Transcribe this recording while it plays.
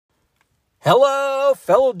Hello,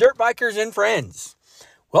 fellow dirt bikers and friends.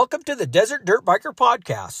 Welcome to the Desert Dirt Biker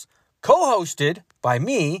Podcast, co-hosted by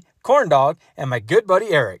me, Corn Dog, and my good buddy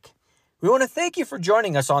Eric. We want to thank you for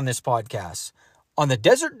joining us on this podcast. On the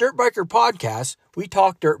Desert Dirt Biker Podcast, we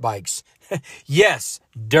talk dirt bikes. Yes,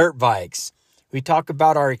 dirt bikes. We talk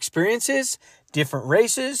about our experiences, different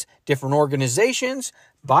races, different organizations,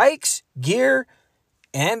 bikes, gear,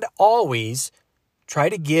 and always try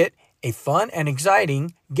to get a fun and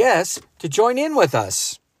exciting guest to join in with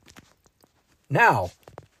us. Now,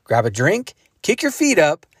 grab a drink, kick your feet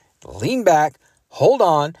up, lean back, hold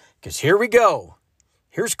on, because here we go.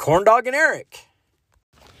 Here's Corn Dog and Eric.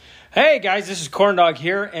 Hey guys, this is Corn Dog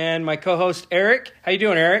here and my co-host Eric. How you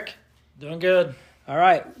doing, Eric? Doing good. All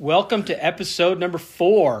right, welcome to episode number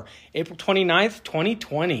 4, April 29th,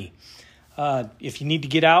 2020. If you need to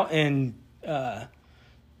get out and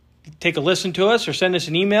take a listen to us or send us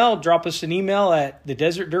an email, drop us an email at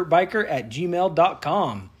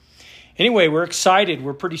thedesertdirtbiker@gmail.com. Anyway, we're excited.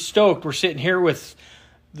 We're pretty stoked. We're sitting here with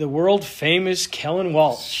the world famous Kellon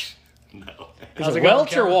Walch. No. Is it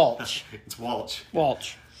Welch or Walch? It's Walch.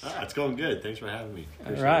 Walch. It's going good. Thanks for having me.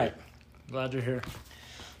 All right. Glad you're here.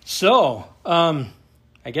 So, I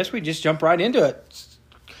guess we just jump right into it.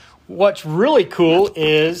 What's really cool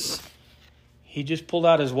is he just pulled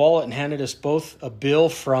out his wallet and handed us both a bill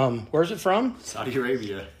from, where's it from? Saudi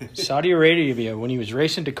Arabia. Saudi Arabia, when he was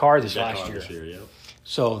racing Dakar last year. This year, yeah.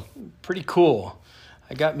 So, pretty cool.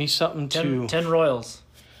 I got me something to... 10 Royals.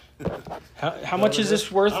 How much is this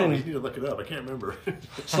worth? You need to look it up. I can't remember.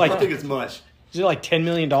 It's like, I don't think it's much. Is it like $10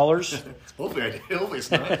 million? Hopefully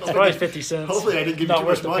it's not. It's probably 50 cents. Hopefully I didn't give you Not too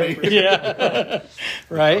worth much the money. paper. Yeah.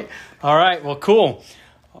 Right. All right. Well, cool.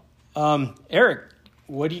 Eric,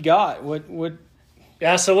 what do you got? What?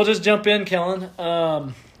 Yeah, so we'll just jump in,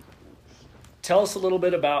 Kellon. Tell us a little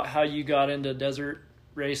bit about how you got into desert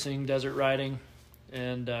racing, desert riding,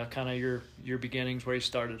 and kind of your beginnings, where you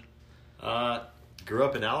started. Grew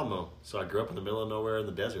up in Alamo, so I grew up in the middle of nowhere in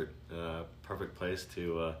the desert. Perfect place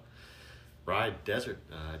to ride desert.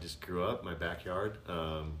 I just grew up in my backyard.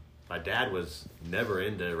 My dad was never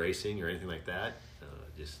into racing or anything like that.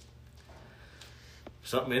 Just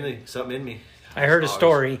something in me. I heard a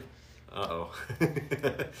story.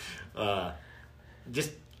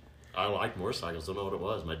 Just I like motorcycles. Don't know what it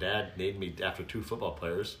was. My dad named me after 2 football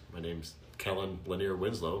players. My name's Kellon Lanier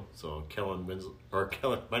Winslow. So my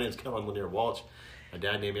name's Kellon Lanier Walch. My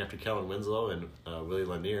dad named me after Kellon Winslow and Willie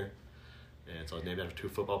Lanier. And so I was named after 2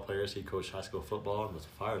 football players. He coached high school football and was a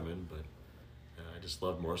fireman, but I just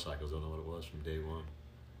loved motorcycles. Don't know what it was from day one.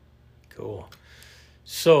 Cool.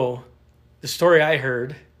 So, the story I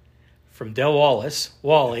heard from Del Wallace,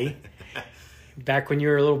 Wally, back when you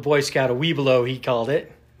were a little Boy Scout, a Weebelo, he called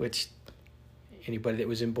it, which anybody that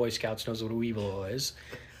was in Boy Scouts knows what a Weebelo is.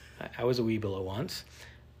 I was a Weebelo once.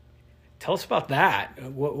 Tell us about that.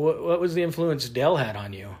 What was the influence Del had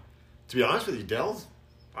on you? To be honest with you, Del's,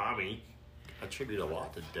 I attribute a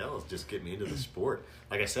lot to Del's just getting me into the sport.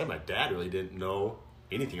 Like I said, my dad really didn't know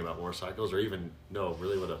anything about motorcycles or even know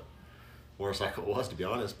really what a motorcycle was, to be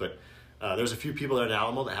honest. But there's a few people there in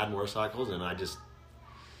Alamo that had motorcycles, and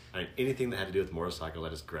anything that had to do with motorcycles, I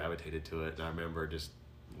just gravitated to it. And I remember just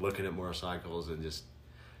looking at motorcycles and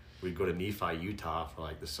we'd go to Nephi, Utah for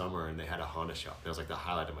like the summer, and they had a Honda shop. And it was like the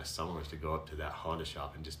highlight of my summer was to go up to that Honda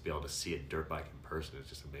shop and just be able to see a dirt bike in person. It's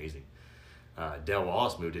just amazing. Del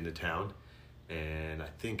Wallace moved into town, and I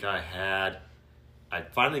think I'd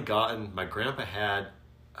finally gotten, my grandpa had,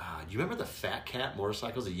 do you remember the Fat Cat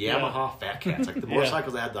motorcycles? The Yamaha Fat Cats, like the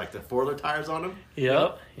motorcycles that had like the 4-wheeler tires on them?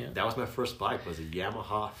 Yep. That was my first bike, was a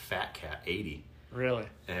Yamaha Fat Cat 80. Really?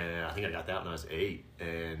 And I think I got that when I was 8,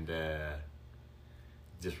 and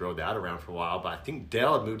just rode that around for a while. But I think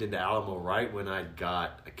Del had moved into Alamo right when I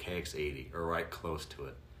got a KX80, or right close to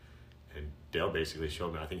it. And Del basically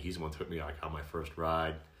showed me, I think he's the one who took me like on my first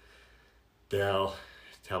ride. Del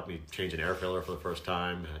helped me change an air filler for the first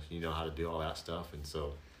time. You know how to do all that stuff. And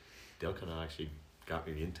so Del kind of actually got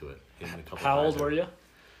me into it. How old were you?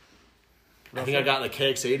 I think I got in the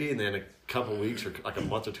KX80, and then a couple weeks or like a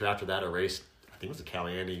month or 2 after that, I raced, I think it was the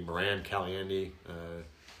MRAN Caliente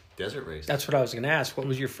desert race. That's what I was going to ask. What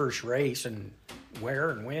was your first race, and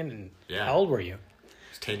where and when, and how old were you? I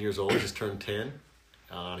was 10 years old, just turned 10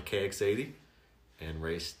 on a KX80, and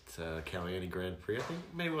raced Caliente Grand Prix. I think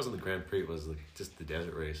maybe it wasn't the Grand Prix, it was just the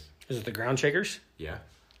desert race. Is it the Ground Shakers? Yeah,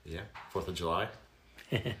 4th of July.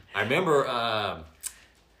 I remember,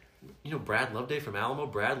 Brad Loveday from Alamo.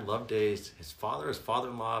 Brad Loveday's, his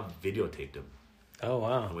father-in-law videotaped him. Oh,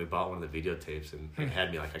 wow. And we bought one of the videotapes, and it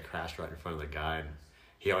had me like I crashed right in front of the guy, and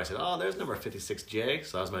he always said, "Oh, there's number 56J."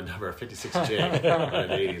 So that was my number 56J on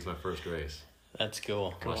an 80 is my first race. That's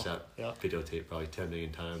cool. Watched that videotape probably 10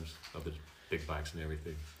 million times of the big bikes and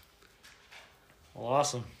everything. Well,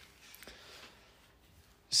 awesome.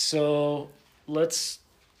 So let's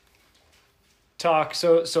talk.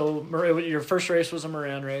 So your first race was a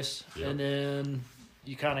MRAN race, Yep. and then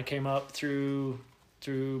you kind of came up through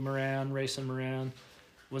MRAN, racing MRAN.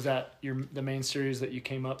 Was that the main series that you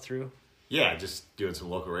came up through? Yeah, just doing some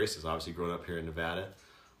local races. Obviously, growing up here in Nevada,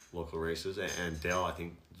 local races, and Dale, I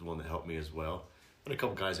think, is one that helped me as well. And a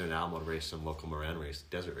couple guys in Alamo to race some local MRAN race,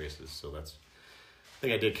 desert races. So I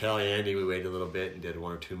think I did Kelly Andy. We waited a little bit and did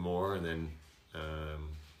one or two more, and then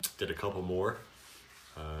did a couple more,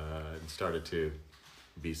 and started to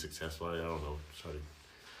be successful. I don't know, started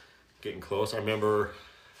getting close. I remember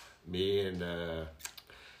me and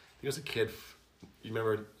he was a kid. You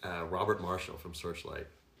remember Robert Marshall from Searchlight?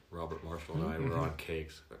 Robert Marshall and I were on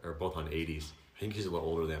cakes, or both on 80s. I think he's a little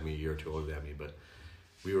older than me, a year or two older than me, but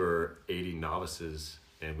we were 80 novices,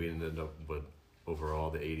 and we ended up with overall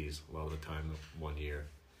the 80s a lot of the time 1 year.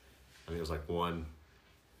 I think it was like one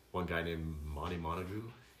guy named Monty Montague.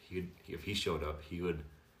 If he showed up, he would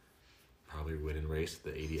probably win and race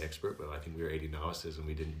the 80 expert, but I think we were 80 novices, and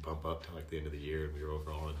we didn't bump up till like the end of the year, and we were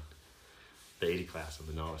overall in the 80 class of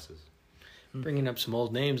the novices. Bringing up some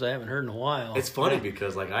old names I haven't heard in a while. It's funny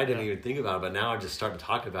because like I didn't even think about it, but now I just started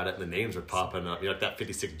talking about it, and the names are popping up. You know, like that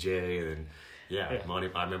 56J, and Monty.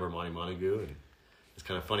 I remember Monty Montague, and it's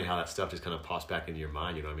kind of funny how that stuff just kind of pops back into your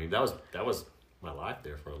mind. You know what I mean? That was my life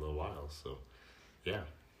there for a little while. So, yeah.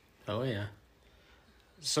 Oh yeah.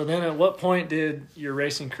 So then, at what point did your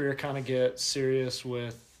racing career kind of get serious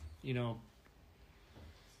with,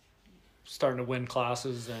 starting to win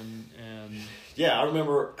classes and? Yeah, I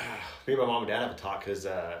remember me and my mom and dad have a talk because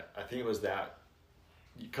I think it was that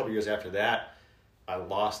a couple years after that, I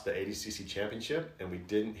lost the 80cc championship, and we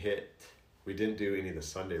didn't do any of the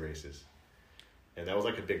Sunday races, and that was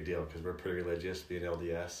like a big deal because we're pretty religious, being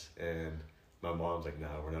LDS, and my mom's like, "No,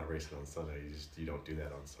 we're not racing on Sunday. You don't do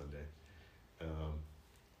that on Sunday."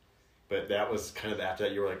 But that was kind of after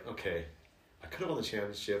that. You were like, okay, I could have won the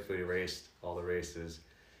championship. We raced all the races.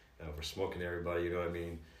 We're smoking everybody, you know what I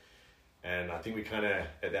mean? And I think we kind of,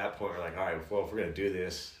 at that point, were like, all right, well, if we're going to do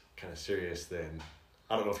this kind of serious, then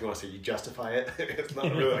I don't know if you want to say you justify it. It's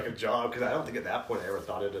not really like a job, because I don't think at that point I ever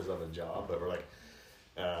thought it as of a job, but we're like,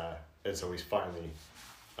 and so we finally,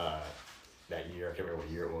 that year, I can't remember what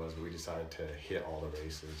year it was, but we decided to hit all the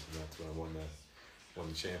races, and that's when I won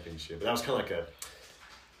the championship. But that was kind of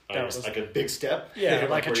like a big step. Yeah,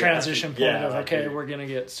 like a transition point of, okay, we're going to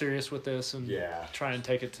get serious with this and try and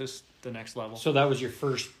take it to the next level. So that was your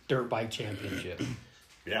first dirt bike championship.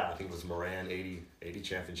 Yeah, I think it was MRAN 80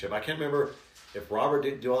 championship. I can't remember if Robert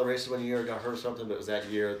did do all the races 1 year, got hurt or something, but it was that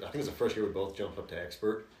year. I think it was the first year we both jumped up to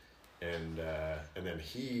expert. And then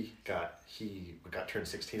he got turned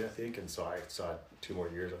 16, I think, and so I saw 2 more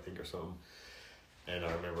years, I think, or something. And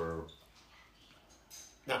I remember,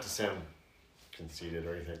 not to sound conceited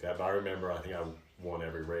or anything like that, but I remember I think I won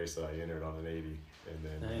every race that I entered on an 80, and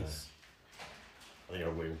then nice. I think I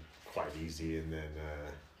won quite easy, and then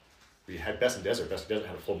we had Best in Desert. Best in Desert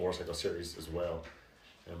had a full motorcycle series as well.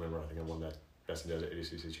 And I remember I think I won that Best in Desert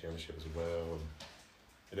 80cc championship as well,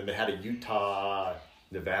 and then they had a Utah,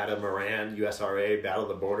 Nevada, MRAN, USRA Battle of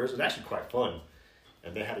the Borders. It was actually quite fun,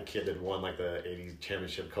 and they had a kid that won like the 80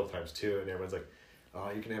 championship a couple times too, and everyone's like, "Oh,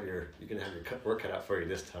 you can have your work cut out for you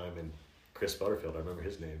this time." And Chris Butterfield, I remember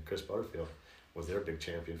his name. Chris Butterfield was their big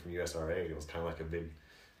champion from USRA. It was kind of like a big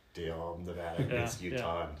deal, Nevada against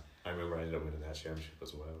Utah. And I remember I ended up winning that championship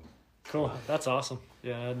as well. Cool. That's awesome.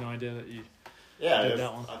 Yeah, I had no idea that you did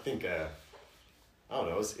that one. I think, I don't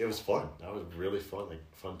know, it was fun. That was really fun, like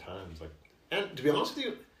fun times. And to be honest with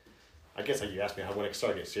you, I guess like you asked me when it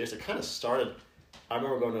started to get serious, it kind of started, I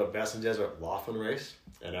remember going to a Best in Desert Laughlin race,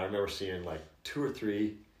 and I remember seeing like 2 or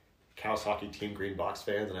 3 Kawasaki Team Green Box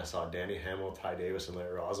fans, and I saw Danny Hamill, Ty Davis, and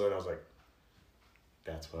Larry Roszo, and I was like,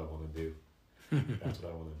 that's what I want to do. That's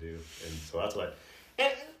what I want to do. And so that's what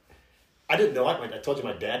I didn't know. Like I told you,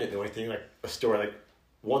 my dad didn't know anything. Like a story. Like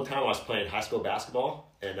one time I was playing high school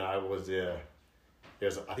basketball, and I was I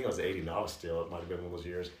think I was the 80 novice still. It might have been one of those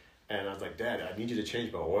years. And I was like, Dad, I need you to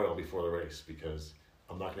change my oil before the race because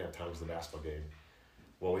I'm not going to have time for the basketball game.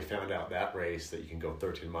 Well, we found out that race that you can go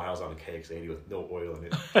 13 miles on a KX80 with no oil in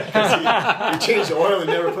it. He changed the oil and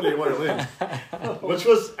never put any oil in. Which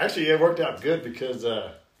was, actually, it worked out good because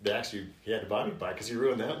he had to buy me a bike because he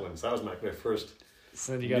ruined that one. So that was my first.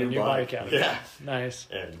 So then you got a new bike out of it. Yeah. Nice.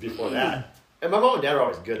 And before that, and my mom and dad were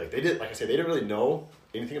always good. Like they did, like I said, they didn't really know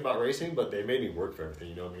anything about racing, but they made me work for everything,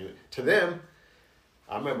 you know what I mean? To them,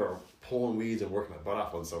 I remember pulling weeds and working my butt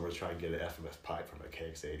off one summer trying to get an FMF pipe for my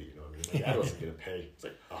KX80. You know what I mean? My dad wasn't going to pay. It's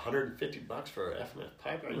like $150 for an FMF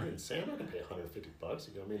pipe. Are you insane? I'm not going to pay $150. You know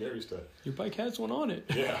what I mean? They're used to. Your bike has one on it.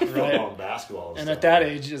 Yeah, football and basketball. And at that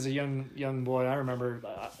age, as a young boy, I remember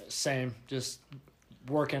same, just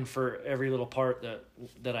working for every little part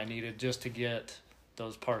that I needed just to get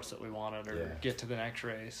those parts that we wanted or get to the next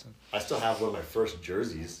race. And I still have one of my first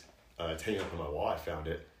jerseys. It's hanging up on my wall. I found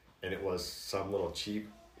it, and it was some little cheap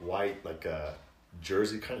white like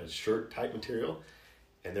jersey kind of shirt type material.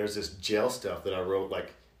 And there's this gel stuff that I wrote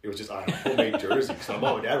like it was just a homemade jersey because my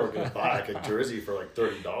mom and dad were going to buy like a jersey for like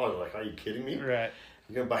 $30. Like, are you kidding me? Right.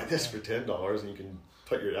 You're gonna buy this for $10 and you can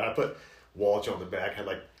put I put Walch on the back, had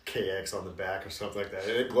like KX on the back or something like that.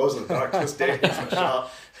 And it glows in the dark to this day. It's my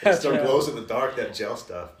shop. It still glows in the dark, that gel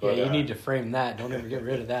stuff. But, you need to frame that. Don't ever get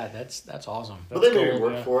rid of that. That's awesome. But they made me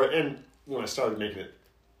work for it. And when I started making it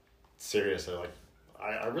serious,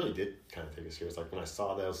 I really did kind of take it serious. Like when I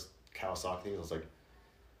saw those Kawasaki things, I was like,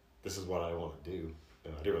 this is what I want to do.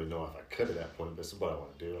 And I didn't really know if I could at that point, but this is what I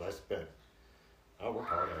want to do. And I worked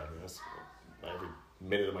hard at it. I mean, every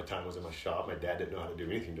minute of my time was in my shop. My dad didn't know how to do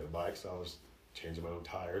anything to a bike, so I was changing my own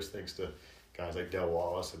tires thanks to guys like Del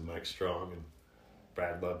Wallace and Mike Strong and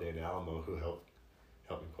Brad Loveday and Alamo who helped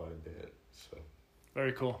me quite a bit. So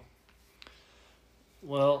very cool.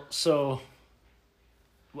 Well, so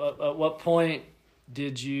at what point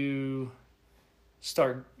did you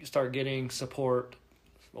start getting support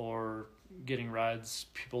or getting rides,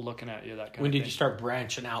 people looking at you, that kind of thing? When did you start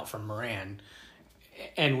branching out from MRAN?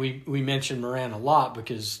 And we mentioned MRAN a lot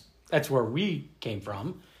because that's where we came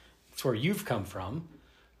from. It's where you've come from.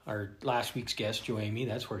 Our last week's guest, Joe Amy,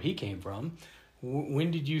 that's where he came from. When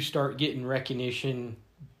did you start getting recognition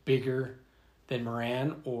bigger than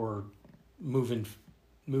MRAN or moving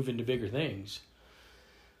to bigger things?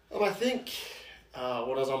 I think when I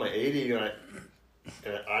was on my 80 and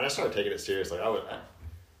I started taking it serious. Like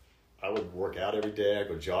I would work out every day. I'd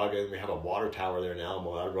go jogging. We have a water tower there in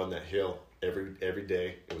Alamo. I'd run that hill every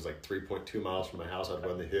day. It was like 3.2 miles from my house. I'd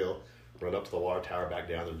run the hill, run up to the water tower, back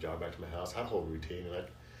down, and jog back to my house. I had a whole routine, and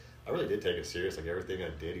I really did take it serious. Like everything I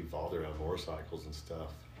did evolved around motorcycles and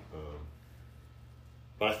stuff.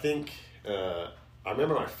 But I think I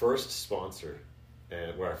remember my first sponsor,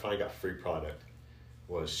 and where I finally got free product,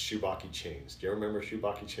 was Shubaki Chains. Do you ever remember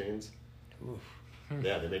Shubaki Chains? Oof.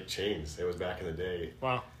 Yeah, they make chains. It was back in the day.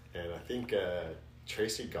 Wow. And I think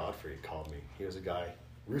Tracy Godfrey called me. He was a guy,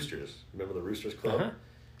 Roosters. Remember the Roosters Club? Uh-huh.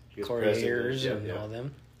 He was Corey Ayers and all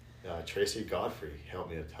them. Tracy Godfrey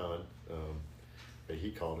helped me a ton. But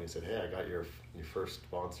he called me and said, hey, I got your first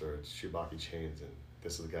sponsor. It's Shubaki Chains. And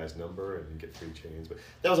this is the guy's number, and you get free chains. But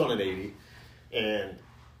that was on an 80. And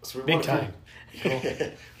so we Big time.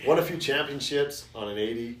 Won a few championships on an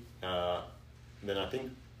 80. And then I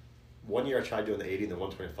think one year I tried doing the 80 and the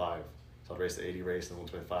 125. So I raced the 80 race and the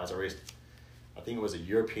 125. So I raced, I think it was a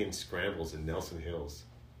European Scrambles in Nelson Hills,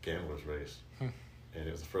 Gamblers race. And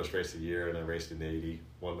it was the first race of the year, and I raced in the 80,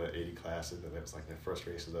 won the 80 classes, and it was like my first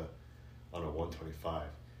race on a 125.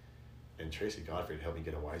 And Tracy Godfrey helped me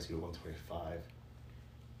get a YZ 125.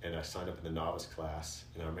 And I signed up in the novice class,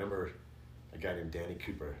 and I remember a guy named Danny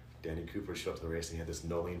Cooper. Danny Cooper showed up to the race, and he had this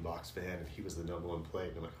no-lane box van, and he was the number one plate.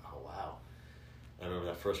 And I'm like, oh, wow. I remember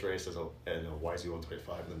that first race in a YZ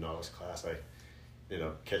 125 in the novice class. I,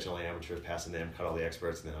 catching all the amateurs, passing them, cut all the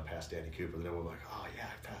experts, and then I passed Danny Cooper. And then we're like, oh, yeah,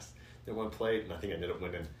 I passed number one plate. And I think I ended up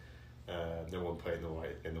winning number one plate in the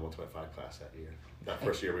 125 class that year. That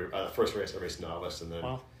first year, first race, I raced novice, and then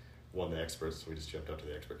won the experts. So we just jumped up to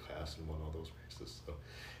the expert class and won all those races. So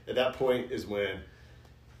at that point is when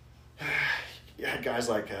you had guys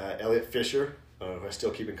like Elliot Fisher, who I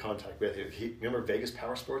still keep in contact with. Remember Vegas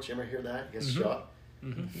Power Sports? You ever hear that? He gets shot.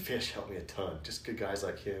 Mm-hmm. Fish helped me a ton. Just good guys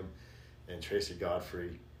like him and Tracy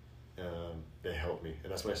Godfrey. They helped me,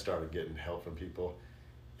 and that's when I started getting help from people.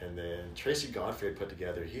 And then Tracy Godfrey had put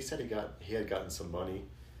together. He said he had gotten some money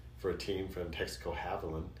for a team from Texaco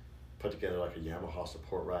Haviland, put together like a Yamaha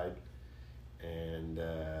support ride, and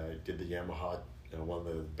did the Yamaha. Won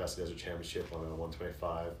the Best Desert Championship on a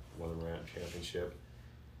 125, won the MRAN Championship.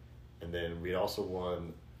 And then we also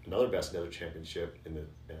won another Best Desert Championship and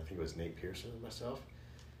I think it was Nate Pearson and myself.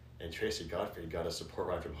 And Tracy Godfrey got a support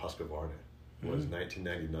ride from Husqvarna. It was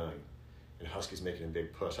 1999. And Husky's making a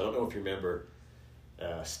big push. I don't know if you remember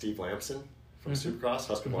Steve Lampson from Supercross.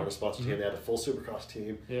 Husqvarna sponsored team. They had a full Supercross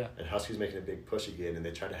team. Yeah. And Husky's making a big push again, and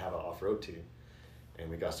they tried to have an off-road team. And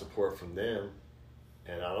we got support from them.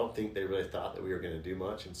 And I don't think they really thought that we were going to do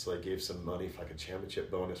much. And so they gave some money for like a championship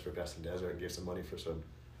bonus for Best in Desert and gave some money for some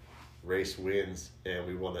race wins. And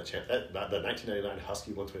we won that the 1999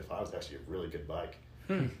 Husky 125 was actually a really good bike.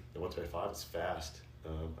 The 125 was fast. I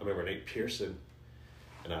remember Nate Pearson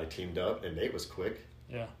and I teamed up, and Nate was quick.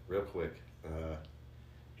 Yeah. Real quick.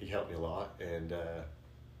 He helped me a lot, and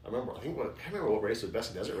I can't remember what race was,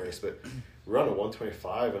 Best in Desert race, but we were on a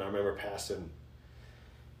 125, and I remember passing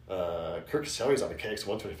Kirk Caselli's on the KX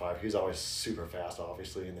 125. He was always super fast,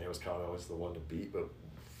 obviously, and they was kind of always the one to beat. But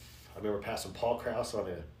I remember passing Paul Krause on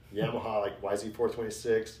a Yamaha like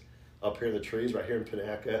YZ426 up here in the trees right here in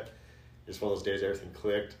Panaca. Just one of those days everything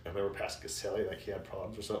clicked. I remember passing Caselli like he had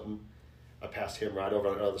problems or something. I passed him right over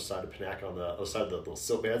on the other side of Panaca on the other side of the little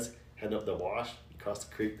silt beds, heading up the wash, across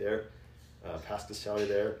the creek there. Passed Caselli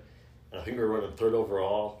there. And I think we were running 3rd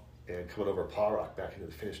overall and coming over Paw Rock back into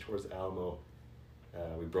the finish towards the Alamo.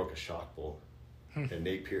 We broke a shock bolt. And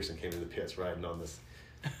Nate Pearson came in the pits riding on this,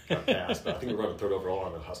 got passed. But I think we were running 3rd overall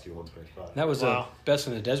on a Husky 125. That was a Best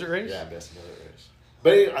in the Desert race? Yeah, Best in the Desert race.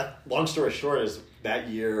 But anyway, long story short is that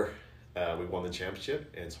year we won the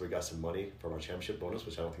championship, and so we got some money from our championship bonus,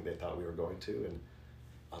 which I don't think they thought we were going to. And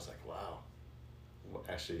I was like, wow. Well,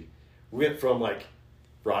 actually, we went from like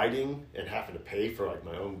riding and having to pay for like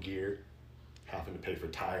my own gear, having to pay for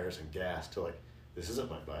tires and gas, to like, this isn't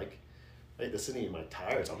my bike. Like, this isn't even my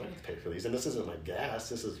tires. I'm not going to pay for these. And this isn't my gas.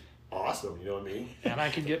 This is awesome. You know what I mean? And I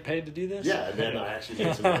could get paid to do this? Yeah. And then I actually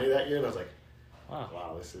made some money that year, and I was like,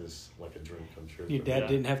 wow, this is like a dream come true. Your dad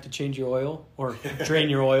didn't have to change your oil or drain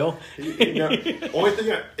your oil? Only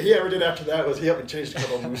thing he ever did after that was he helped me change a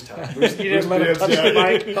couple of moose tires. You didn't let him touch the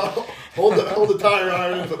bike? Hold the tire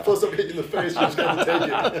on, and if it feels like hitting in the face, you just got to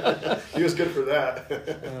take it. He was good for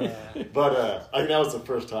that. But I think that was the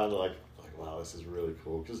first time like, wow, this is really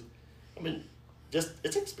cool. Because, I mean, just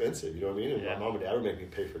it's expensive, you know what I mean? And my mom and dad would make me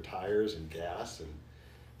pay for tires and gas, and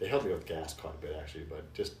they helped me with gas quite a bit, actually,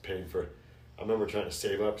 but just paying for... I remember trying to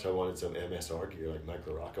save up because I wanted some MSR gear like Mike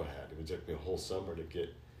LaRocco had. It took me a whole summer to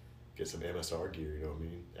get some MSR gear, you know what I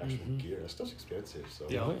mean? Actual gear. That stuff's expensive. So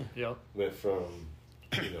went from,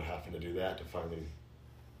 having to do that to finally,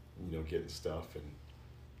 getting stuff and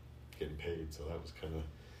getting paid. So that was kind of,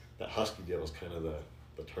 that Husky deal was kind of the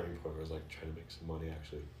turning point where I was like trying to make some money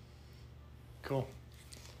actually. Cool.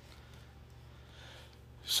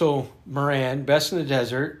 So, MRAN, Best in the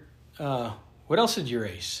Desert. What else did you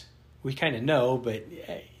race? We kind of know, but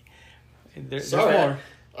there's more.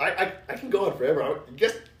 I can go on forever. I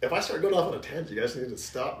guess if I start going off on a tangent, you guys need to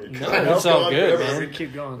stop me. No, it's all good, man. We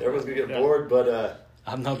keep going. Everyone's going to get bored, but...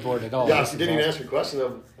 I'm not bored at all. Yeah, I didn't even answer your question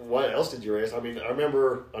of what else did you race. I mean, I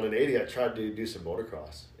remember on an 80, I tried to do some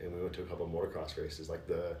motocross, and we went to a couple of motocross races, like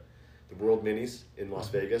the World Minis in Las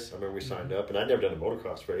Vegas. I remember we signed up, and I'd never done a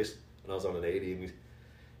motocross race, and I was on an 80, and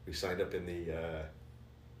we signed up in the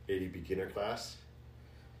 80 beginner class,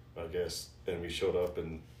 I guess, and we showed up,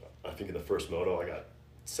 and I think in the first moto I got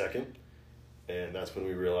second, and that's when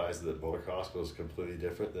we realized that motocross was completely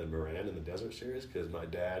different than MRAN in the Desert Series, because my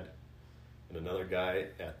dad and another guy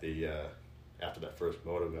at the after that first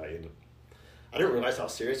moto got into, I didn't realize how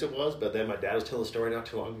serious it was, but then my dad was telling a story not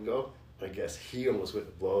too long ago. I guess he almost went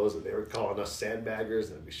to blows, and they were calling us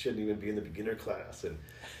sandbaggers, and we shouldn't even be in the beginner class, and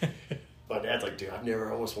my dad's like, dude, I've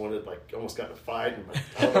never almost got in a fight, and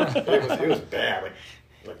it was bad, like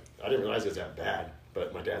I didn't realize it was that bad,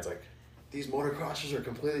 but my dad's like, these motocrossers are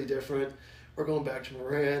completely different. We're going back to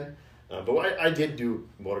MRAN. But I did do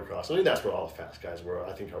motocross. I think that's where all the fast guys were.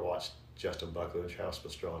 I think I watched Justin Buckley and Travis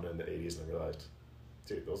Pastrana in the 80s, and I realized,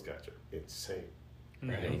 dude, those guys are insane.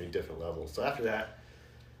 Right. I mean, different levels. So after that,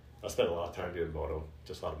 I spent a lot of time doing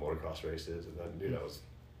just a lot of motocross races, and I knew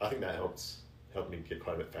I think that helped me get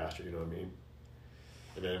quite a bit faster, you know what I mean?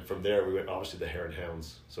 And then from there, we went obviously to the Hare and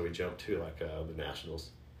Hounds, so we jumped to the Nationals.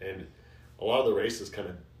 And a lot of the races kind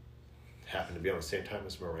of happened to be on the same time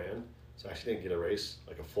as MRAN, so I actually didn't get a race,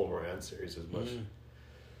 like a full MRAN series as much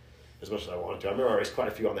as I wanted to. I remember I raced quite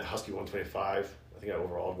a few on that Husky 125. I think I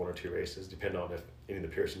overalled one or two races, depending on if any of the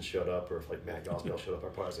Pearsons showed up or if like Matt Gosnell showed up. I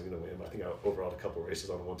probably wasn't going to win, but I think I overalled a couple races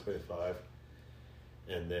on the 125.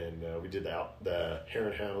 And then we did the Hare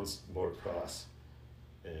and Hounds motocross,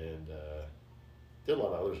 and did a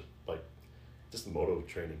lot of others, like just the moto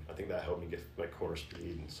training. I think that helped me get my corner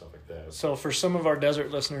speed and stuff like that. So for some of our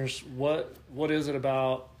desert listeners, what is it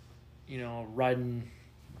about, riding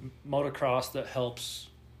motocross that helps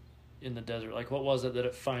in the desert? Like, what was it that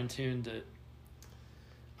it fine-tuned it?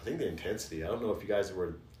 I think the intensity. I don't know if you guys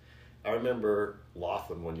were... I remember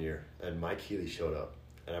Laughlin one year, and Mike Healy showed up.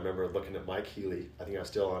 And I remember looking at Mike Healy. I think I was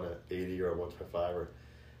still on an 80 or a 125. I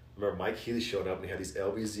remember Mike Healy showed up, and he had these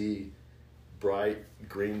LBZ bright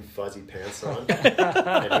green fuzzy pants on,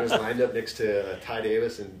 and he was lined up next to Ty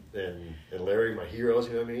Davis and Larry, my heroes.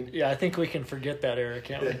 You know what I mean? Yeah, I think we can forget that era,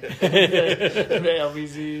 can't we? The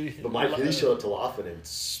LBZ. But Mike Healy showed up to Laughlin and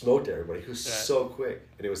smoked everybody. He was so quick,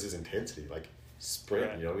 and it was his intensity, like sprint.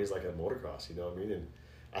 Right. You know, he's like a motocross. You know what I mean? And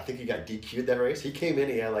I think he got DQ'd that race. He came in,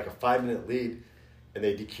 he had like a 5-minute lead, and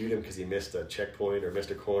they DQ'd him because he missed a checkpoint or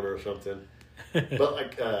missed a corner or something. But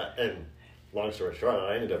like, and long story short,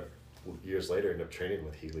 I ended up years later training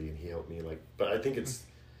with Healy, and he helped me. Like, but I think it's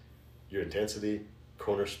your intensity,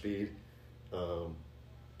 corner speed,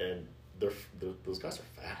 and those guys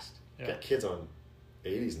are fast. Yeah. Got kids on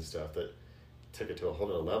 80s and stuff that took it to a whole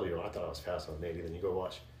other level. You know, I thought I was fast on an 80. Then you go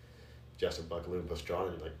watch Justin Buckaloo and Pastrana,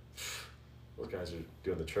 and you're like, those guys are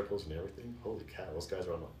doing the triples and everything. Holy cow, those guys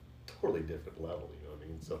are on a totally different level. You know what I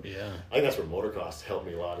mean? So Yeah. I think that's where motocross helped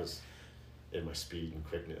me a lot, is in my speed and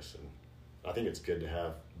quickness, and I think it's good to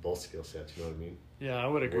have both skill sets. You know what I mean? Yeah, I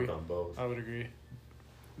would agree. Work on both. I would agree.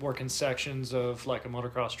 Working sections of like a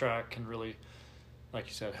motocross track can really, like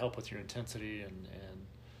you said, help with your intensity and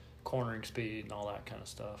cornering speed and all that kind of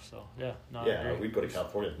stuff. So yeah, no, I agree. We'd go to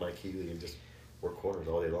California with Mike Healy and just work corners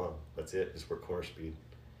all day long. That's it. Just work corner speed.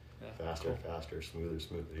 Yeah, faster, cool. faster, smoother,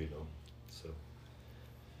 you know.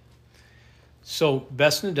 So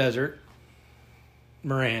best in the desert,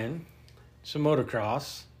 MRAN, some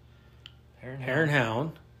motocross, Hare and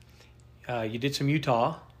Hound. You did some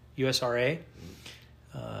Utah, USRA.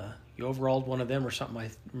 You overalled one of them or something. I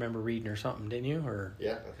remember reading or something, didn't you? Or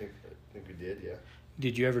yeah, I think we did. Yeah.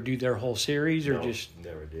 Did you ever do their whole series, or No, just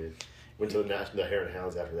never did? Went to the Hare and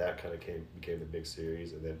Hounds after that. Kind of became the big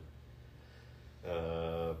series, and then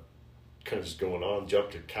kind of just going on.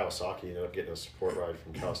 Jumped to Kawasaki. Ended up getting a support ride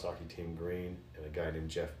from Kawasaki Team Green and a guy named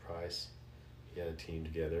Jeff Price. He had a team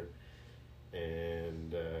together.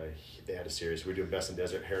 And they had a series. We were doing Best in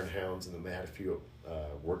Desert, Hare and Hounds, and then they had a few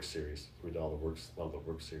work series. We did a lot of the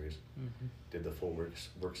work series. Mm-hmm. Did the full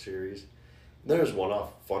work series. And then there's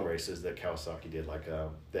one-off fun races that Kawasaki did, like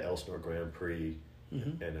the Elsinore Grand Prix,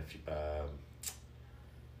 mm-hmm. and a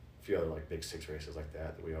few other like big six races like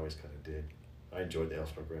that we always kind of did. I enjoyed the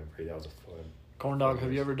Elsinore Grand Prix. That was a fun. Corn Dog,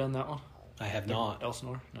 have you ever done that one? I have not.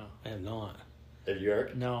 Elsinore? No. I have not. Have you,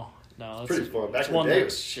 Eric? No. It's pretty fun. Back in the day, it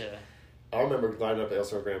was I remember lining up at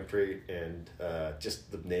Elsinore Grand Prix and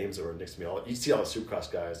just the names that were next to me. You see all the Supercross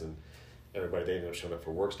guys and everybody, they ended up showing up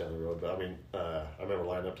for works down the road. But I mean, I remember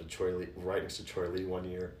lining up to Troy Lee, right next to Troy Lee one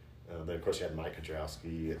year. Then of course you had Mike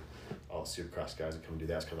Kudrowski and all the Supercross guys that come and do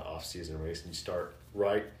that. It's kind of off-season race, and you start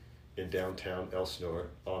right in downtown Elsinore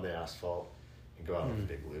on the asphalt and go out on the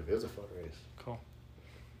big loop. It was a fun race. Cool.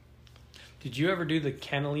 Did you ever do the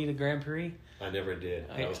Canalita Grand Prix? I never did.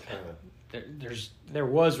 That was kind of. There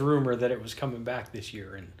was rumor that it was coming back this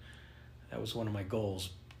year, and that was one of my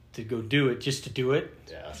goals, to go do it, just to do it.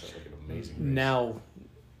 Yeah, that sounds like an amazing race. Now,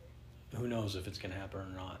 who knows if it's going to happen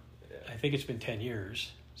or not. Yeah. I think it's been 10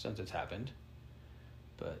 years since it's happened,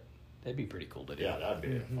 but that'd be pretty cool to do. Yeah, that'd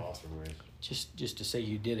be an awesome race. Just to say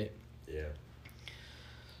you did it. Yeah.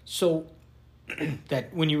 So,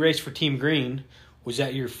 that when you raced for Team Green, was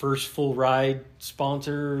that your first full ride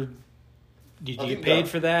sponsor? Did you get paid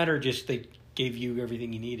for that, or just they gave you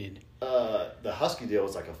everything you needed? The Husky deal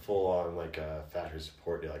was like a full-on factory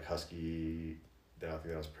support deal. Like Husky, I think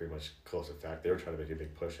that was pretty much close to fact. They were trying to make a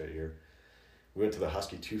big push that year. We went to the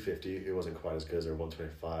Husky 250. It wasn't quite as good as their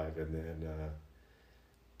 125. And then,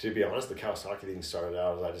 to be honest, the Kawasaki thing started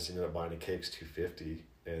out as I just ended up buying a Cakes 250.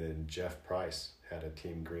 And then Jeff Price had a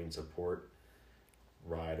Team Green support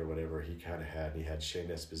ride or whatever he kind of had. And he had Shane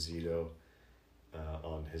Esposito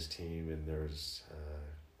on his team, and there's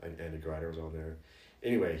Andy Grider was on there.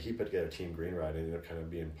 Anyway, he put together a Team Green ride and ended up kind of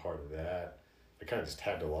being part of that. I kind of just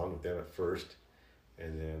tagged along with them at first,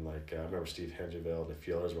 and then I remember Steve Hengeveld and a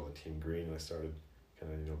few others were on the Team Green, and I started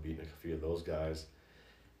kind of beating a few of those guys.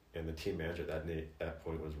 And the team manager at that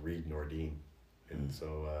point was Reed Nordine, and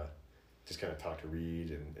so just kind of talked to Reed,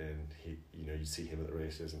 and he, you see him at the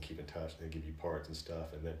races and keep in touch, and they give you parts and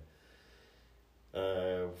stuff. And then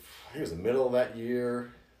I think it was the middle of that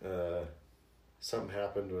year, something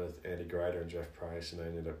happened with Andy Grider and Jeff Price, and I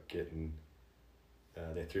ended up getting,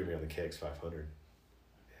 they threw me on the KX 500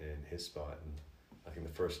 in his spot. And I think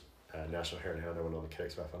the first National Hare and Hound I went on the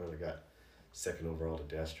KX 500, I got second overall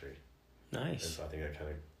to Destry. Nice. And so I think I kind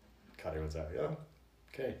of caught everyone's eye. Oh,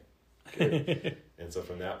 okay, good. And so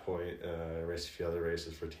from that point, I raced a few other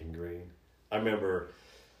races for Team Green. I remember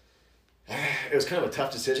it was kind of a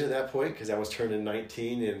tough decision at that point because I was turning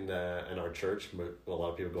 19 in our church. A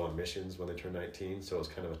lot of people go on missions when they turn 19, so it was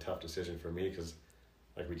kind of a tough decision for me because,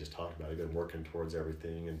 like we just talked about, I've been working towards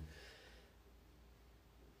everything, and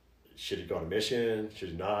should he go on a mission? Should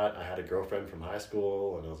he not? I had a girlfriend from high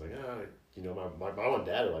school, and I was like, my mom and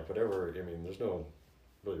dad are like, whatever. I mean, there's no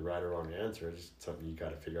really right or wrong answer. It's just something you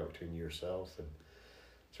got to figure out between yourselves. And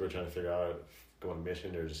so we're trying to figure out if go on a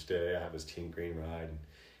mission or just stay. I have this Team Green ride. And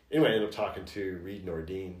anyway, I ended up talking to Reed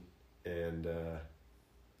Nordine, and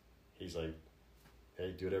he's like,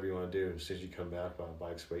 hey, do whatever you want to do. As soon as you come back, my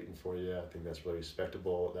bike's waiting for you. I think that's really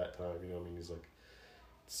respectable at that time. You know what I mean? He's like,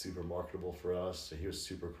 super marketable for us. So he was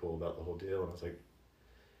super cool about the whole deal. And I was like,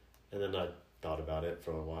 and then I thought about it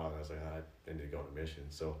for a while, and I was like, I need to go on a mission.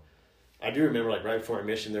 So I do remember, like, right before our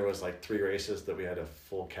mission, there was like 3 races that we had a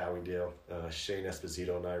full Cowie deal. Shane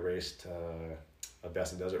Esposito and I raced a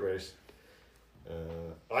Best in Desert race.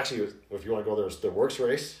 Actually, if you want to go, there's the Works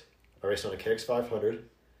race. I raced on a KX 500.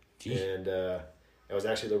 And it was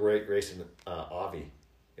actually the race in Avi.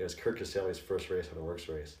 It was Kurt Caselli's first race on a Works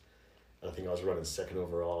race. I think I was running 2nd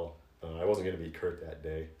overall. I wasn't going to beat Kurt that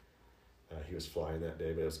day. He was flying that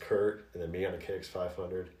day, but it was Kurt, and then me on a KX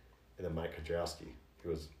 500, and then Mike Kudrowski, who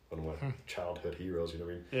was one of my childhood heroes, you know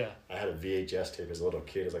what I mean? Yeah. I had a VHS tape as a little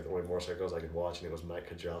kid. It was like the only motorcycles I could watch, and it was Mike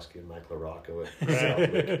Kudrowski and Mike LaRocco at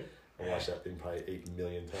Southwick. I watched that thing probably 8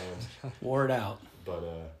 million times. Wore it out. But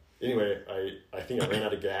anyway, I think I ran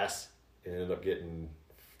out of gas and ended up getting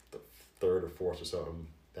the 3rd or 4th or something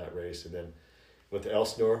that race, and then went to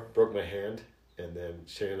Elsinore, broke my hand, and then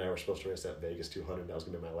Shane and I were supposed to race that Vegas 200. That was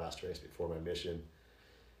going to be my last race before my mission.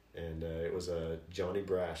 And it was Johnny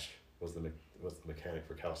Brash was the mechanic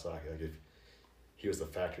for Kawasaki. Like, if he was the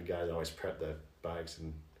factory guy that always prepped the bikes,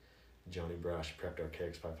 and Johnny Brash prepped our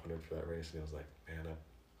KX 500 for that race, and I was like, man,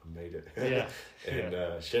 I made it. Yeah.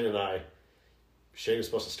 And Shane was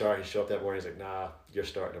supposed to start. He showed up that morning. He's like, nah, you're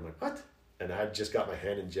starting. I'm like, what? And I had just got my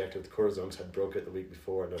hand injected with cortisone because I broke it the week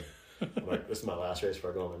before, and I'm like, this is my last race before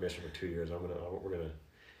I go on my mission for 2 years. We're gonna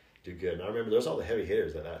do good. And I remember there was all the heavy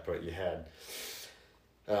hitters at that point. You had,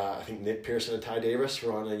 I think Nick Pearson and Ty Davis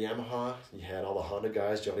were on a Yamaha. You had all the Honda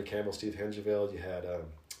guys, Johnny Campbell, Steve Hengeveld. You had,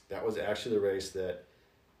 that was actually the race that,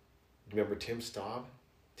 remember Tim Staub?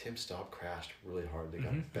 Tim Staub crashed really hard. They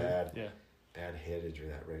got bad headage in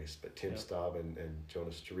that race. But Tim Staub and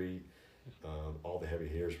Jonas Street, all the heavy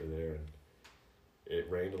hitters were there. And it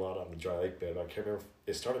rained a lot on the dry lake bed. I can't remember.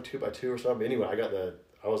 It started 2x2 or something. Anyway,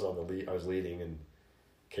 I was on the lead. I was leading and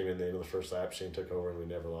came in the end of the first lap. Shane took over, and we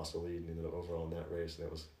never lost the lead and ended up overall in that race. And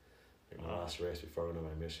that was like my last race before I went on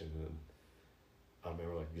my mission. And I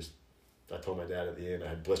remember, I told my dad at the end, I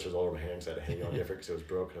had blisters all over my hands. I had to hang on different because it was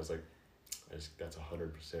broken. I was like, that's 100%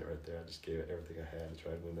 right there. I just gave it everything I had to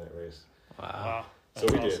try and win that race. Wow. So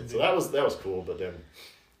we did. So that was cool. But then,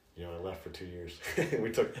 I left for 2 years. I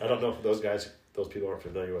don't know if those people aren't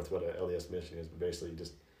familiar with what an LDS mission is, but basically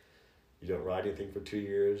you don't ride anything for 2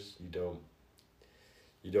 years. You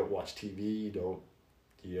don't watch TV.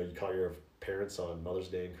 You call your parents on Mother's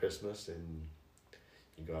Day and Christmas, and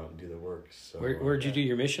you go out and do the work. So Where'd you do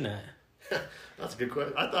your mission at? That's a good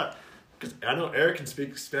question. I thought, because I know Eric can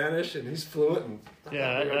speak Spanish and he's fluent, and I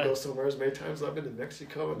thought we're gonna go somewhere as many times as I've been to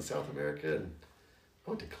Mexico and South America, and I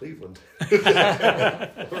went to Cleveland.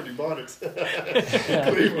 Or New Bonnets.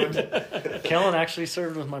 Cleveland. Kellon actually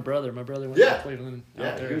served with my brother. My brother went to Cleveland.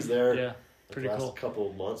 Yeah, he was there. Yeah, pretty the last cool. Couple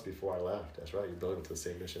of months before I left. That's right. You're building with the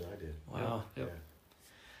same mission I did. Wow. Yep. Yeah.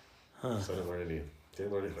 Huh. So I didn't learn any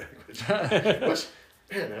language. Which,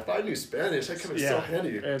 man, if I knew Spanish, that could be so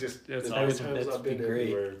handy. It's many awesome. times I've been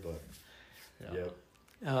great. everywhere, but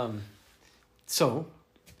So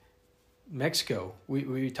Mexico.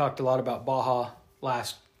 We talked a lot about Baja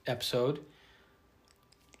last episode.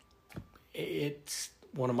 It's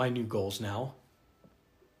one of my new goals now.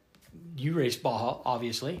 You raced Baja,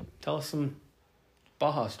 obviously. Tell us some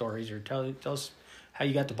Baja stories, or tell us how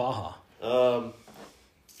you got to Baja. I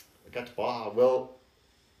got to Baja. Well,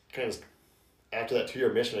 kind of after that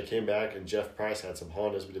 2-year mission, I came back, and Jeff Price had some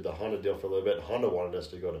Hondas. We did the Honda deal for a little bit. Honda wanted us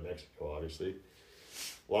to go to Mexico, obviously.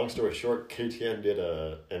 Long story short,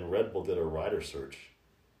 KTM and Red Bull did a rider search,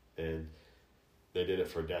 and they did it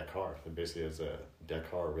for Dakar. And basically, it's a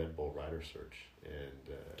Dakar Red Bull rider search,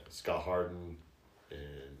 and Scott Harden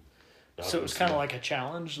and. So it was kind of like a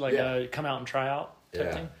challenge, come out and try out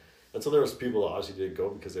type thing. And so there was people that obviously didn't go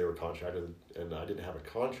because they were contracted, and I didn't have a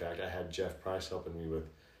contract. I had Jeff Price helping me with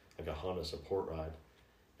like a Honda support ride,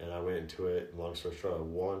 and I went into it. And long story short, I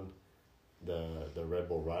won the Red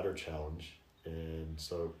Bull Rider Challenge, and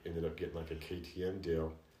so ended up getting like a KTM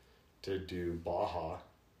deal to do Baja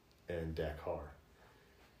and Dakar.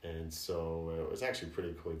 And so it was actually a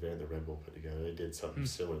pretty cool event that Red Bull put together. They did something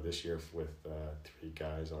similar this year with 3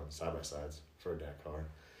 guys on side-by-sides for Dakar.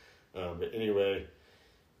 But anyway,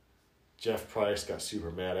 Jeff Price got super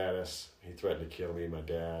mad at us. He threatened to kill me and my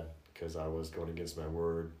dad because I was going against my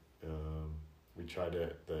word. We tried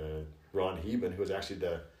the Ron Heben, who was actually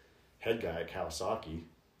the head guy at Kawasaki.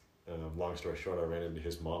 Long story short, I ran into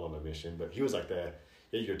his mom on a mission, but he was like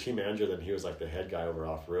your team manager, then he was like the head guy over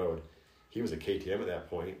off-road. He was at KTM at that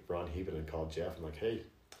point. Ron Heben had called Jeff and like, hey,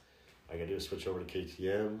 I got to do is switch over to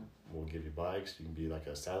KTM. We'll give you bikes. You can be like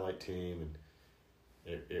a satellite team.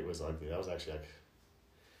 And it was ugly. That was actually like,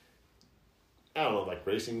 I don't know, like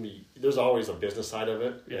racing. There's always a business side of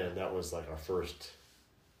it. Yeah. And that was like our first,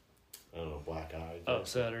 I don't know, black eye.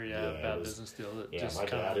 Upset or bad business deal. My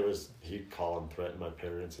dad, he'd call and threaten my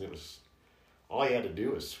parents. And it was, all he had to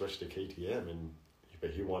do was switch to KTM. But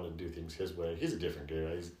he wanted to do things his way. He's a different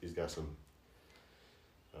guy. He's got some,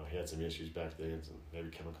 he had some issues back then, some maybe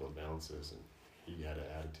chemical imbalances, and he had an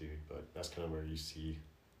attitude. But that's kind of where you see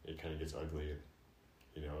it kind of gets ugly.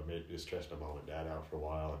 And, it stressed my mom and dad out for a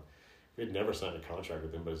while. And we had never signed a contract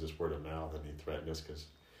with him, but it was just word of mouth, and he threatened us because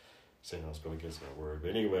saying I was going against my word. But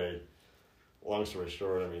anyway, long story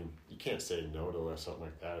short, you can't say no to something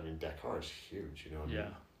like that. Dakar is huge, Yeah.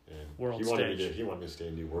 And World he wanted stage. me to stay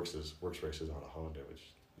and do works races on a Honda, which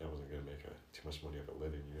I wasn't going to make too much money off a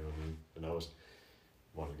living, you know what I mean? And I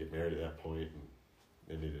wanted to get married at that point, and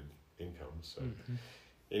I needed income. So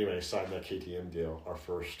anyway, I signed that KTM deal. Our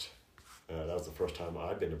first, that was the first time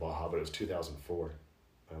I'd been to Baja, but it was 2004.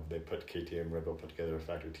 They Red Bull put together a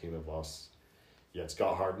factory team of us. You had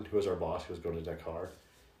Scott Harden, who was our boss, who was going to Dakar.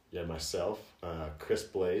 You had myself, Chris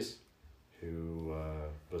Blaze, who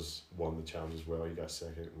won the challenge as well. He got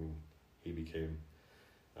second, and he became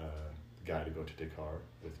the guy to go to Dakar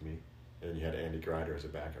with me. And then you had Andy Grider as a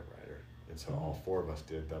backup rider. And so all four of us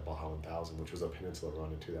did the Baja 1000, which was a peninsula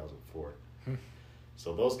run in 2004.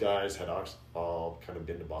 So those guys had all kind of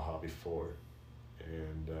been to Baja before.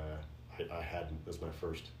 And I hadn't. It was my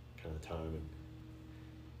first kind of time. And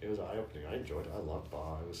it was eye-opening. I enjoyed it. I loved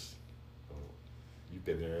Baja. It was, you've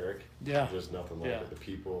been there, Eric. Yeah. There's nothing like it. The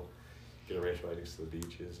people, get a race right next to the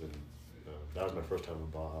beaches. And that was my first time in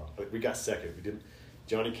Baja. We got second. We didn't.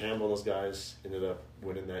 Johnny Campbell and those guys ended up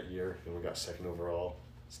winning that year, and we got second overall.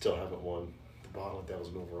 Still haven't won the Baja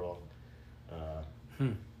 1000 overall.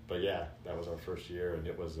 But yeah, that was our first year, and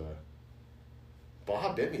it was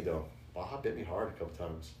Baja bit me though. Baja bit me hard a couple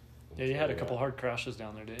times. Yeah, you had a couple hard crashes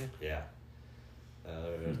down there, didn't you? Yeah.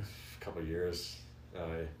 A couple of years.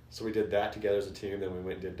 So we did that together as a team. Then we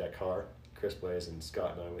went and did Dakar. Chris Blaze and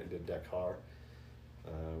Scott and I went and did Dakar,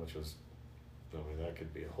 which was, that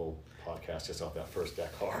could be a whole podcast just off that first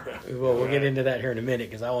Dakar. Well, we'll get into that here in a minute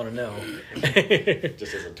because I want to know.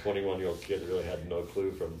 Just as a 21-year-old kid, really had no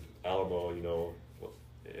clue from Alamo,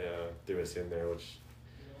 threw us in there, which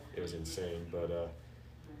it was insane. But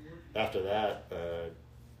after that,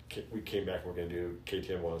 we came back and we're going to do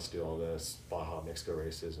KTM wants to do all this Baja Mexico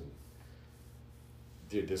races, and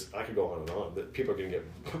dude, I could go on and on. People are going to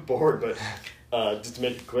get bored, but just to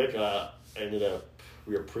make it quick,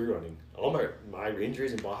 we were pre-running. All my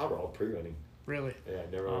injuries in Baja were all pre-running. Really? Yeah,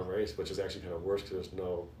 I never won a race, which is actually kind of worse because there's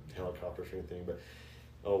no helicopters or anything. But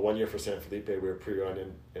 1 year for San Felipe, we were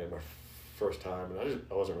pre-running, and my first time, and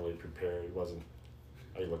I wasn't really prepared.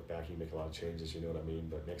 I look back, you make a lot of changes, you know what I mean?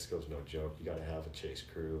 But Mexico's no joke. You got to have a chase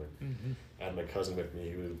crew. And I had my cousin with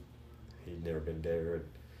me he'd never been there. And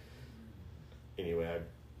anyway, I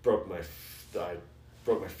broke my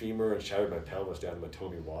femur and shattered my pelvis down in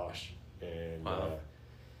Matomi Wash. And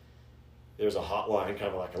there was a hot line,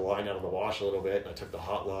 kind of like a line out of the wash a little bit. And I took the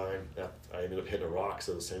hot line. I ended up hitting a rock,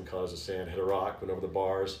 so the same color as the sand. Hit a rock, went over the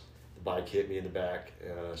bars. The bike hit me in the back,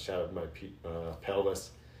 shattered my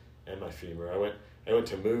pelvis and my femur. I went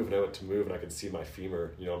to move, and I could see my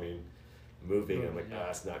femur, moving. I'm like,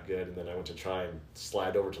 that's not good. And then I went to try and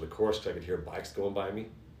slide over to the course because I could hear bikes going by me.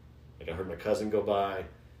 Like I heard my cousin go by,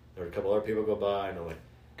 I heard a couple other people go by, and I'm like,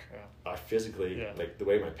 crap. I physically, like the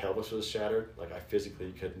way my pelvis was shattered, like I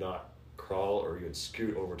physically could not crawl or even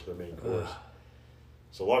scoot over to the main course.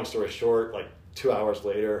 So long story short, like 2 hours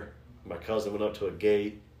later, my cousin went up to a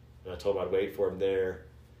gate, and I told him I'd wait for him there.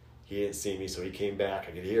 He didn't see me, so he came back.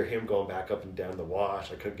 I could hear him going back up and down the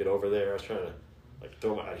wash. I couldn't get over there. I was trying to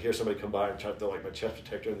I'd hear somebody come by and try to throw my chest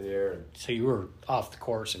protector in the air. And so you were off the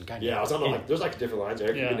course and kind of... Yeah, I was on there's different lines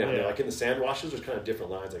there. Yeah, there. Like in the sand washes, there's kind of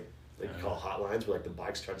different lines, like you call hot lines, where like the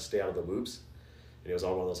bikes try to stay out of the loops. And it was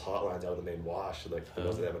on one of those hot lines out of the main wash, so there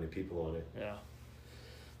wasn't that many people on it. Yeah.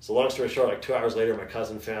 So long story short, like 2 hours later, my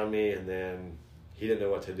cousin found me, and then he didn't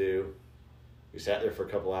know what to do. We sat there for a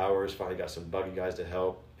couple hours, finally got some buggy guys to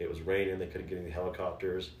help. It was raining, they couldn't get any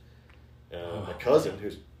helicopters. My cousin,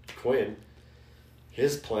 who's Quinn,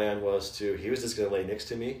 his plan was he was just going to lay next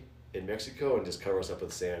to me in Mexico and just cover us up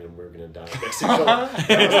with sand, and we were going to die in Mexico. That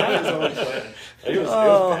was his only plan. It was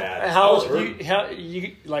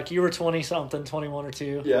bad. You were 20 something, 21 or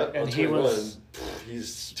 2. Yeah, and he was.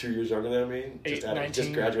 He's 2 years younger than me. 19.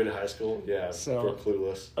 Just graduated high school. Yeah, so we're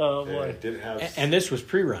clueless. Oh boy, didn't have. And this was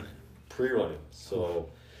pre-running. Pre-running, so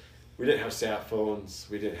we didn't have sat phones.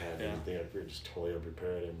 We didn't have anything. We were just totally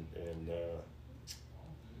unprepared. And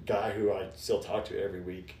guy who I still talk to every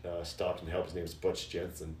week stopped and helped. His name is Butch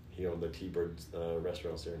Jensen. He owned the T-Birds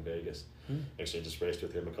restaurants there in Vegas. Actually, I just raced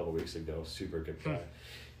with him a couple weeks ago. Super good guy.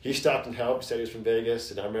 He stopped and helped. Said he was from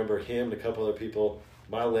Vegas, and I remember him and a couple other people.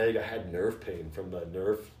 My leg, I had nerve pain from the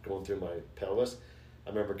nerve going through my pelvis. I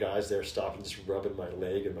remember guys there stopping, just rubbing my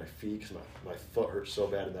leg and my feet because my foot hurt so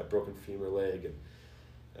bad in that broken femur leg,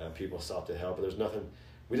 and people stopped to help. But there's nothing.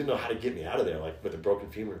 We didn't know how to get me out of there, like with a broken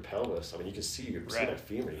femur and pelvis. I mean, you can see that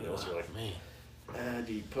femur, you know. So you're like, man,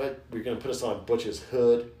 we're gonna put us on Butch's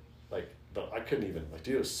hood, like, but I couldn't even, like,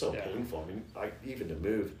 dude, it was so painful. I mean, even to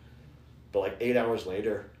move. But like 8 hours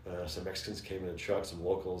later, some Mexicans came in a truck, some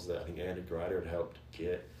locals that I think Andy Grider had helped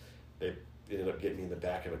get. They ended up getting me in the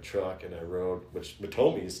back of a truck, and I rode, which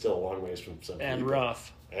Matomi is still a long ways from some and people.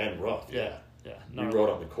 rough. And rough, yeah. Yeah. We rode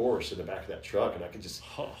on the course in the back of that truck, and I could just,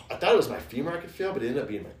 I thought it was my femur I could feel, but it ended up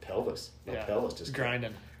being my pelvis. My pelvis just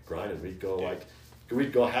grinding.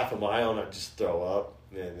 We'd go half a mile, and I'd just throw up,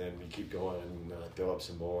 and then we keep going and throw up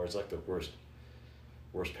some more. It's like the worst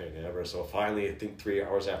pain ever. So finally, I think 3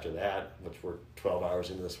 hours after that, which we're 12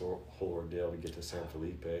 hours into this whole ordeal, we get to San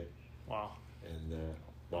Felipe. Wow. And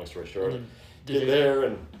long story short, get there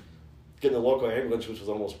and get in the local ambulance, which was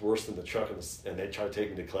almost worse than the truck, and they tried to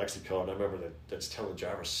take me to Calexico. And I remember that's telling the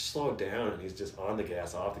driver, slow down, and he's just on the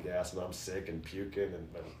gas, off the gas, and I'm sick and puking, and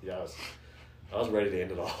I was ready to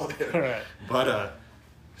end it all there. All right. But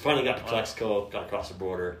finally got to Calexico, got across the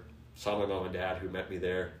border, saw my mom and dad who met me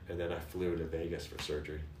there, and then I flew to Vegas for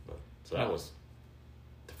surgery. So that was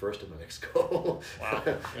the first of my next goal. Wow.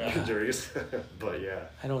 Injuries. But yeah.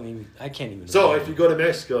 I can't even. So if you go to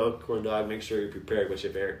Mexico, Corn Dog, make sure you're prepared. Which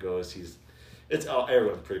if Eric goes,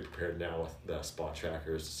 everyone's pretty prepared now with the spot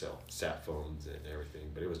trackers to sell sat phones and everything.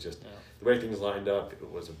 But it was just the way things lined up.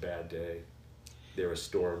 It was a bad day. There were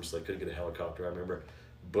storms, so they couldn't get a helicopter. I remember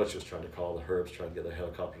Butch was trying to call the Herbs, trying to get the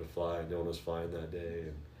helicopter to fly. No one was flying that day.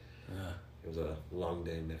 And it was a long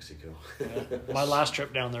day in Mexico. My last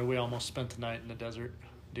trip down there, we almost spent the night in the desert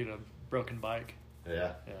due to a broken bike.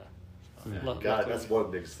 Yeah. God, that's one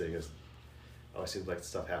of the biggest things. It always seems like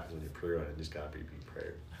stuff happens when you're pre-run. You just got to be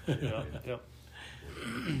prepared. Yep.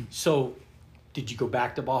 So, did you go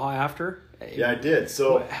back to Baja after? Yeah, I did.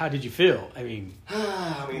 So, how did you feel? I mean,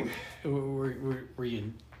 were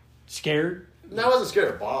you scared? No, I wasn't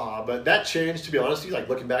scared of Baja, but that changed, to be honest with you, like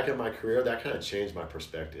looking back at my career, that kind of changed my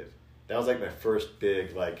perspective. That was like my first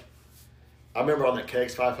big, like, I remember on that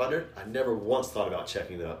KX 500, I never once thought about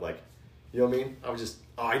checking it up. Like, you know what I mean? I was just,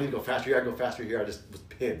 I need to go faster here, I go faster here. I just was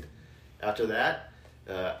pinned. After that,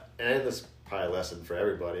 and this is probably a lesson for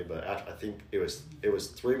everybody, but I think it was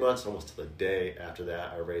 3 months, almost to the day after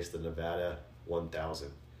that, I raced the Nevada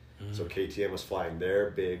 1000. So KTM was flying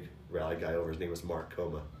their big rally guy over. His name was Mark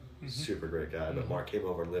Coma. Super great guy, but Mark came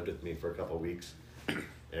over and lived with me for a couple of weeks,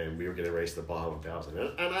 and we were going to race the Baja 1000,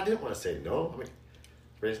 and I didn't want to say no. I mean,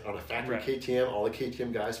 race on a factory KTM, all the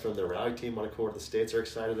KTM guys from the rally team want to come over to the States are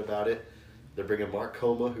excited about it. They're bringing Mark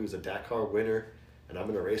Coma, who's a Dakar winner, and I'm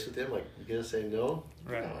going to race with him. Like, you going to say no?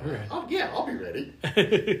 Right. I'll be ready.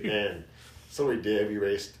 And so we did. We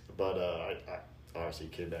raced, but I obviously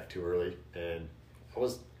came back too early, and I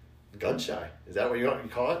was gun shy. Is that what you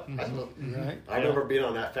call it? I don't know. Right. I remember being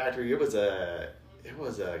on that factory. It was a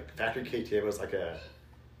factory KTM. It was like a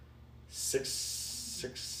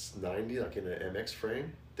 690, like in an MX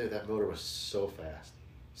frame. Dude, that motor was so fast.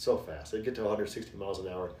 It'd get to 160 miles an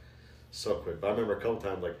hour so quick. But I remember a couple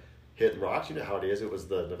times like hitting rocks. You know how it is. It was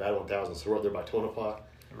the Nevada 1000, so we're up there by Tonopah.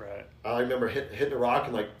 Right. I remember hitting a rock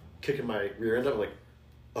and like kicking my rear end up. I'm like,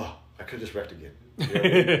 oh, I could have just wrecked again. You know what I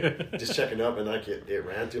mean? Just checking up, and like it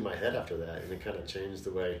ran through my head after that, and it kind of changed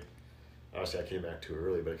the way. Obviously, I came back too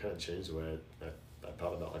early, but it kind of changed the way I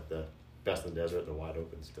thought about like the best in the desert, the wide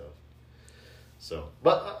open stuff. So,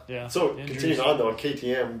 but so continuing on though, on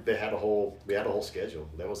KTM we had a whole schedule.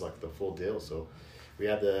 That was like the full deal. So we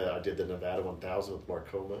had I did the Nevada 1000 with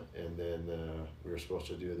Mark Coma, and then we were supposed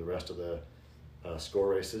to do the rest of the score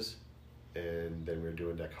races, and then we were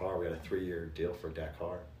doing Dakar. We had a 3-year deal for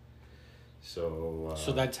Dakar. So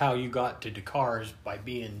that's how you got to Dakar, is by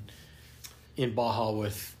being in Baja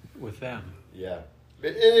with them. Yeah,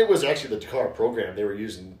 and it was actually the Dakar program. They were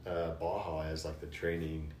using Baja as like the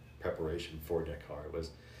training preparation for Dakar.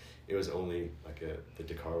 it was only like the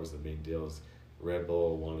Dakar was the main deal. It was Red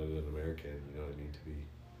Bull wanted an American, you know what I mean, to be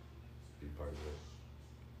part of it.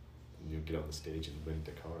 And you get on the stage and win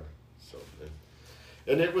Dakar. So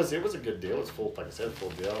and it was a good deal. It was full, like I said, full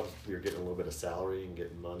deal. We were getting a little bit of salary and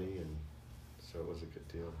getting money, and so it was a good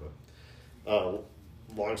deal. But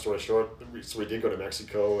long story short, so we did go to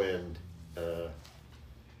Mexico, and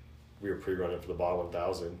we were pre-running for the Baja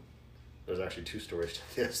 1000. There's actually two stories to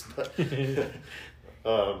this, but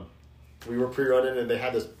we were pre-running, and they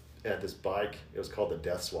had this bike. It was called the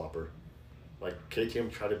Death Swapper. Like KTM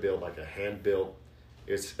tried to build like a hand-built.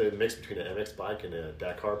 It's a mix between an MX bike and a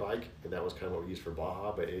Dakar bike, and that was kind of what we used for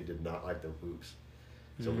Baja, but it did not like the whoops.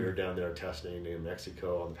 So we were down there testing in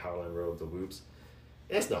Mexico on the Powerline Road, the whoops.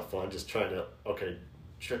 And it's not fun just trying to,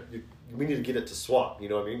 we need to get it to swap, you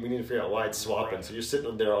know what I mean? We need to figure out why it's swapping. Right. So you're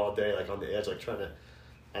sitting there all day, like on the edge, like trying to,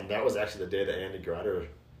 and that was actually the day that Andy Grider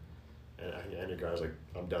was like,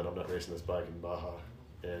 I'm done, I'm not racing this bike in Baja.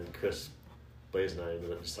 And Chris Blaze and I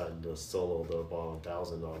ended up deciding to solo the Baja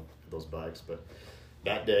 1000 on those bikes, but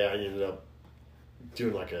that day I ended up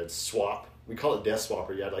doing like a swap. We call it Death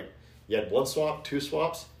Swapper. You had one swap, two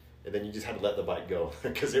swaps, and then you just had to let the bike go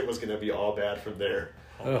because it was going to be all bad from there.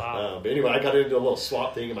 Oh, wow. But anyway, I got into a little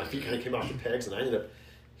swap thing, and my feet kind of came off the pegs, and I ended up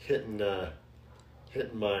hitting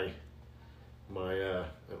my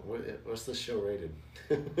what's this show rated?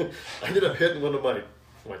 I ended up hitting one of my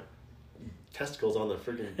testicles on the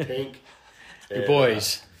freaking tank. Your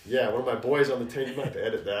boys. Yeah, one of my boys on the tank. You might have to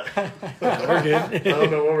edit that. We're good. I don't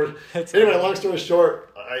know what we're... Anyway, long story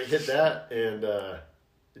short, I hit that and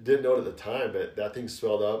didn't know it at the time, but that thing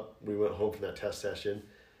swelled up. We went home from that test session.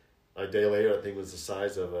 A day later, that thing was the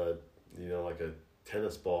size of like a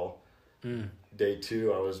tennis ball. Mm. Day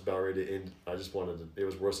 2, I was about ready to end. It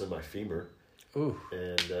was worse than my femur. Ooh.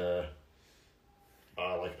 And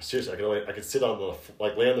seriously, I could sit on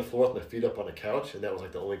lay on the floor with my feet up on a couch, and that was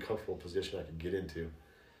like the only comfortable position I could get into.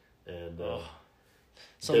 And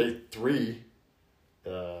day 3,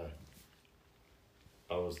 I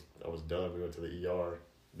was done. We went to the ER.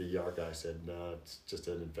 The ER guy said, "Nah, it's just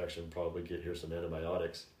an infection. Probably here's some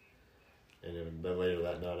antibiotics." And then later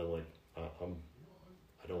that night, I'm like, I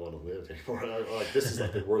don't want to live anymore. I'm like, this is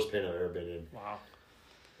like the worst pain I've ever been in. Wow.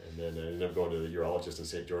 And then I ended up going to the urologist in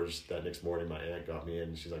St. George. That next morning, my aunt got me in,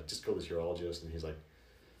 and she's like, just go to this urologist. And he's like,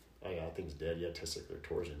 oh yeah, that thing's dead. You had testicular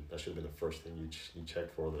torsion. That should have been the first thing you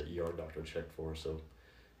checked for, the ER doctor checked for. So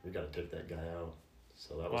we got to take that guy out.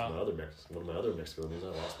 So that was one of my other Mexico news. I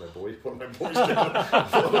lost one of my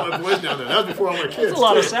boys down there. That was before all my kids. That's a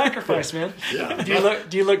lot of sacrifice, man. Yeah.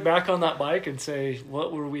 Do you look back on that bike and say,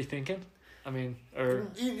 what were we thinking? I mean, or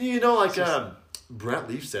Brett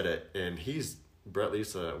Leaf said it, and Brett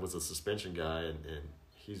Leaf was a suspension guy, and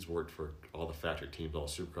he's worked for all the factory teams, all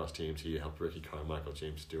Supercross teams. He helped Ricky Carmichael,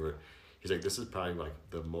 James Stewart. He's like, this is probably like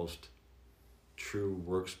the most true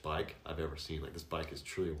works bike I've ever seen. Like, this bike is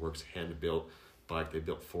truly a works hand-built bike. They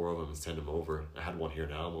built 4 of them and sent them over. I had one here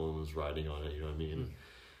in Alamo and was riding on it, you know what I mean?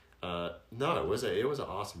 No, it was an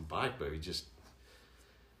awesome bike, but we just,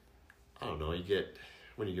 I don't know, you get,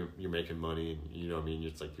 when you're making money and, you know what I mean,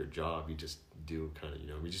 it's like your job, you just do kind of,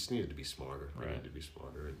 we just needed to be smarter. Right. We needed to be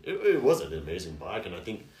smarter. And it was an amazing bike, and I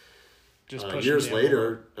think years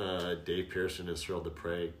later, Dave Pearson and Cyril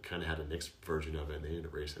Dupre kind of had a mixed version of it, and they ended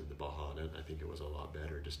up racing the Baja, and I think it was a lot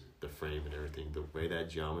better, just the frame and everything. The way that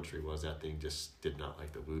geometry was, that thing just did not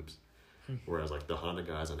like the whoops. Whereas like the Honda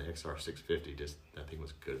guys on the XR 650, just that thing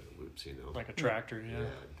was good at the whoops, Like a tractor, yeah. Yeah,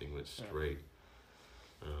 the thing went straight.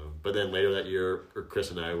 But then later that year, Chris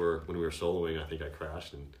and I when we were soloing, I think I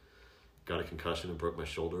crashed and got a concussion and broke my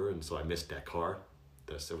shoulder, and so I missed Dakar,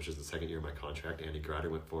 which is the second year of my contract. Andy Grider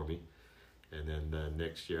went for me. And then the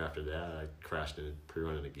next year after that, I crashed and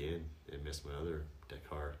pre-running again and missed my other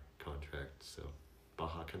Dakar contract. So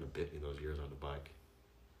Baja kind of bit me those years on the bike.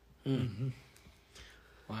 Mm-hmm.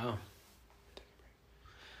 Wow.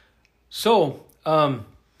 So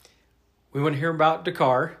we want to hear about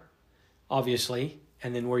Dakar, obviously,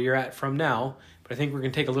 and then where you're at from now. But I think we're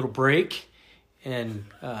going to take a little break and...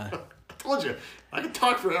 I told you. I can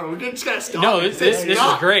talk forever. We just got to stop. No, this is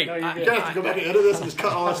great. No, you're going to have to go back and edit this and just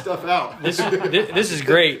cut all that stuff out. This is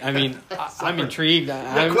great. I mean, I'm intrigued. You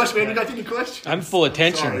got any questions? I'm full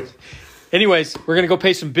attention. Sorry. Anyways, we're going to go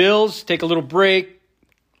pay some bills, take a little break,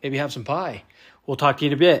 maybe have some pie. We'll talk to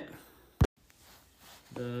you in a bit.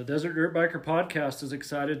 The Desert Dirt Biker Podcast is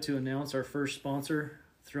excited to announce our first sponsor,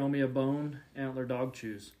 Throw Me a Bone Antler Dog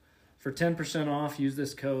Chews. For 10% off, use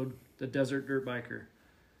this code, the Desert Dirt Biker,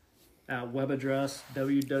 at web address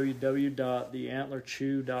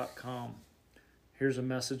www.theantlerchew.com. Here's a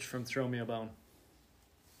message from Throw Me a Bone.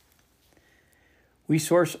 We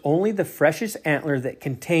source only the freshest antler that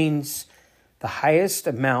contains the highest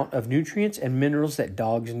amount of nutrients and minerals that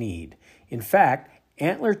dogs need. In fact,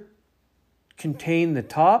 antler contain the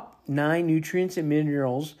top 9 nutrients and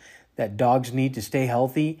minerals that dogs need to stay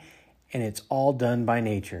healthy, and it's all done by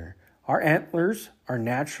nature. Our antlers are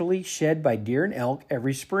naturally shed by deer and elk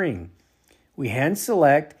every spring. We hand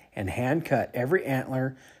select and hand cut every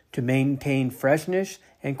antler to maintain freshness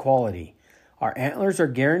and quality. Our antlers are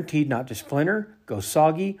guaranteed not to splinter, go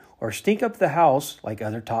soggy, or stink up the house like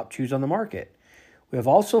other top chews on the market. We have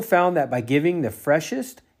also found that by giving the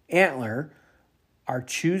freshest antler, our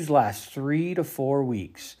chews last 3 to 4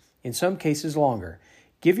 weeks, in some cases longer.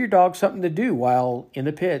 Give your dog something to do while in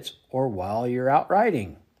the pits or while you're out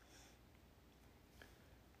riding.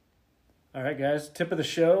 All right, guys. Tip of the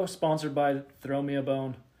show, sponsored by Throw Me a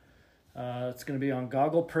Bone. It's going to be on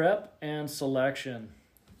goggle prep and selection.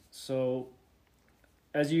 So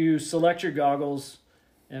as you select your goggles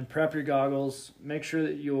and prep your goggles, make sure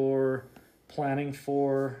that you're planning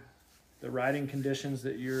for the riding conditions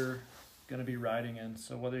that you're going to be riding in.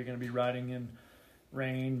 So whether you're going to be riding in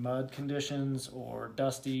rain, mud conditions, or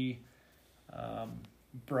dusty,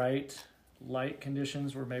 bright, light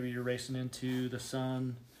conditions where maybe you're racing into the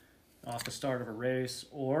sun off the start of a race,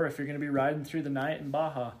 or if you're going to be riding through the night in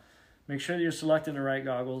Baja, make sure that you're selecting the right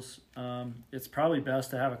goggles. It's probably best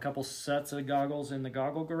to have a couple sets of goggles in the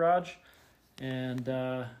goggle garage, and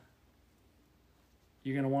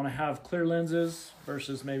you're going to want to have clear lenses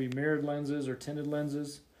versus maybe mirrored lenses or tinted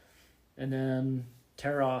lenses, and then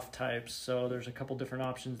tear-off types. So there's a couple different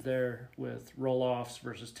options there with roll-offs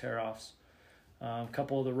versus tear-offs. A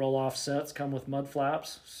couple of the roll-off sets come with mud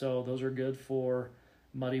flaps, so those are good for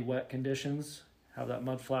muddy, wet conditions. Have that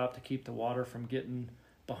mud flap to keep the water from getting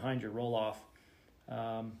behind your roll-off.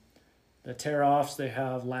 The tear-offs, they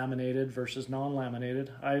have laminated versus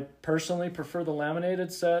non-laminated. I personally prefer the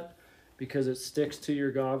laminated set because it sticks to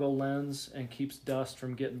your goggle lens and keeps dust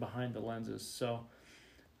from getting behind the lenses. So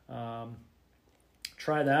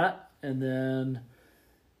try that. And then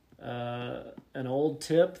an old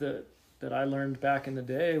tip that I learned back in the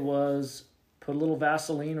day was put a little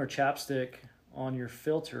Vaseline or chapstick on your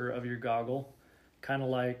filter of your goggle, kind of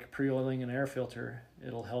like pre-oiling an air filter.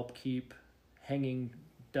 It'll help keep hanging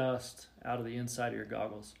dust out of the inside of your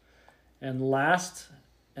goggles. And last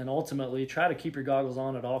and ultimately, try to keep your goggles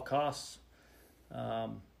on at all costs.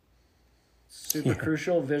 Super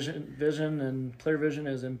crucial. Vision and clear vision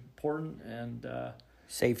is important, and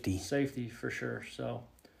safety for sure. So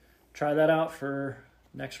try that out for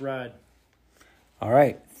next ride. All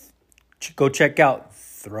right, go check out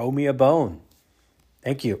Throw Me a Bone.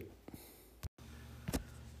 Thank you.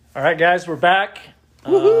 All right, guys, we're back.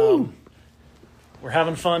 Woohoo! We're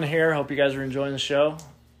having fun here. Hope you guys are enjoying the show.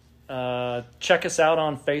 Check us out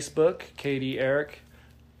on Facebook, Katie, Eric.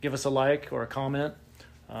 Give us a like or a comment.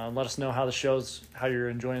 Let us know how you're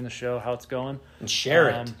enjoying the show, how it's going. And share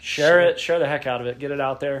it. Share the heck out of it. Get it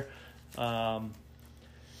out there.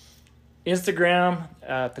 Instagram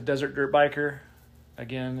at the Desert Dirt Biker.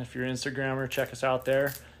 Again, if you're an Instagrammer, check us out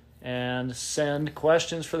there. And send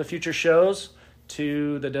questions for the future shows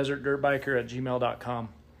to thedesertdirtbiker@gmail.com.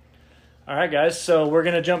 All right, guys, so we're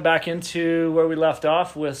going to jump back into where we left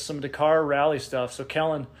off with some Dakar rally stuff. So,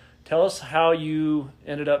 Kellon, tell us how you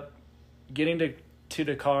ended up getting to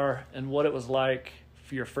Dakar and what it was like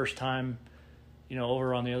for your first time,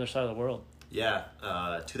 over on the other side of the world. Yeah,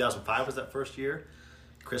 2005 was that first year.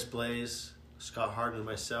 Chris Blaze, Scott Harden, and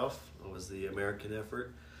myself. It was the American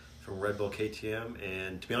effort from Red Bull KTM,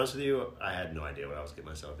 and to be honest with you, I had no idea what I was getting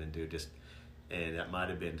myself into. And that might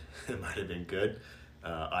have been good.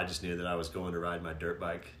 I just knew that I was going to ride my dirt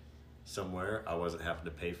bike somewhere. I wasn't having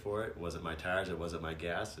to pay for it. It wasn't my tires. It wasn't my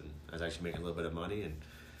gas, and I was actually making a little bit of money.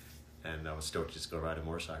 And I was stoked to just go ride a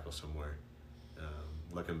motorcycle somewhere.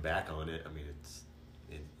 Looking back on it, I mean,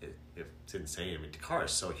 it's insane. I mean, Dakar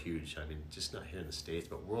is so huge. I mean, just not here in the States,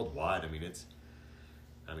 but worldwide. I mean,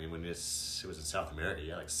 when it was in South America,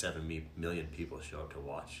 you had like 7 million people show up to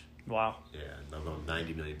watch. Wow. Yeah, not only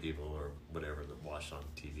 90 million people or whatever that watched on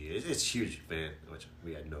TV. It's a huge event, which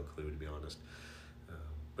we had no clue, to be honest.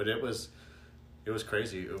 But it was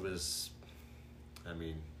crazy. It was,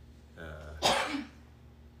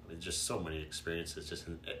 just so many experiences. Just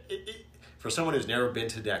for someone who's never been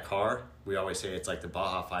to Dakar, we always say it's like the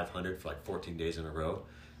Baja 500 for like 14 days in a row.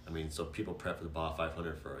 I mean, so people prep for the Baja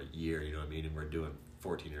 500 for a year, you know what I mean? And we're doing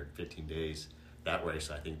 14 or 15 days that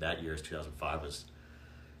race. I think that year's 2005 was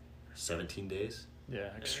 17 days.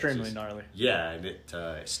 Yeah, extremely gnarly. Yeah, and it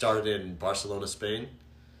started in Barcelona, Spain,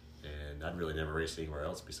 and I'd really never raced anywhere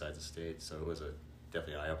else besides the States, so it was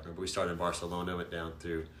definitely an eye-opener. But we started in Barcelona, went down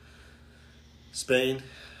through Spain,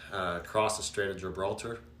 across the Strait of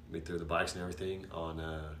Gibraltar. We threw the bikes and everything on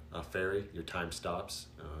a ferry. Your time stops.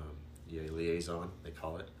 You liaison, they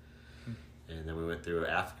call it. And then we went through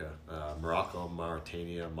Africa, Morocco,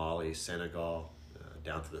 Mauritania, Mali, Senegal,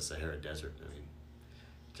 down to the Sahara Desert. I mean,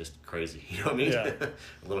 just crazy. You know what I mean? Yeah.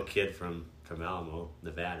 A little kid from Alamo,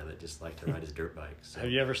 Nevada, that just liked to ride his dirt bike. So. Have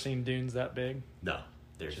you ever seen dunes that big? No,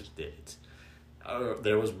 there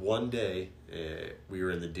was one day we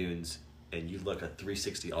were in the dunes, and you look at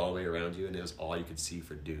 360 all the way around you, and it was all you could see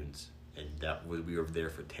for dunes. And we were there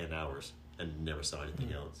for 10 hours and never saw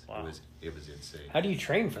anything else. Wow. It was insane. How do you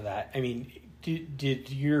train for that? I mean, did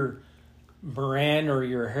your MRAN or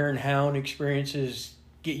your Hare and Hound experiences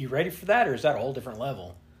get you ready for that, or is that a whole different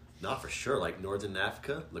level? Not for sure. Like Northern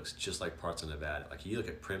Africa looks just like parts of Nevada. Like you look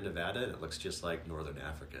at Prim, Nevada, and it looks just like Northern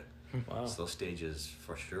Africa. Wow. So those stages,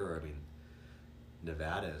 for sure. I mean,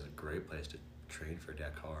 Nevada is a great place to train for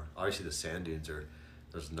Dakar. Obviously, the sand dunes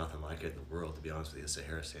there's nothing like it in the world, to be honest with you. The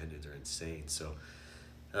Sahara sand dunes are insane. So,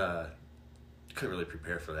 couldn't really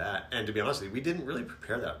prepare for that. And to be honest with you, we didn't really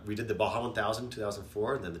prepare that. We did the Baja 1000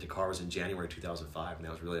 2004, and then the Dakar was in January 2005, and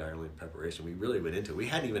that was really our only preparation. We really went into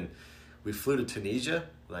it. We flew to Tunisia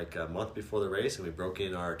like a month before the race, and we broke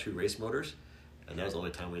in our 2 race motors, and that was the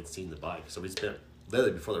only time we'd seen the bike. So we spent,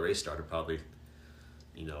 literally before the race started, probably,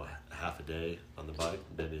 half a day on the bike,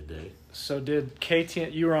 maybe a day. So did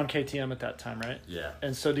KTM, you were on KTM at that time, right? Yeah.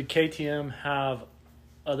 And so did KTM have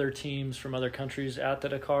other teams from other countries at the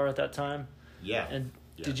Dakar at that time? Yeah. And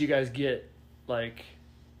Yeah. did you guys get like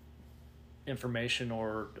information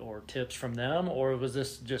or tips from them, or was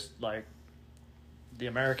this just like the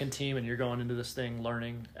American team and you're going into this thing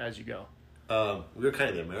learning as you go? We were kind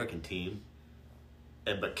of the American team,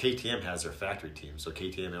 but KTM has their factory team. So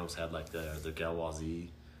KTM almost had like the Galwazi,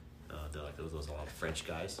 they're like those are all French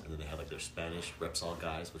guys, and then they had like their Spanish Repsol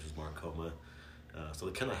guys, which is Marcoma. So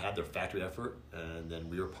they kind of had their factory effort, and then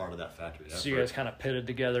we were part of that factory effort. So you guys kind of pitted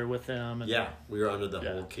together with them. And yeah, we were under the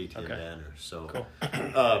whole KTM banner. So cool.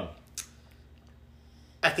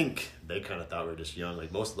 I think they kind of thought we were just young.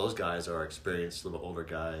 Like most of those guys are experienced, a little older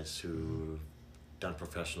guys who done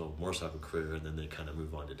professional motorcycle career, and then they kind of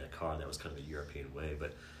move on to Dakar. That was kind of the European way.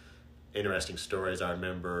 But interesting stories. I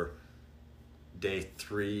remember day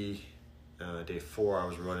 4, I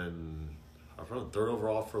was running third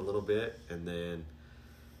overall for a little bit, and then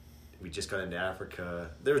we just got into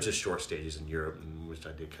Africa. There were just short stages in Europe, in which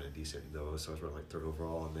I did kind of decent in those. So I was running like third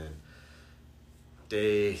overall, and then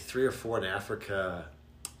day 3 or 4 in Africa,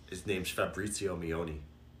 his name's Fabrizio Mioni,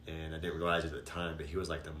 and I didn't realize it at the time, but he was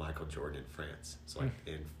like the Michael Jordan in France. So like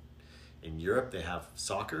in Europe, they have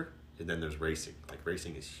soccer, and then there's racing. Like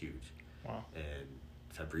racing is huge. Wow. And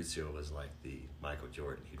Fabrizio was like the Michael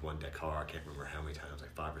Jordan. He'd won Dakar, I can't remember how many times,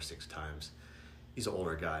 like 5 or 6 times. He's an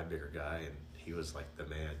older guy, bigger guy, and he was like the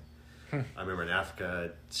man. I remember in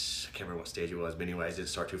Africa, I can't remember what stage it was, but anyways, I didn't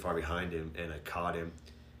start too far behind him, and I caught him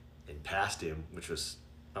and passed him,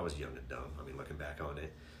 I was young and dumb, looking back on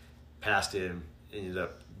it. Passed him, ended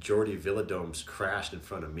up, Jordi Villadomes crashed in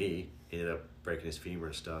front of me, ended up breaking his femur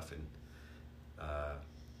and stuff, and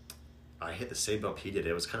I hit the same bump he did.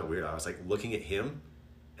 It was kind of weird. I was like looking at him,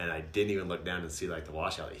 and I didn't even look down and see like the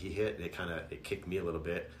washout that he hit, and it kicked me a little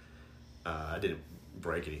bit. I didn't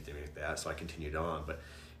break anything like that, so I continued on. But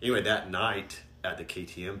anyway, that night at the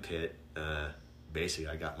KTM pit, basically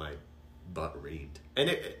I got my butt reamed,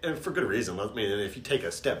 and for good reason. If you take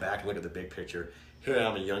a step back and look at the big picture, here I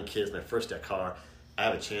am, a young kid, it's my first Dakar. I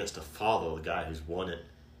have a chance to follow the guy who's won it.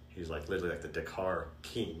 He's like literally like the Dakar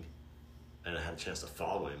king, and I had a chance to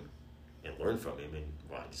follow him and learn from him, and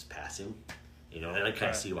I just pass him, and I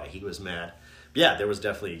kind of see why he was mad. But yeah, there was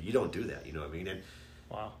definitely, you don't do that, and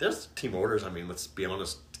wow. There's team orders. Let's be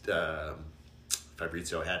honest,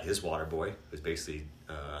 Fabrizio had his water boy, who's basically,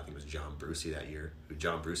 I think it was John Brucey that year, who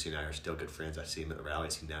John Brucey and I are still good friends. I see him at the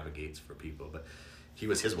rallies, he navigates for people, but he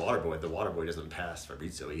was his water boy. The water boy doesn't pass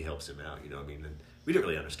Fabrizio, he helps him out, and we didn't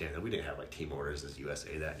really understand that. We didn't have like team orders as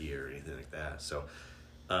USA that year or anything like that. So,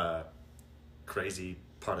 crazy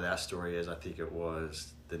part of that story is I think it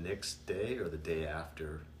was the next day or the day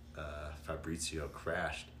after Fabrizio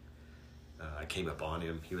crashed. I came up on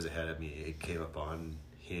him. He was ahead of me. It came up on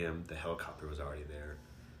him. The helicopter was already there,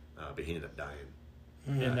 but he ended up dying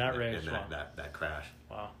in that race. In that crash.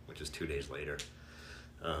 Wow. Which is 2 days later.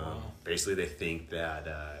 Basically, they think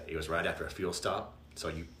that it was right after a fuel stop.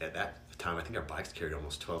 So at that time, I think our bikes carried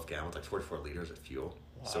almost 12 gallons, like 44 liters of fuel.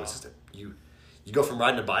 Wow. So it's just you go from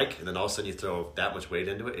riding a bike, and then all of a sudden you throw that much weight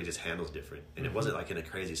into it. It just handles different, and it wasn't like in a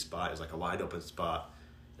crazy spot. It was like a wide open spot,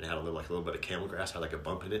 and it had a little bit of camel grass, had like a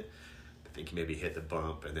bump in it. I think he maybe hit the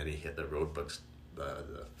bump, and then he hit the road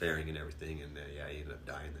the fairing and everything, and he ended up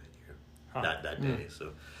dying that year, that day.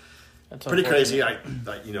 So That's pretty crazy. I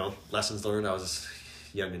lessons learned. I was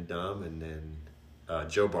young and dumb, and then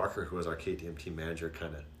Joe Barker, who was our KTM team manager,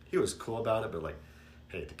 he was cool about it, but like,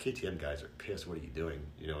 hey, the KTM guys are pissed. What are you doing?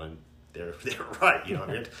 And they're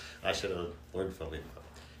right. I should have learned from him.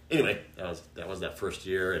 Anyway, that was that first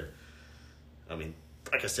year, and I mean,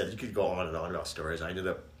 like I said, you could go on and on about stories. I ended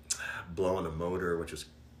up blowing a motor, which was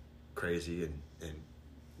crazy, and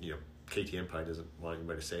KTM probably doesn't want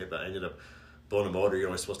anybody to say it, but I ended up blowing a motor. You're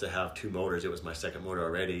only supposed to have 2 motors. It was my second motor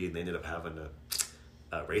already, and they ended up having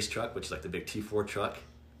a race truck, which is like the big T4 truck,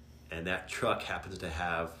 and that truck happens to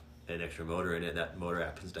have an extra motor in it. That motor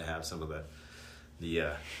happens to have some of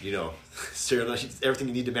the serial, everything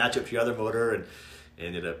you need to match up to your other motor, and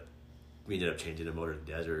we ended up changing the motor in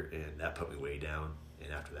the desert, and that put me way down.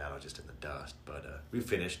 And after that, I was just in the dust. But we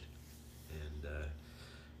finished, and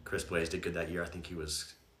Chris Blaze did good that year. I think he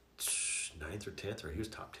was 9th or 10th, or he was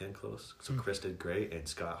top 10 close. So Chris did great, and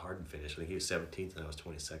Scott Harden finished. I think he was 17th, and I was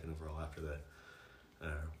 22nd overall after that.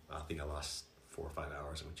 I think I lost 4 or 5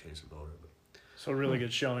 hours, and we changed the motor. But. So really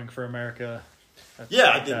good showing for America. I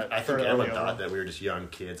think everyone thought that we were just young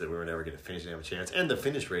kids, that we were never going to finish and have a chance. And the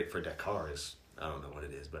finish rate for Dakar is, I don't know what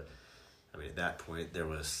it is, but I mean, at that point there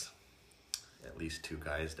was at least 2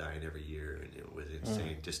 guys dying every year, and it was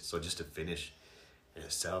insane. Just to finish in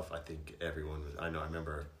itself, I think everyone was. I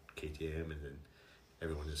remember KTM, and then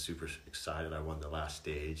everyone was super excited. I won the last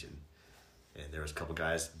stage, and there was a couple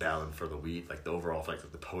guys battling for the wheat, like the overall, like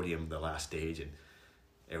the podium, the last stage, and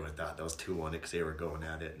everyone thought those 2 won it because they were going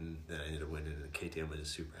at it, and then I ended up winning, and KTM was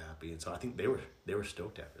just super happy, and so I think they were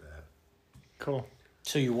stoked after that. Cool.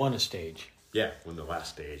 So you won a stage. Yeah, won the last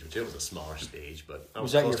stage, which it was a smaller stage, but I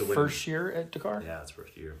was that close your to winning. first year at Dakar? Yeah, it's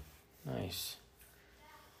first year. Nice.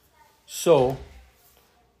 So,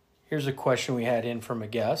 here's a question we had in from a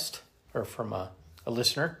guest, or from a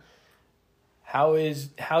listener. How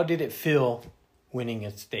did it feel winning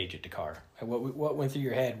a stage at Dakar? What went through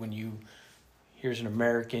your head when here's an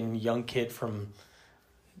American young kid from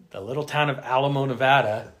the little town of Alamo,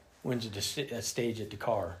 Nevada, wins a stage at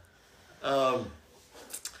Dakar?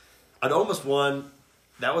 I'd almost won.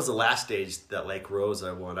 That was the last stage, that Lake Rose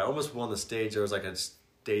I won. I almost won the stage. There was like a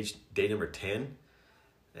stage, day number 10.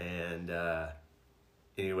 And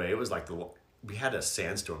anyway, it was like we had a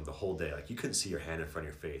sandstorm the whole day. Like, you couldn't see your hand in front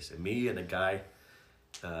of your face. And me and a guy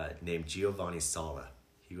named Giovanni Sala,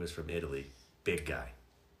 he was from Italy. Big guy.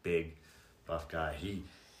 Big, buff guy.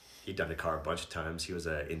 He'd done Dakar a bunch of times. He was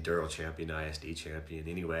an enduro champion, ISD champion.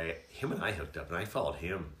 Anyway, him and I hooked up, and I followed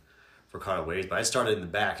him for quite a ways, but I started in the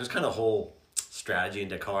back. There's kind of a whole strategy in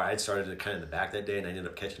Dakar. I started kind of in the back that day, and I ended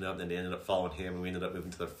up catching up, and then they ended up following him, and we ended up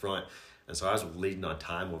moving to the front. And so I was leading on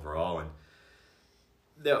time overall, and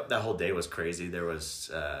that whole day was crazy. There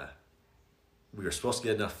was we were supposed to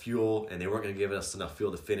get enough fuel, and they weren't going to give us enough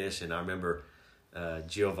fuel to finish. And I remember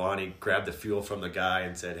Giovanni grabbed the fuel from the guy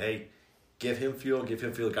and said, "Hey, give him fuel."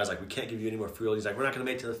 The guy's like, "We can't give you any more fuel." He's like, "We're not going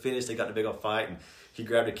to make it to the finish." They got in a big old fight, and he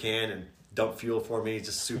grabbed a can and dumped fuel for me. He's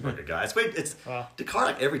just super good guy. It's wow. Dakar,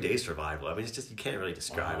 like everyday survival. I mean, it's just, you can't really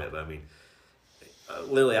describe it, but I mean,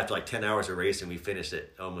 literally after like 10 hours of racing, we finished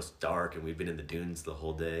it almost dark, and we've been in the dunes the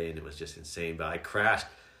whole day, and it was just insane. But I crashed.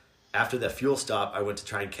 After the fuel stop, I went to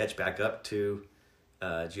try and catch back up to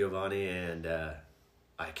Giovanni, and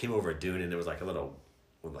I came over a dune, and there was like a little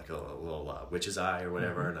witch's eye or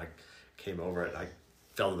whatever, and I came over it, and I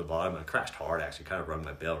fell to the bottom, and I crashed hard, actually, kind of rung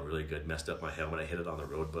my belt really good, messed up my helmet. I hit it on the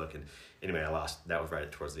road book, and anyway, I lost. That was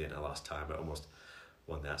right towards the end. I lost time. I almost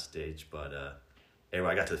won that stage, but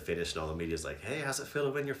anyway, I got to the finish, and all the media's like, "Hey, how's it feel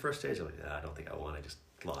to win your first stage?" I'm like, "I don't think I won. I just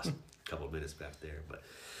lost a couple of minutes back there." But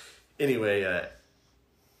anyway,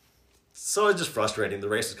 so it's just frustrating. The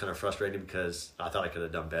race was kind of frustrating because I thought I could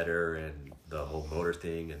have done better, and the whole motor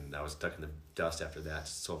thing, and I was stuck in the dust after that.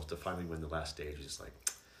 So to finally win the last stage was just like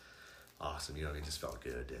awesome. It just felt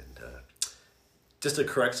good. And just to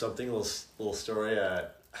correct something, a little story.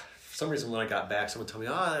 For some reason, when I got back, someone told me,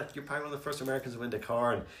 "You're probably one of the first Americans to win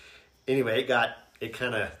Dakar." And anyway, it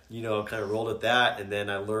kind of rolled at that. And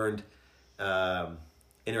then I learned,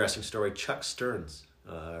 interesting story, Chuck Stearns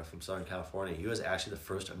from Southern California. He was actually the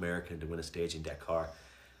first American to win a stage in Dakar.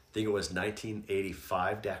 I think it was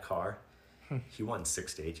 1985 Dakar. He won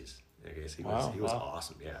 6 stages. Okay, so he was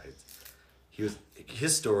awesome. Yeah,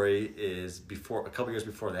 his story is a couple years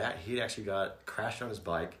before that, he actually crashed on his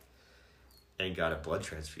bike and got a blood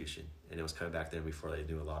transfusion, and it was kind of back then before they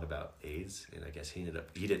knew a lot about AIDS, and I guess he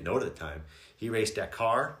didn't know it at the time. He raced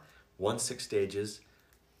Dakar, won 6 stages,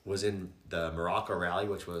 was in the Morocco Rally,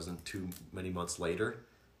 which wasn't too many months later,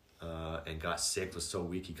 and got sick, was so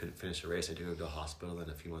weak he couldn't finish the race. I took him to the hospital. Then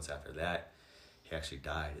a few months after that, he actually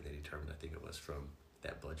died, and they determined, I think it was from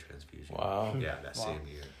that blood transfusion. Wow. Yeah, that Wow. same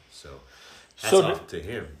year. So hats off to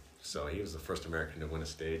him. So he was the first American to win a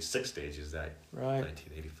stage, 6 stages that Right.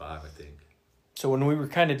 1985, I think. So when we were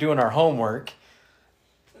kind of doing our homework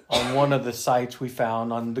on one of the sites we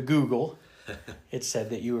found on the Google, it said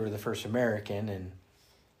that you were the first American, and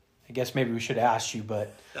I guess maybe we should ask you,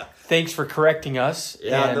 but thanks for correcting us.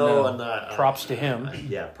 Yeah, and, no, and props to him.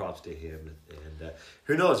 Yeah, props to him. And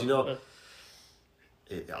who knows?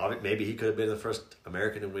 Maybe he could have been the first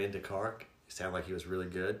American to win Dakar. It sounded like he was really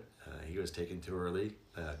good. He was taken too early.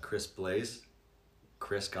 Chris Blaze.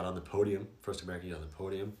 Chris got on the podium. First American to get on the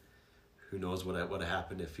podium. Who knows what would have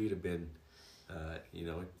happened if he'd have been,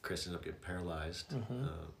 Chris ended up getting paralyzed. Mm-hmm.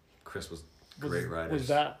 Chris was a great rider. Was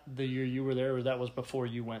that the year you were there, or that was before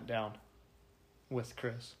you went down with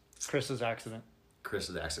Chris? Chris's accident?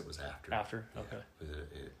 Chris's accident was after. After? Yeah, Okay. It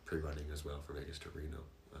was pre-running as well for Vegas to Reno.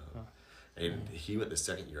 And he went the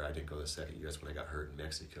second year. I didn't go the second year. That's when I got hurt in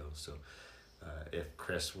Mexico. So if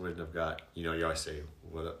Chris wouldn't have got, you always say,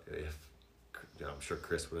 I'm sure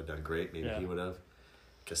Chris would have done great. Maybe he would have.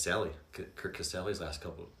 Caselli, Kurt Caselli's last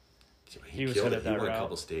couple, he was killed it. He won a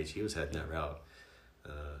couple stages. He was heading that route,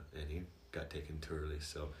 and he got taken too early.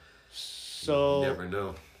 So you never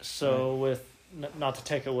know. So with not to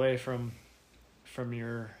take away from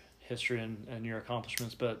your history and your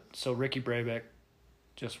accomplishments, but so Ricky Brabeck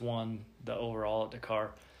just won the overall at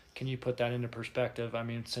Dakar. Can you put that into perspective? I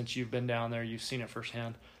mean, since you've been down there, you've seen it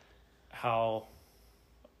firsthand, how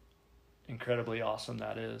incredibly awesome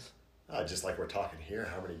that is. Just like we're talking here,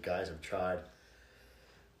 how many guys have tried,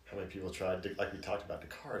 how many people tried, like we talked about,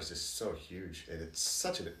 Dakar is just so huge, and it's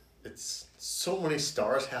so many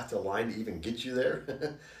stars have to align to even get you there,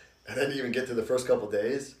 and then even get to the first couple of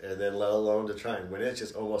days, and then let alone to try and win it. It's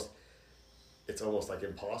just almost like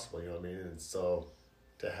impossible, you know what I mean? And so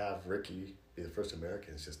to have Ricky be the first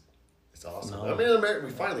American, it's awesome. No. I mean, in America,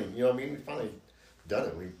 we finally done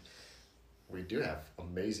it. We do have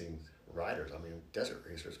amazing riders. I mean, desert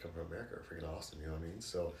racers come from America are freaking awesome, you know what I mean?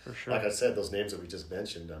 So, For sure. like I said, those names that we just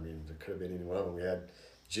mentioned, I mean, there could have been any one of them. We had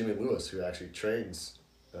Jimmy Lewis, who actually trains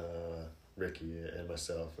Ricky and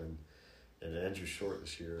myself, and Andrew Short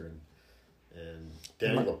this year, and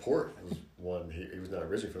Danny Laporte was one. He was not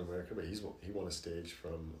originally from America, but he won a stage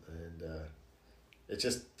from, and it's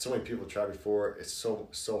just so many people tried before. It's so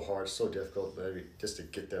hard, so difficult, maybe just to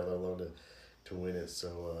get there, let alone to win it.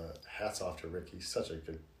 So hats off to Ricky. He's such a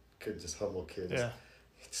good, just humble kid. Yeah.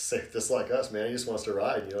 Just like us, man. He just wants to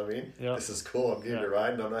ride, you know what I mean? Yeah. This is cool. I'm getting to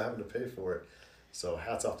ride, and I'm not having to pay for it. So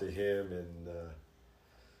hats off to him, and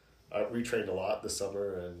we trained a lot this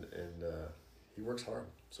summer, and he works hard,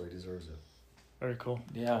 so he deserves it. Very cool.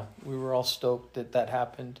 Yeah, we were all stoked that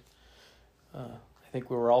happened. I think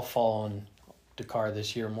we were all following Dakar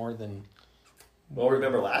this year more than. Well,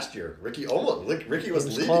 remember last year, Ricky was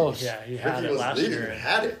leading. Close. Yeah, he had Ricky it was last leading year. and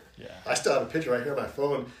had it. Yeah. I still have a picture right here on my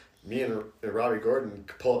phone. Me and Robbie Gordon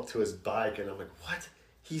pull up to his bike, and I'm like, "What?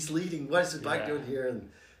 He's leading. What is his bike doing here?"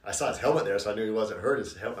 And I saw his helmet there, so I knew he wasn't hurt.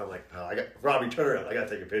 His helmet. I'm like, "Oh, I got Robbie, turn around. I got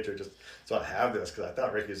to take a picture just so I have this because I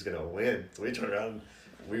thought Ricky was gonna win." So we turned around.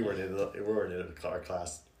 We weren't in the car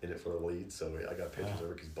class in it for the lead, so I got pictures of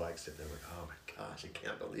Ricky's bike sitting there. Like, oh my gosh, I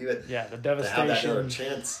can't believe it. Yeah, the To devastation. have that another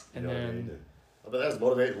chance, you and know what I then- mean? But that was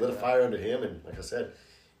motivating, lit a fire under him, and like I said,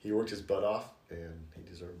 he worked his butt off, and he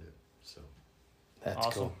deserved it. So That's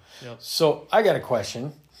Awesome. cool. Yep. So I got a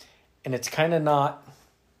question, and it's kind of not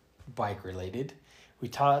bike related. We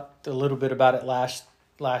talked a little bit about it last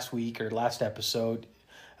week or last episode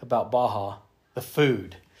about Baja, the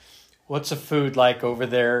food. What's the food like over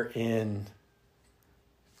there in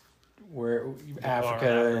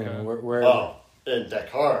Africa and where? Oh, in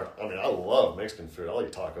Dakar, I mean, I love Mexican food. I'll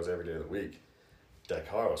eat tacos every day of the week.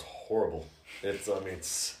 Dakar was horrible. It's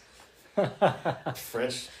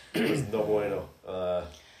French was no bueno.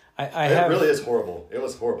 It really is horrible. It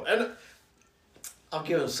was horrible. And I'll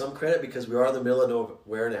give them some credit because we are in the middle of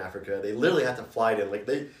nowhere in Africa. They literally had to fly it in. Like,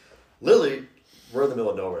 they literally were in the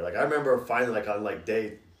middle of nowhere. Like, I remember finally, like, on, like,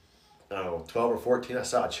 day, I don't know, 12 or 14, I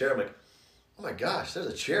saw a chair. I'm like, oh my gosh, there's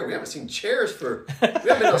a chair. We haven't seen chairs we haven't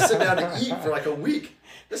been able to sit down to eat for like a week.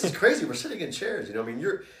 This is crazy. We're sitting in chairs, you know. I mean,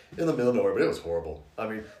 you're in the middle of nowhere, but it was horrible. I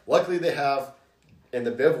mean, luckily they have, in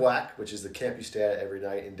the bivouac, which is the camp you stay at every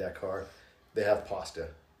night in Dakar, they have pasta.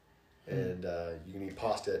 And you can eat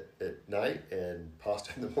pasta at night and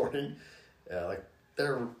pasta in the morning. Like,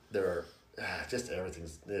 there are just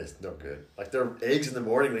everything's no good. Like their eggs in the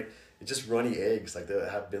morning, like it's just runny eggs. Like they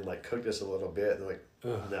have been like cooked just a little bit. And they're like,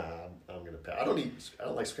 nah, I'm gonna pass. I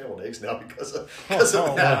don't like scrambled eggs now because of that.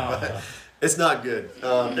 Wow. But it's not good.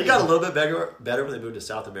 It got a little bit better when they moved to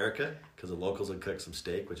South America because the locals would cook some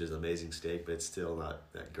steak, which is amazing steak, but it's still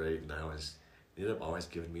not that great. And they ended up always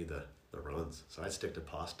giving me the runs. So I'd stick to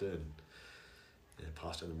pasta and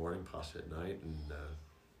pasta in the morning, pasta at night, and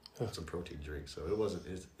some protein drinks. So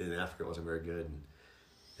in Africa it wasn't very good.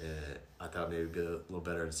 And I thought maybe it'd be a little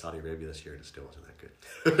better in Saudi Arabia this year, and it still wasn't that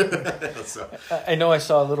good. So I know I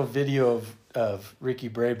saw a little video of Ricky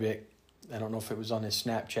Breivik. I don't know if it was on his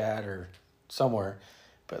Snapchat or somewhere,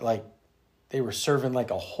 but like they were serving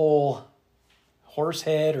like a whole horse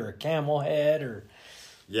head or a camel head or.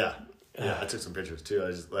 Yeah, I took some pictures too.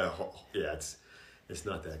 It's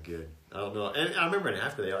not that good. I don't know. And I remember in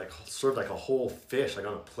Africa they like served like a whole fish like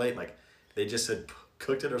on a plate. Like they just had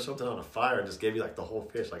cooked it or something on a fire and just gave you like the whole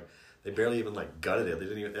fish. Like they barely even like gutted it. They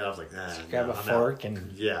didn't even. I was like, nah. Just grab a fork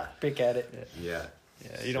and pick at it. Yeah.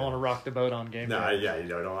 Yeah, you don't want to rock the boat on game day. No, you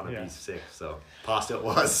don't want to be sick. So pasta it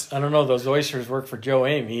was. I don't know. Those oysters work for Joe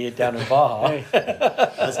Amy down in Baja. Hey.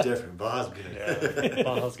 That's different. Baja's good. Yeah,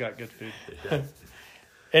 Baja's got good food. Yeah.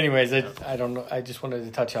 Anyways, I don't know. I just wanted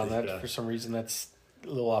to touch on that. Yeah. For some reason. That's a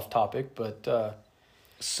little off topic, but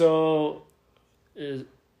So,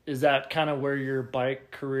 is that kind of where your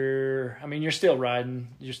bike career? I mean, you're still riding.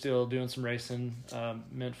 You're still doing some racing,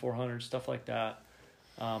 Mint 400 stuff like that.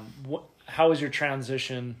 How was your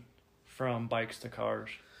transition from bikes to cars?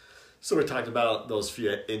 So we talked about those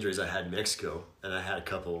few injuries I had in Mexico, and I had a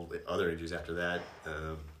couple other injuries after that.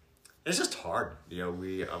 It's just hard,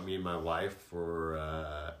 me and my wife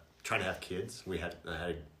were trying to have kids. I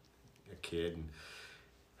had a kid, and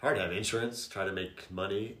hard to have insurance, try to make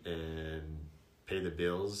money and pay the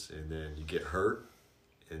bills, and then you get hurt,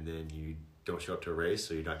 and then you don't show up to a race,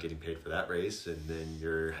 so you're not getting paid for that race, and then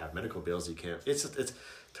you have medical bills you can't. It's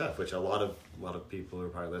tough, which a lot of people who are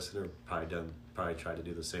probably listening probably tried to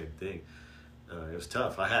do the same thing. It was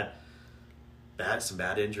tough. I had some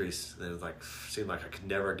bad injuries, and it seemed like I could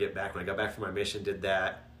never get back. When I got back from my mission, did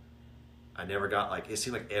that, I never got it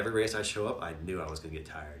seemed like every race I show up, I knew I was gonna get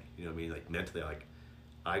tired. You know what I mean? Like mentally,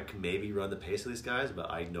 I can maybe run the pace of these guys,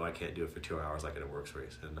 but I know I can't do it for 2 hours like at a works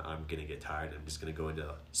race, and I'm gonna get tired. I'm just gonna go into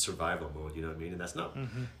survival mode. You know what I mean? And that's not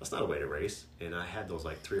a way to race. And I had those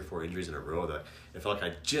 3 or 4 injuries in a row that it felt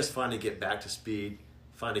like I just finally get back to speed,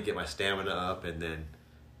 finally get my stamina up, and then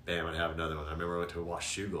bam, I'd have another one. I remember I went to a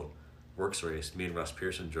Washougal works race. Me and Russ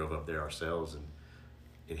Pearson drove up there ourselves, and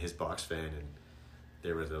in his box van, and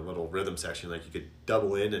there was a little rhythm section, like you could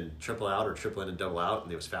double in and triple out, or triple in and double out,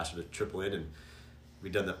 and it was faster to triple in. And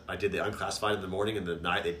I did the unclassified in the morning, and the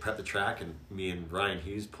night they prepped the track, and me and Ryan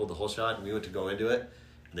Hughes pulled the whole shot, and we went to go into it,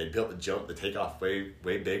 and they built the takeoff way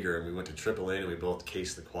bigger, and we went to triple in, and we both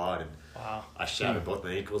cased the quad, and wow. I shattered both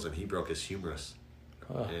my ankles, and he broke his humerus,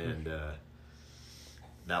 and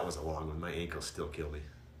that was a long one. My ankles still kill me.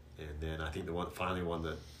 And then I think the final one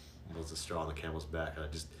that was the straw on the camel's back.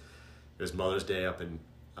 It was Mother's Day up in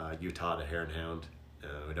Utah at Hare and Hound.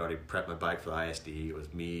 We'd already prepped my bike for the ISDE. It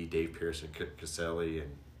was me, Dave Pearson, Caselli,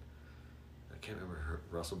 and I can't remember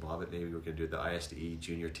Russell Bobbitt. Maybe we were going to do the ISDE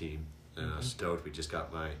junior team. Stoked. We just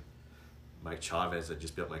got my Mike Chavez that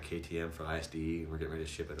just built my KTM for ISDE, and we're getting ready to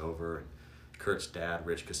ship it over. And Kurt's dad,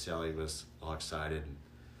 Rich Caselli, was all excited. And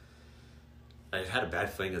I had a bad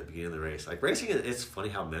feeling at the beginning of the race. Racing, it's funny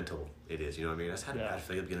how mental it is. You know what I mean? I just had a bad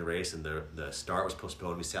feeling at the beginning of the race, and the start was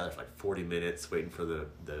postponed. We sat there for 40 minutes waiting for the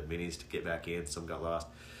minis to get back in. Some got lost.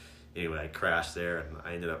 Anyway, I crashed there, and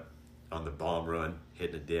I ended up on the bomb run,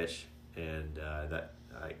 hitting a ditch, and I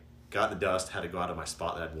got in the dust, had to go out of my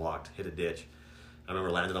spot that I'd walked, hit a ditch. I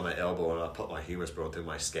remember landing on my elbow, and I put my humerus bone through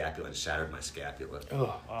my scapula and shattered my scapula.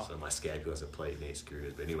 Oh, wow. So my scapula's a plate and 8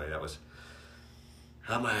 screws. But anyway, that was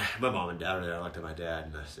how my mom and dad were there. I looked at my dad,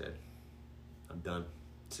 and I said, I'm done.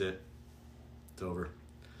 That's it. It's over.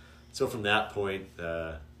 So from that point,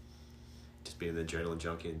 just being the adrenaline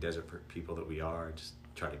junkie and desert people that we are, just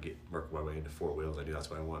try to work my way into 4 wheels. I knew that's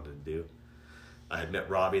what I wanted to do. I had met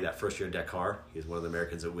Robbie that first year in Dakar. He was one of the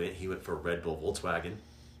Americans that went. He went for Red Bull Volkswagen,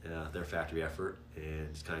 their factory effort,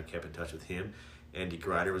 and just kind of kept in touch with him. Andy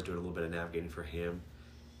Grider was doing a little bit of navigating for him,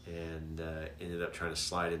 and ended up trying to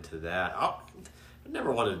slide into that. I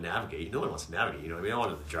never wanted to navigate. No one wants to navigate. You know what I mean? I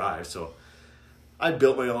wanted to drive. So I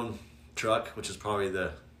built my own truck, which is probably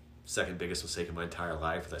the second biggest mistake of my entire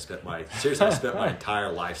life. I spent my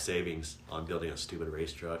entire life savings on building a stupid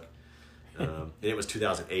race truck. And it was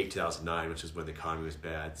 2008, 2009, which is when the economy was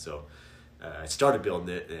bad. So I started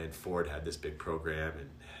building it, and Ford had this big program, and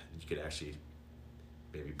you could actually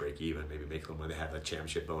maybe break even, maybe make a little money. They had a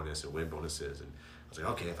championship bonus and win bonuses, and I was like,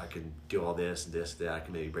 okay, if I can do all this and this, that, I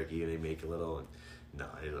can maybe break even and make a little. And no,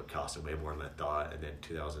 it ended up costing way more than I thought. And then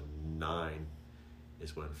 2009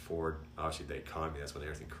 is when Ford, obviously the economy, that's when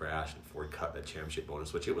everything crashed, and Ford cut that championship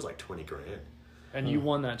bonus, which it was like $20,000. And you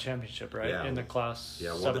won that championship, right? Yeah. In the class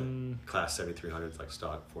Yeah, won 7. the class 7300, like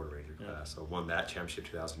stock Ford Ranger class. So won that championship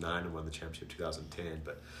 2009 and won the championship 2010.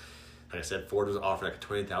 But like I said, Ford was offering like a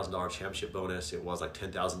 $20,000 championship bonus. It was like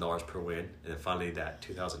 $10,000 per win. And then finally that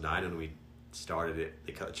 2009 when we started it,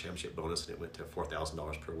 they cut the championship bonus and it went to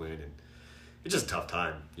 $4,000 per win. And it's just a tough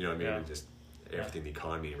time, you know what I mean? Yeah. And just everything, the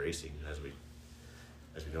economy and racing, as we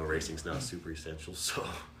know, racing's not super essential. So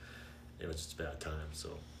it was just a bad time. So,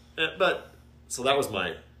 so that was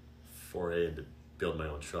my foray into building my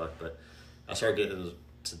own truck. But I started getting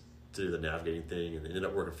to do the navigating thing and ended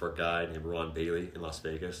up working for a guy named Ron Bailey in Las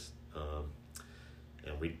Vegas.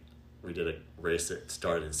 And we did a race that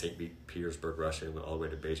started in St. Petersburg, Russia, and went all the way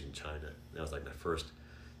to Beijing, China. And that was like my first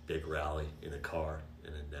big rally in a car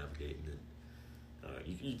and then navigating. And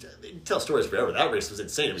you tell stories forever. That race was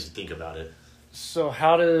insane if you think about it. So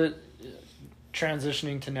how did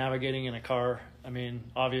transitioning to navigating in a car, I mean,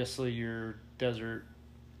 obviously your desert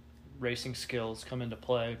racing skills come into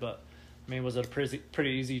play, but I mean, was it a pretty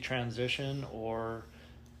easy transition, or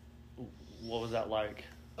what was that like?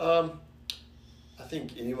 I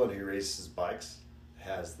think anyone who races bikes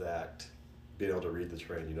has that being able to read the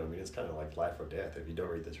terrain, you know what I mean? It's kind of like life or death. If you don't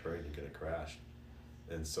read the terrain, you're going to crash.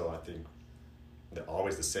 And so I think that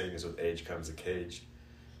always the saying is with age comes a cage.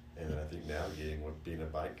 And then I think navigating with being a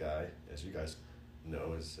bike guy, as you guys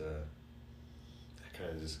know, is that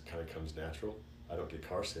kind of comes natural. I don't get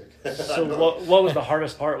car sick. So what was the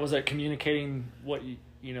hardest part? Was it communicating what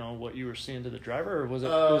you were seeing to the driver, or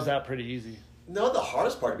was that pretty easy? No, the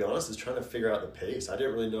hardest part, to be honest, is trying to figure out the pace. I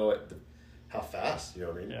didn't really know how fast, you know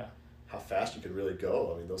what I mean? Yeah. How fast you could really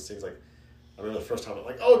go. I mean, those things, like, I remember the first time I'm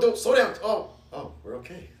like, oh, don't slow down. Oh, we're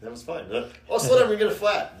okay. That was fine. Oh, slow down, we're going to get a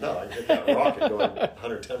flat. No, I can hit that rocket going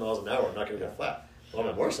 110 miles an hour. I'm not going to get a flat. Well, on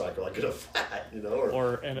my motorcycle, I get a flat,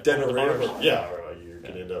 or then a rim, or you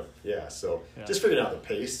can end up, So just figuring out the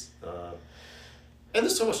pace. And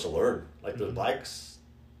there's so much to learn. Like the bikes,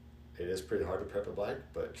 it is pretty hard to prep a bike,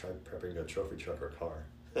 but try prepping a trophy truck or a car.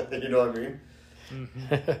 You know what I mean?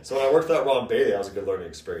 Mm-hmm. So when I worked at Ron Bailey, that was a good learning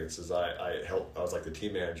experience. I was like the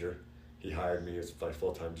team manager. He hired me. It was my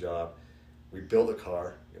full-time job. We built a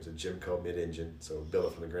car. It was a Jimco mid-engine, so we built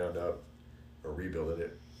it from the ground up, or rebuilt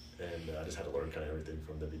it. And I just had to learn kind of everything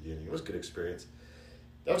from the beginning. It was a good experience.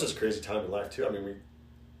 That was just a crazy time in life, too. I mean,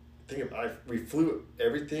 we flew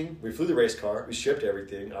everything. We flew the race car. We shipped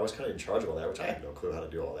everything. I was kind of in charge of all that, which I had no clue how to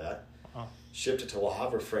do all that. Oh. Shipped it to Le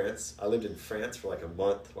Havre, France. I lived in France for like a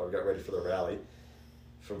month while we got ready for the rally.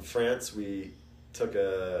 From France, we took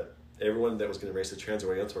everyone that was going to race the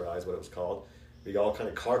Trans-Orient Tour, is what it was called. We all kind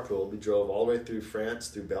of carpooled. We drove all the way through France,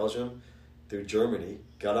 through Belgium, through Germany,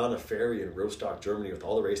 got on a ferry in Rostock, Germany with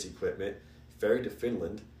all the race equipment, ferried to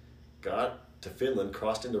Finland, got to Finland,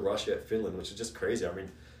 crossed into Russia at Finland, which is just crazy. I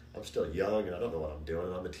mean, I'm still young and I don't know what I'm doing.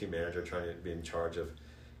 And I'm the team manager trying to be in charge of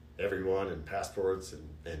everyone and passports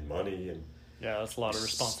and money. And yeah, that's a lot of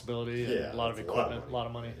responsibility and a lot of equipment, a lot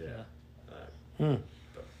of money.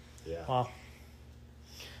 Wow.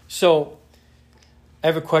 So I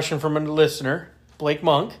have a question from a listener, Blake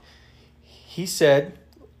Monk. He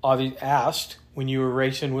asked when you were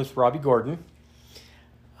racing with Robbie Gordon,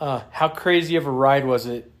 how crazy of a ride was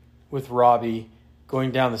it with Robbie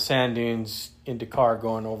going down the sand dunes in Dakar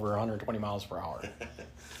going over 120 miles per hour?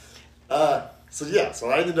 So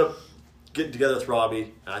I ended up getting together with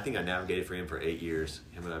Robbie. I think I navigated for him for 8 years.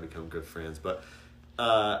 Him and I become good friends. But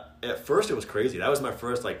at first it was crazy. That was my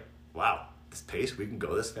first, like, wow, this pace, we can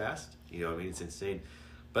go this fast. You know what I mean? It's insane.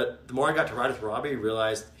 But the more I got to ride with Robbie, I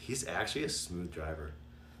realized he's actually a smooth driver.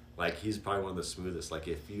 Like, he's probably one of the smoothest. Like,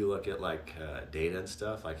 if you look at, like, data and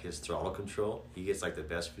stuff, like his throttle control, he gets, like, the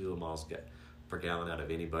best fuel miles per gallon out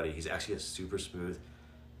of anybody. He's actually a super smooth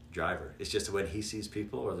driver. It's just when he sees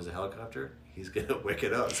people or there's a helicopter, he's going to wick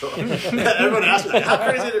it up. So everyone asks me, like, how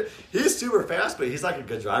crazy is it? He's super fast, but he's, like, a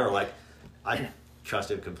good driver. Like, I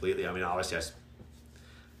trust him completely. I mean, obviously,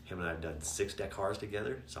 him and I have done 6 Dakars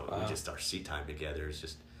together, so we just our seat time together is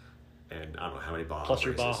just, and I don't know how many Baja plus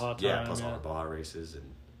races. Your Baja time, plus all the Baja races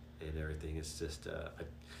and everything. It's just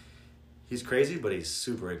he's crazy, but he's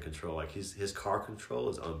super in control. Like his car control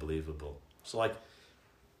is unbelievable. So like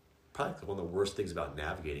probably one of the worst things about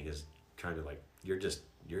navigating is trying to like you're just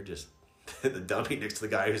the dummy next to the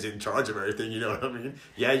guy who's in charge of everything, you know what I mean?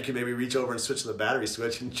 Yeah, you can maybe reach over and switch the battery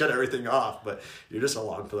switch and shut everything off, but you're just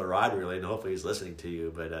along for the ride really, and hopefully he's listening to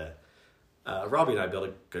you. But Robbie and I built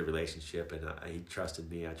a good relationship, and he trusted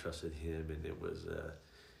me, I trusted him, and it was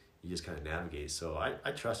you just kind of navigate. So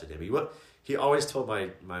I trusted him. He always told my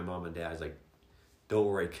mom and dad, he's like, don't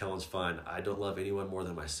worry, Kellon's fine. I don't love anyone more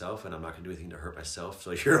than myself, and I'm not going to do anything to hurt myself,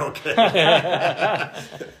 so you're okay.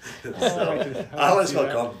 So I always felt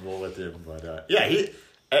comfortable with him. But,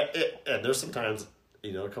 and there's sometimes,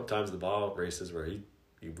 a couple times in the Baja races where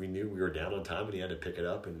we knew we were down on time, and he had to pick it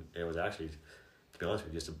up, and it was actually, to be honest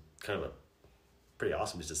with you, just kind of a pretty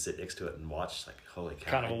awesome just to sit next to it and watch, like, holy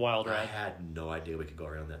cow. Kind of a wild ride. I had no idea we could go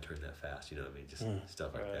around that turn that fast, you know what I mean? Just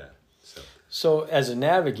stuff like that. So as a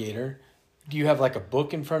navigator, do you have like a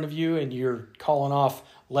book in front of you and you're calling off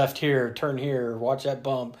left here, turn here, watch that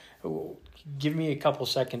bump? Give me a couple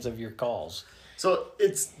seconds of your calls. So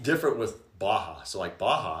it's different with Baja. So like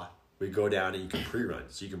Baja, we go down and you can pre-run.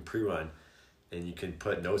 So you can pre-run and you can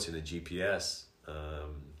put notes in the GPS.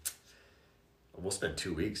 We'll spend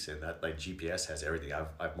 2 weeks, and that like GPS has everything.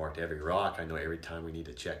 I've marked every rock. I know every time we need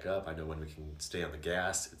to check up. I know when we can stay on the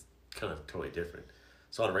gas. It's kind of totally different.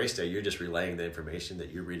 So on race day, you're just relaying the information that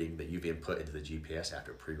you're reading that you've input into the GPS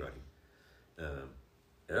after pre-running.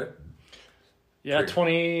 Eric? Yeah, I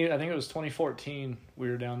think it was 2014. We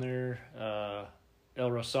were down there,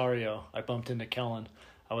 El Rosario. I bumped into Kellon.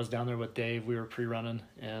 I was down there with Dave. We were pre-running,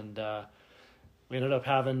 and we ended up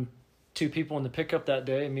having 2 people in the pickup that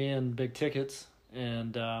day, me and Big Tickets,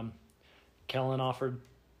 and Kellon offered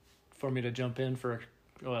for me to jump in for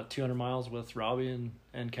 200 miles with Robbie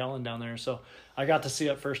and Kellon down there. So I got to see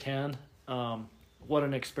it firsthand. What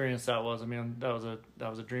an experience that was. I mean, that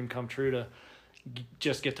was a dream come true to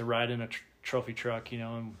just get to ride in a trophy truck,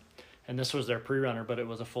 and this was their pre-runner, but it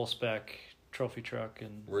was a full spec trophy truck.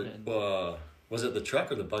 And was it the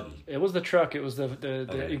truck or the buggy? It was the truck. It was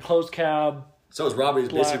the enclosed cab. So it was Robbie's.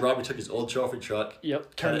 Basically, Robbie took his old trophy truck.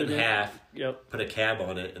 Yep. Cut it in half. Yep. Put a cab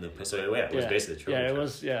on it, and then it was basically a trophy truck. Yeah, it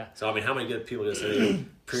was. Yeah. So I mean, how many good people just say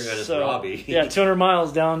pre-run with Robbie? Yeah, 200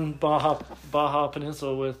 miles down Baja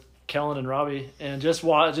Peninsula with Kellon and Robbie, and just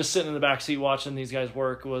sitting in the back seat watching these guys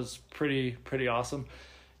work was pretty awesome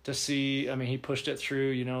to see. I mean, he pushed it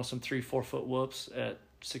through, some 3-4 foot whoops at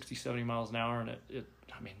 60, 70 miles an hour, and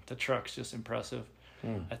I mean, the truck's just impressive.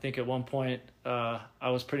 I think at one point I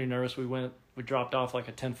was pretty nervous. We dropped off like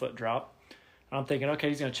a 10-foot drop. And I'm thinking, okay,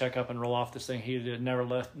 he's going to check up and roll off this thing. He did never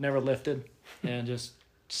lifted, and just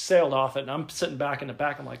sailed off it. And I'm sitting back in the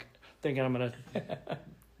back. I'm like thinking I'm going to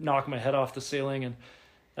knock my head off the ceiling, and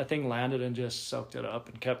that thing landed and just soaked it up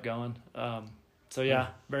and kept going. So yeah,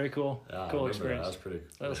 very cool. Cool experience. That was pretty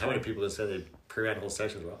cool. How many people that said they pre-ran whole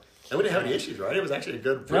sections wrong? And we didn't have any issues, right? It was actually a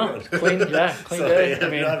good pre-run. No, clean so day. I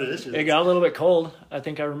mean, it got a little bit cold. I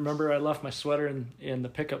think I remember I left my sweater in the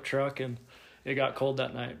pickup truck, and it got cold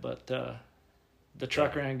that night. But the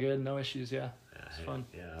truck ran good, no issues. Yeah, it was fun.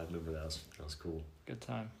 Yeah, I remember that was cool. Good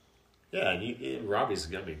time. Yeah, and Robbie's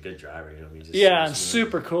gonna be a good driver. And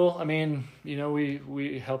super cool. I mean,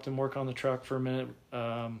 we helped him work on the truck for a minute.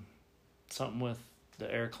 Something with the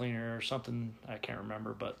air cleaner or something, I can't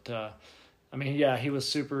remember, but. I mean, yeah, he was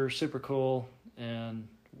super, super cool and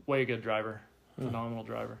way good driver, phenomenal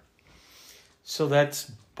driver. So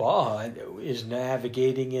that's Baja. Is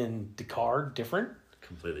navigating in Dakar different?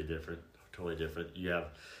 Completely different, totally different. You have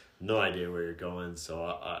no idea where you're going,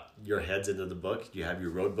 so your head's into the book. You have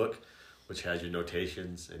your road book, which has your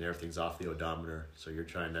notations, and everything's off the odometer. So you're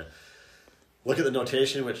trying to look at the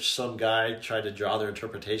notation, which some guy tried to draw their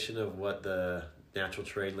interpretation of what the natural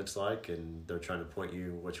terrain looks like, and they're trying to point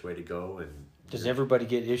you which way to go. And does everybody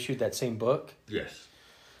get issued that same book? Yes.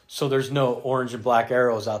 So there's no orange and black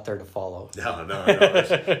arrows out there to follow. No.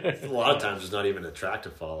 A lot of times there's not even a track to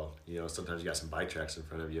follow. Sometimes you got some bike tracks in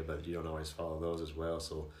front of you, but you don't always follow those as well.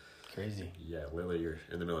 So crazy. Yeah, literally you're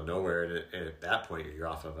in the middle of nowhere, and at that point you're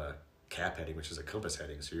off of a cap heading, which is a compass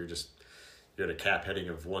heading. So you're at a cap heading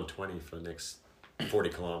of 120 for the next 40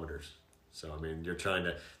 kilometers. So, I mean,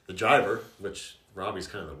 the driver, which Robbie's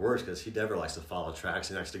kind of the worst because he never likes to follow tracks.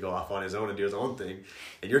 He likes to go off on his own and do his own thing.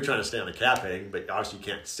 And you're trying to stay on the cap heading, but obviously you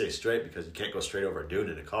can't stay straight because you can't go straight over a dune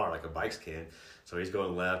in a car like a bikes can. So he's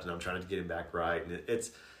going left, and I'm trying to get him back right. And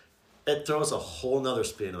it throws a whole nother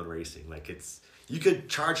spin on racing. Like you could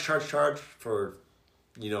charge for,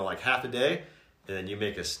 like half a day, and then you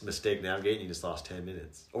make a mistake navigating, and you just lost 10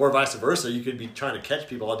 minutes. Or vice versa, you could be trying to catch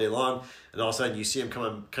people all day long, and all of a sudden you see them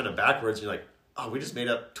coming kind of backwards, and you're like, oh, we just made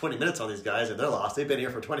up 20 minutes on these guys, and they're lost. They've been here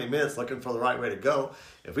for 20 minutes looking for the right way to go.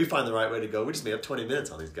 If we find the right way to go, we just made up 20 minutes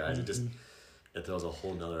on these guys. Mm-hmm. It throws a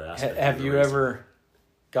whole nother aspect. Have you ever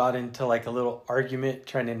got into like a little argument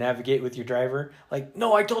trying to navigate with your driver? Like,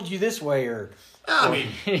 no, I told you this way, or... I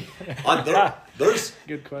mean, there's...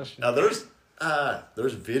 Good question.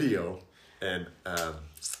 There's video and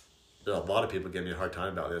there are a lot of people giving me a hard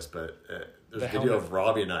time about this, but there's The a video helmet. of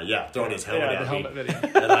Robbie and I, throwing his helmet Yeah, at the me. helmet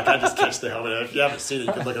video. And I just catch the helmet. If you haven't seen it,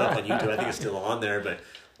 you can look it up on YouTube. I think it's still on there, but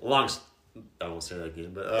I won't say that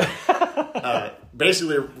again, but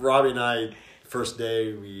basically Robbie and I, first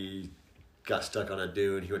day, we got stuck on a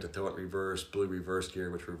dune. He went to throw it reverse, blew reverse gear,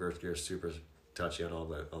 which reverse gear is super touchy on all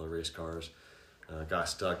the race cars. Got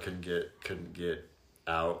stuck, couldn't get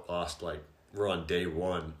out, lost we're on day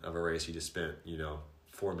one of a race he just spent,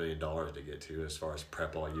 $4 million to get to as far as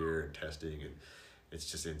prep all year and testing, and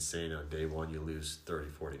it's just insane. On day one you lose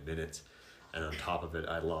 30-40 minutes, and on top of it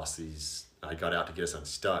I got out to get us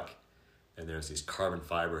unstuck, and there's these carbon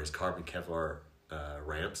Kevlar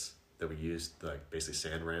ramps that we used, basically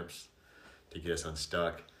sand ramps, to get us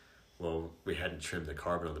unstuck. Well, we hadn't trimmed the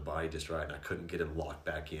carbon on the body just right, and I couldn't get him locked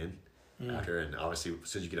back in after. And obviously, as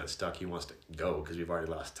soon as you get unstuck, he wants to go because we've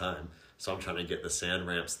already lost time. So I'm trying to get the sand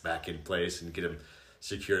ramps back in place and get him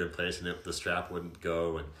secured in place, and the strap wouldn't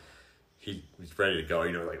go, and he was ready to go.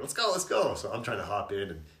 Let's go. So I'm trying to hop in,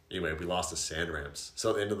 and anyway, we lost the sand ramps. So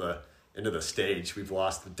at the end of the stage, we've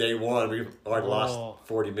lost day one. We've already lost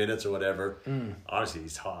 40 minutes or whatever. Obviously,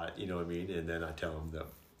 he's hot, you know what I mean? And then I tell him that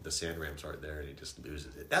the sand ramps aren't there, and he just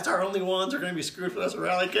loses it. That's our only ones. We're going to be screwed for this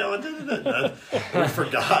rally, Kellon. We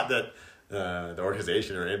forgot that the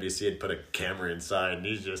organization or NBC had put a camera inside, and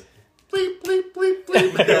he's just bleep, bleep, bleep,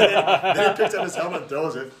 bleep. Then he picks up his helmet and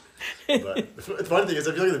throws it. But the funny thing is,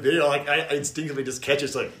 if you look at the video, I instinctively just catch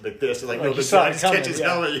it like this. Like no, this guy just catches his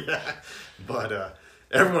helmet. Yeah. But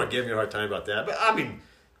everyone gave me a hard time about that. But I mean,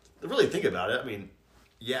 really think about it. I mean,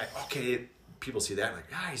 yeah, okay, people see that and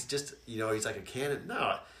he's just, he's like a cannon.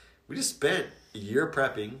 No, we just spent a year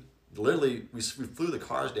prepping. Literally, we flew the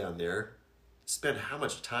cars down there. Spent how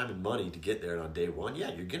much time and money to get there, and on day one, you're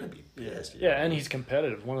gonna be pissed. Yeah, and he's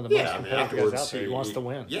competitive. One of the most competitive guys out there. He wants to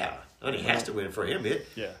win. Yeah, and he has to win. For him,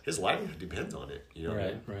 his livelihood depends on it.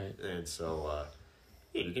 Right. And so,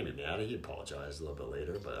 you're gonna be mad. He apologized a little bit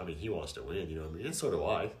later, but I mean, he wants to win. You know what I mean? And so do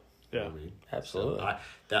I. Yeah, absolutely.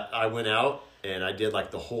 So I went out and I did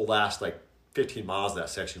the whole last 15 miles of that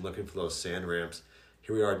section looking for those sand ramps.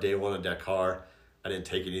 Here we are, day one of Dakar. I didn't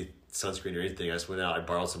take any sunscreen or anything. I just went out. I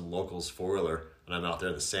borrowed some locals 4-wheeler, and I'm out there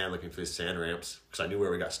in the sand looking for these sand ramps because I knew where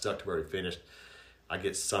we got stuck to where we finished. I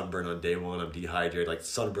get sunburned on day one. I'm dehydrated,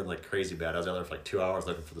 sunburned like crazy bad. I was out there for 2 hours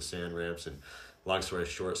looking for the sand ramps, and long story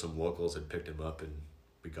short, some locals had picked him up and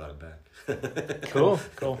we got him back. Cool.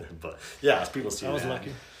 But yeah, as people see that. I was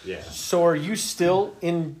lucky. Yeah. So are you still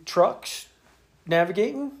in trucks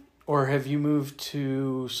navigating? Or have you moved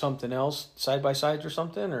to something else, side by sides or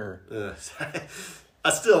something? Or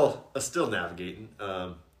I'm still navigating.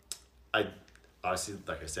 I obviously,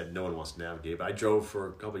 like I said, no one wants to navigate. But I drove for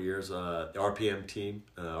a couple of years. The RPM team,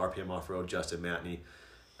 RPM Off Road, Justin Matney.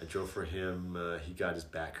 I drove for him. He got his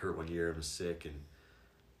back hurt one year. He was sick, and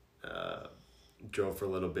drove for a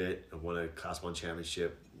little bit. I won a Class 1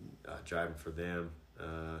 championship driving for them.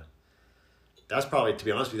 That's probably, to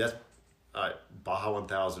be honest with you, that's Baja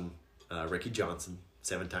 1000. Ricky Johnson,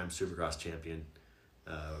 7-time Supercross champion,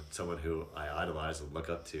 someone who I idolize and look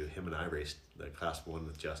up to. Him and I raced the Class 1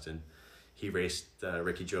 with Justin. He raced,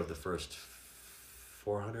 Ricky drove the first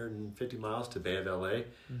 450 miles to Bay of LA,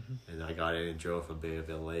 and I got in and drove from Bay of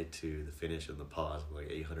LA to the finish in La Paz,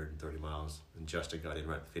 830 miles, and Justin got in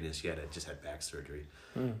right at the finish. He just had back surgery.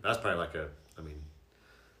 That's probably I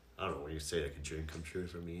don't know, when you say a dream come true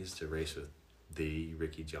for me is to race with the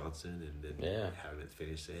Ricky Johnson and then having it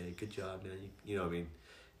finish, say, hey, good job, man. You know what I mean?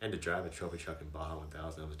 And to drive a trophy truck in Baja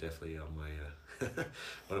 1000, that was definitely on my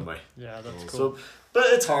one of my that's goals. cool. So, but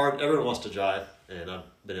it's hard. Everyone wants to drive, and I've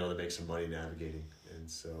been able to make some money navigating, and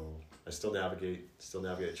so I still navigate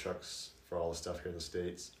trucks for all the stuff here in the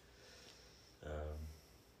States.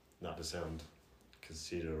 Not to sound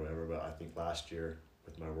conceited or whatever, but I think last year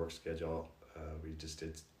with my work schedule, we just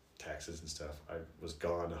did taxes and stuff. I was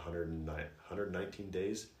gone 119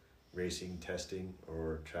 days racing, testing,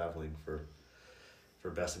 or traveling for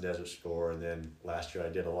Best in Desert score. And then last year I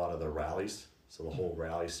did a lot of the rallies. So the whole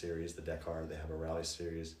rally series, the Dakar, they have a rally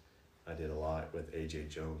series. I did a lot with AJ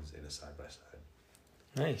Jones in a side-by-side.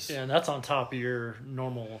 nice. Yeah, and that's on top of your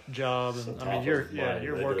normal job, and you're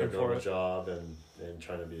working for it. Job and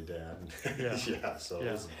trying to be a dad. Yeah. So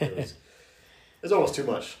it was almost too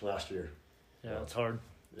much last year. Yeah, it's hard.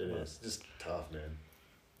 It is just tough, man.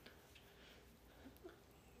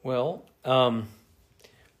 Well, we're going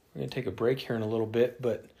to take a break here in a little bit,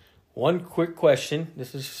 but one quick question.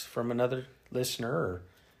 This is from another listener, or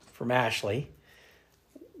from Ashley.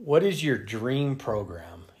 What is your dream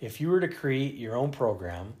program? If you were to create your own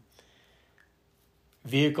program,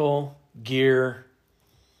 vehicle, gear,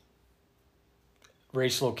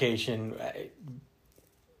 race location,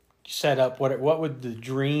 set up, what would the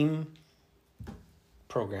dream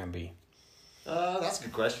program be? That's a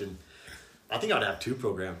good question. I think I'd have two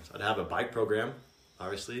programs. I'd have a bike program,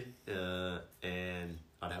 obviously, and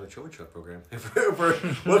I'd have a trophy truck program.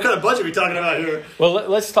 What kind of budget are we talking about here? Well,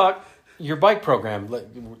 let's talk your bike program.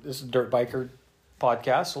 This is a Dirt Biker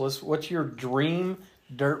podcast. So what's your dream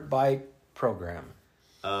dirt bike program?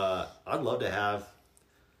 I'd love to have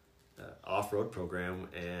an off-road program,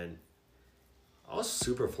 and I was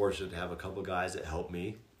super fortunate to have a couple guys that helped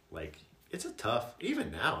me. Like, it's a tough,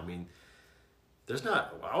 even now, I mean,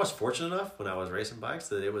 I was fortunate enough when I was racing bikes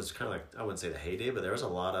that it was kind of like, I wouldn't say the heyday, but there was a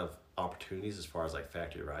lot of opportunities as far as like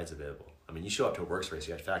factory rides available. I mean, you show up to a works race,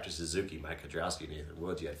 you had factory Suzuki, Mike Kudrowski, Nathan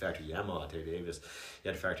Woods, you had factory Yamaha, Terry Davis,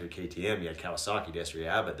 you had factory KTM, you had Kawasaki, Desiree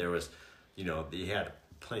Abbott. There was, you had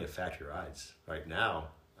plenty of factory rides. Right now,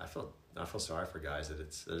 I feel sorry for guys that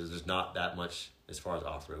there's not that much as far as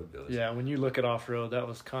off-road goes. Yeah, when you look at off-road, that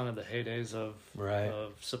was kind of the heydays of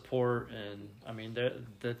support, and I mean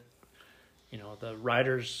the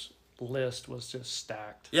riders list was just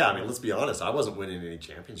stacked. Yeah, I mean, let's be honest. I wasn't winning any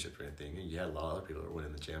championships or anything. You had a lot of other people that were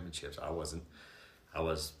winning the championships. I wasn't. I'll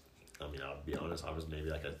be honest. I was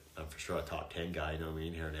maybe I'm for sure a top 10 guy. You know what I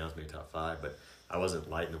mean? Here now, maybe top 5, but I wasn't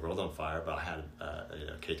lighting the world on fire. But I had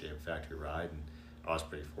a KTM factory ride, and I was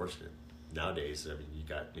pretty fortunate. Nowadays, I mean, you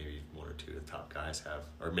got maybe one or two of the top guys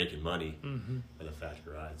are making money with a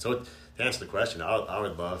factory ride. So to answer the question, I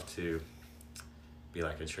would love to be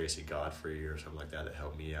like a Tracy Godfrey or something like that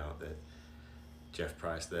helped me out, that Jeff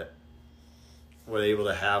Price, that were able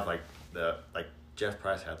to have Jeff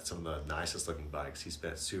Price had some of the nicest looking bikes. He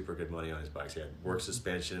spent super good money on his bikes. He had work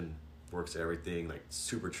suspension, works everything, like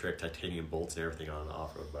super trick titanium bolts and everything on an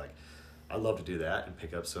off-road bike. I'd love to do that and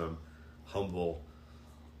pick up some humble,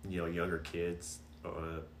 younger kids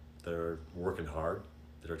that are working hard,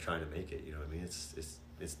 that are trying to make it. You know what I mean?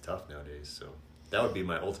 It's tough nowadays. So that would be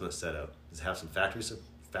my ultimate setup: is have some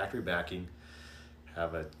factory backing,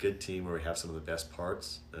 have a good team where we have some of the best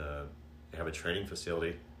parts, have a training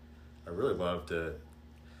facility. I really love to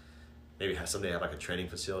maybe someday have like a training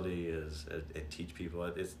facility and teach people.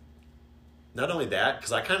 It's not only that,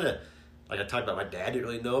 because I kind of, like I talked about, my dad didn't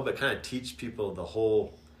really know, but kind of teach people the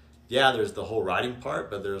whole. Yeah, there's the whole riding part,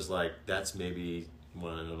 but there's that's maybe,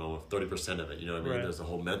 30% of it. You know what I mean? Right. There's the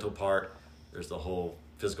whole mental part. There's the whole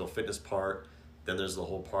physical fitness part. Then there's the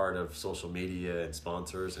whole part of social media and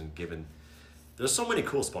sponsors and giving. There's so many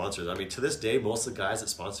cool sponsors. I mean, to this day, most of the guys that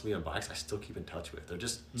sponsor me on bikes, I still keep in touch with. They're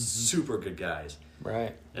just super good guys.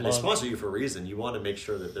 Right. And they sponsor you for a reason. You want to make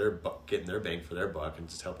sure that they're getting their bang for their buck and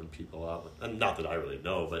just helping people out. And not that I really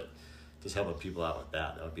know, but just helping people out with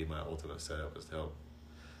that. That would be my ultimate setup, is to help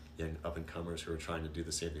young up-and-comers who are trying to do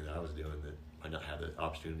the same thing that I was doing, that might not have the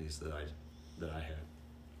opportunities that I had.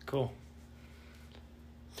 Cool.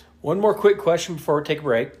 One more quick question before we take a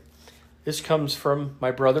break. This comes from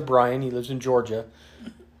my brother Brian. He lives in Georgia.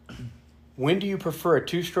 When do you prefer a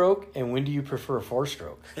 2-stroke and when do you prefer a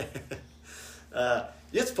 4-stroke?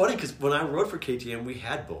 It's funny because when I rode for KTM, we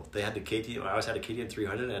had both. They had the KTM. I always had a KTM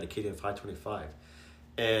 300 and I had a KTM 525.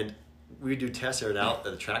 And we do tests there at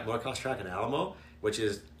the track, motocross track in Alamo, which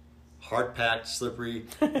is hard-packed, slippery,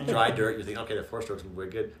 dry dirt. You think, okay, the 4-stroke's going to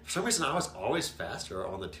be good. For some reason, I was always faster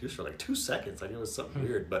on the 2-stroke, like 2 seconds. Like, it was something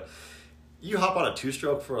weird. But you hop on a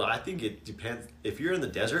 2-stroke I think it depends. If you're in the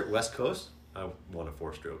desert, West Coast, I want a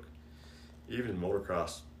 4-stroke. Even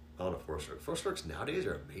motocross, I want a 4-stroke. 4-strokes nowadays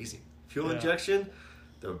are amazing. Fuel injection,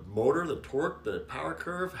 the motor, the torque, the power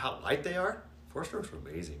curve, how light they are. 4-strokes are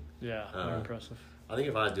amazing. Yeah, they're impressive. I think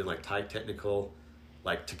if I was doing tight technical,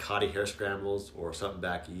 like Takati hair scrambles or something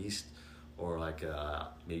back east, or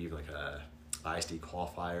maybe even a ISD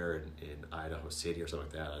qualifier in Idaho City or something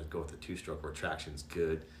like that, I'd go with the 2-stroke where traction's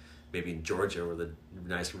good. Maybe in Georgia where the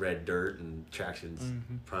nice red dirt and traction's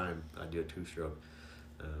prime, I'd do a 2-stroke.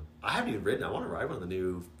 I haven't even ridden. I want to ride one of the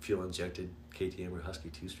new fuel-injected KTM or Husky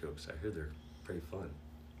 2-strokes. I hear they're pretty fun.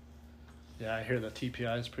 Yeah, I hear the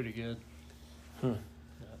TPI is pretty good. Yeah.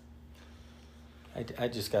 I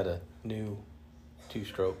just got a new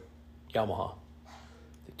 2-stroke Yamaha,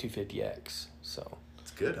 the 250X. So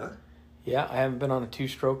it's good, huh? Yeah, I haven't been on a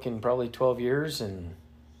 2-stroke in probably 12 years, and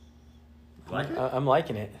I'm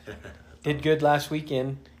liking it. Did good last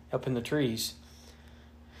weekend up in the trees.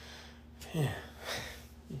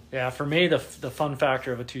 Yeah, for me, the fun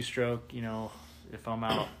factor of a 2-stroke, if I'm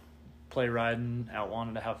out play riding, out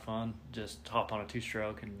wanting to have fun, just hop on a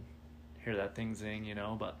 2-stroke and hear that thing zing,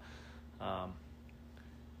 But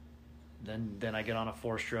then I get on a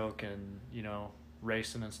 4-stroke and,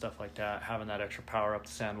 racing and stuff like that, having that extra power up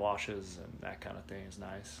the sand washes and that kind of thing is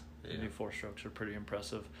nice. The new 4-strokes are pretty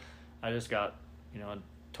impressive. I just got, a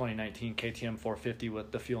 2019 KTM 450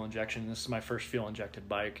 with the fuel injection. This is my first fuel injected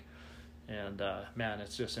bike. And, man,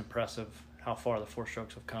 it's just impressive how far the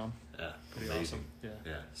 4-strokes have come. Yeah, pretty amazing. Awesome.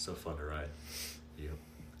 Yeah, so fun to ride. Yep.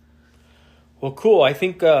 Well, cool. I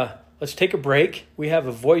think let's take a break. We have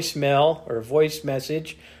a voicemail or a voice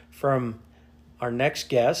message from our next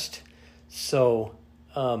guest. So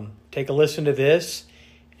take a listen to this.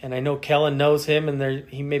 And I know Kellon knows him, and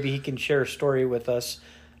maybe he can share a story with us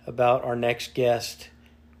about our next guest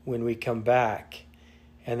when we come back.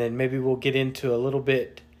 And then maybe we'll get into a little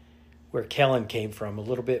bit where Kellon came from, a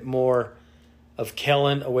little bit more of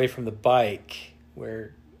Kellon away from the bike,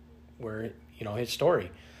 where his story.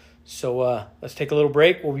 So let's take a little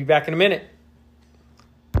break. We'll be back in a minute.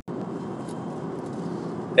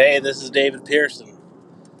 Hey, this is David Pearson.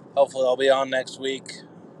 Hopefully I'll be on next week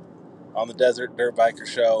on the Desert Dirt Biker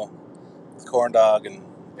Show with Corn Dog and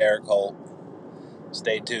Eric Holt.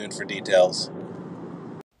 Stay tuned for details.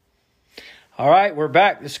 All right, we're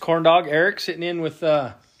back. This is Corn Dog Eric sitting in with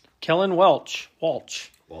Kellon Walch.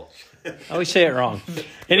 I always say it wrong.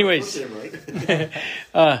 Anyways,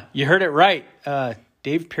 you heard it right.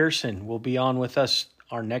 Dave Pearson will be on with us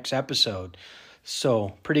our next episode.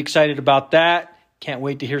 So pretty excited about that. Can't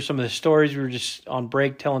wait to hear some of the stories. We were just on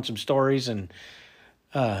break telling some stories, and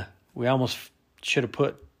we almost should have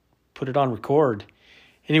put it on record.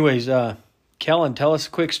 Anyways, Kellon, tell us a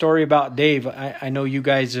quick story about Dave. I know you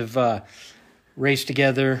guys have raced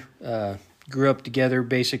together, grew up together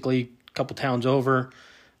basically a couple towns over.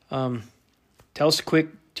 Tell us a quick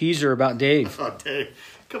teaser about Dave. Oh, Dave.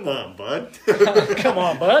 Come on, bud. Come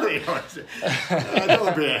on, bud.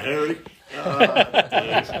 Don't be a Harry.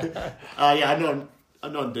 Dave. I've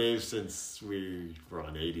known Dave since we were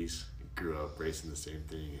on 80s. Grew up racing the same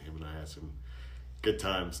thing. Him and I had some good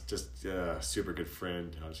times. Just a super good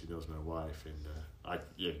friend. Obviously knows my wife, and I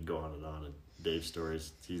can go on. And Dave's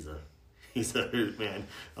stories. He's a hoot, man.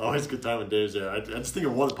 Always a good time when Dave's there. I just think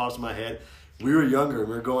of one that pops in my head. We were younger and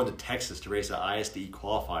we were going to Texas to race an ISD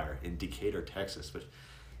qualifier in Decatur, Texas, but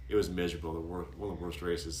it was miserable. One of the worst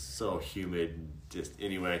races. So humid. Just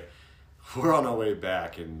anyway, we're on our way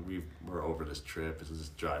back and we're over this trip. It was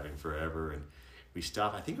just driving forever, and we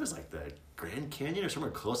stopped. I think it was like the Grand Canyon or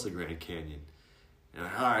somewhere close to the Grand Canyon. And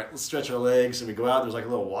all right, let's stretch our legs, and we go out. There's like a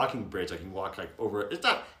little walking bridge. I can walk like over. It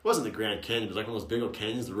wasn't the Grand Canyon. It was like one of those big old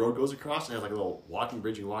canyons the road goes across, and it has like a little walking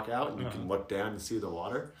bridge. You can walk out, and you can look down and see the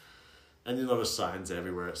water. And there's signs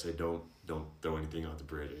everywhere that say don't throw anything on the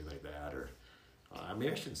bridge or anything like that. Or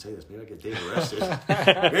maybe I shouldn't say this. Maybe I get Dave arrested.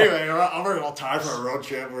 Anyway, we're all tired from a road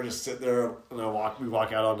trip. We're just sitting there, and we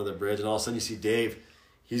walk out onto the bridge, and all of a sudden you see Dave.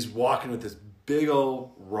 He's walking with this big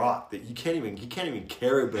old rock that he can't even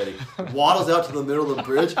carry, but he waddles out to the middle of the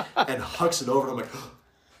bridge and hucks it over. And I'm like,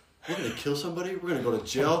 we're going to kill somebody? We're going to go to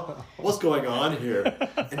jail? What's going on here?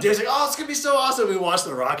 And Dave's like, oh, it's going to be so awesome. We watch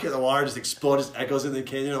the rock hit the water just explode, just echoes in the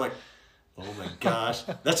canyon. I'm like, oh my gosh.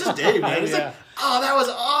 That's just Dave, man. He's like, oh, that was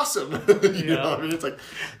awesome. You know what I mean? It's like,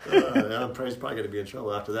 I'm probably going to be in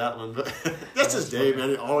trouble after that one. But that's just Dave,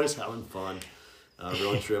 man. Always having fun.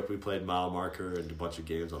 Road trip, we played mile marker and a bunch of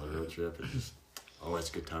games on the road trip. It's just always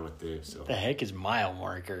a good time with Dave. So the heck is mile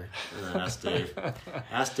marker? Ask Dave.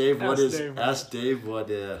 Ask Dave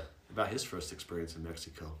what about his first experience in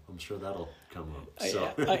Mexico. I'm sure that'll come up.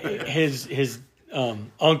 So his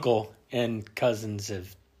uncle and cousins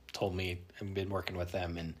have told me, I've been working with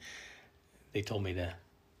them, and they told me to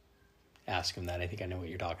ask him that. I think I know what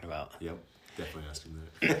you're talking about. Yep, definitely ask him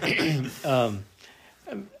that.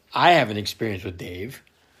 I have an experience with Dave.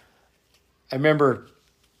 I remember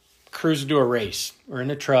cruising to a race. We're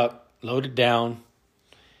in a truck, loaded down,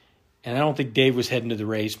 and I don't think Dave was heading to the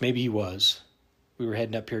race. Maybe he was. We were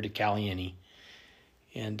heading up here to Caliente,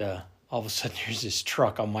 and all of a sudden there's this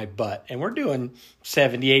truck on my butt, and we're doing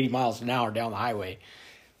 70, 80 miles an hour down the highway.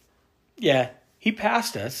 Yeah, he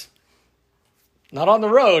passed us. Not on the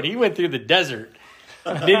road. He went through the desert.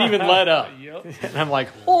 Didn't even let up. Yep. And I'm like,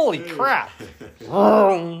 holy crap.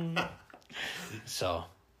 So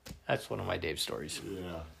that's one of my Dave stories.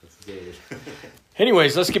 Yeah, that's Dave.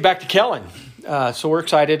 Anyways, let's get back to Kellon. So we're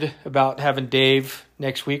excited about having Dave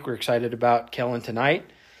next week. We're excited about Kellon tonight.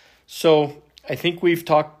 So I think we've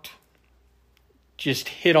just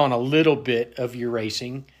hit on a little bit of your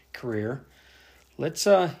racing career. Let's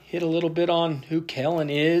hit a little bit on who Kellon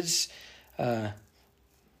is. I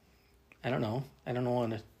don't know. I don't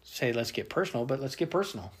want to say let's get personal, but let's get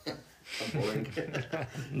personal.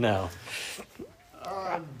 No.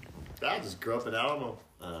 I just grew up in Alamo.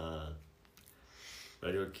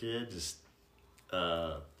 Regular kid, just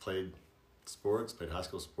played sports, played high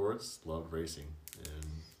school sports, loved racing. And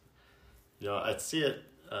I see it.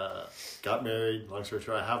 Got married. Long story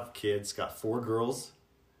short, I have kids. Got 3 girls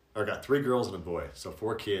and a boy. So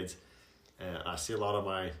 4 kids. And I see a lot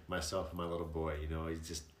of myself and my little boy.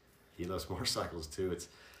 He loves motorcycles too.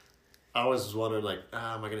 I was wondering, like,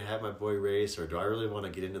 am I going to have my boy race, or do I really want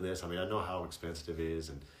to get into this? I mean, I know how expensive it is,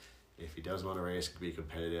 and if he does want to race, be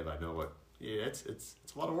competitive, I know it's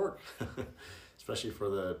a lot of work, especially for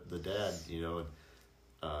the dad, And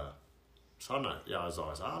so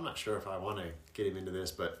I'm not sure if I want to get him into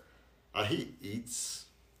this, but he eats,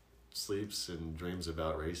 sleeps, and dreams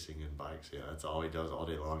about racing and bikes. Yeah, that's all he does all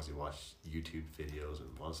day long is he watches YouTube videos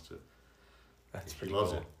and wants to. That's pretty He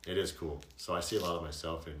loves cool. it. It is cool. So I see a lot of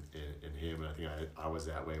myself in him, and I think I was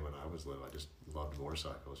that way when I was little. I just loved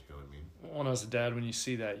motorcycles, you know what I mean? Well, as a dad, when you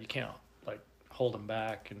see that, you can't, like, hold him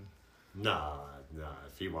back. And Nah.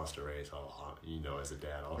 If he wants to race, as a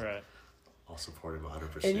dad, I'll support him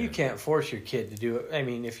 100%. And you can't force your kid to do it. I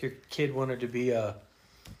mean, if your kid wanted to be a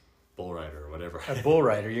bull rider or whatever. bull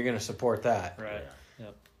rider, you're going to support that. right. Yeah.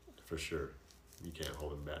 Yep. For sure. You can't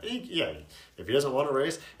hold him back. If he doesn't want to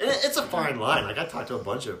race, and it's a fine line. Like, I talked to a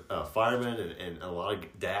bunch of firemen and a lot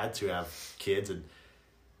of dads who have kids, and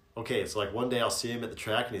okay, it's like one day I'll see him at the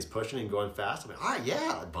track and he's pushing and going fast. I'm like, all right,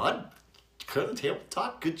 yeah, bud, cut the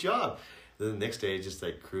tabletop, good job. And then the next day, he's just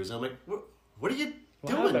like cruising. I'm like, what are you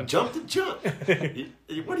doing? happened? Jump the jump.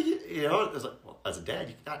 What are you? It's like, well, as a dad,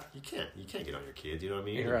 you can't get on your kids. You know what I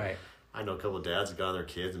mean? You're right. I know a couple of dads have got on their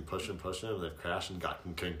kids and pushing them, and they've crashed and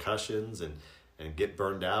gotten concussions and get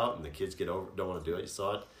burned out, and the kids don't want to do it.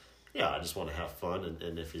 So I just want to have fun,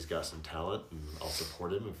 and if he's got some talent, and I'll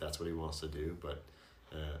support him if that's what he wants to do. But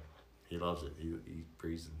he loves it. He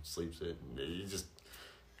breathes and sleeps it, and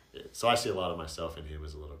so I see a lot of myself in him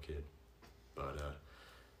as a little kid. But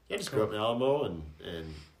I just grew up in Alamo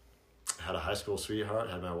and had a high school sweetheart.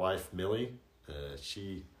 Had my wife Millie.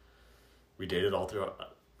 We dated all through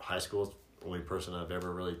high school. It's the only person I've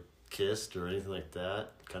ever really kissed or anything like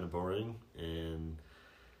that. Kind of boring. And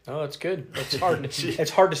Oh, it's good. It's hard.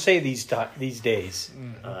 It's hard to say these days.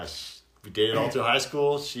 we dated all through high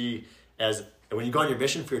school. When you go on your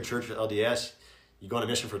mission for your church at LDS, you go on a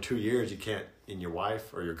mission for 2 years. You can't, and your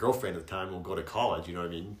wife or your girlfriend at the time will go to college. You know what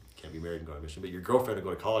I mean? You can't be married and go on a mission, but your girlfriend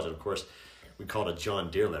will go to college. And of course, we call it a John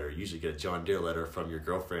Deere letter. You usually get a John Deere letter from your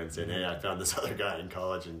girlfriend saying, "Hey, I found this other guy in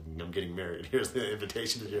college and I'm getting married. Here's the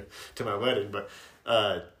invitation to my wedding." But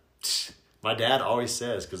my dad always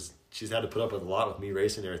says, because she's had to put up with a lot with me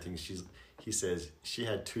racing and everything, he says she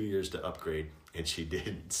had 2 years to upgrade, and she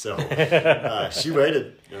did. So she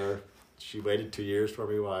waited. She waited 2 years for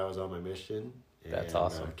me while I was on my mission. That's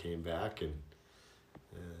awesome. I came back, and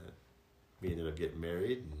we ended up getting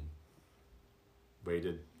married, and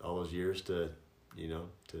waited all those years to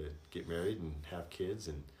get married and have kids,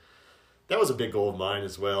 and that was a big goal of mine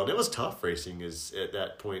as well. And it was tough racing. Is at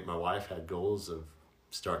that point my wife had goals of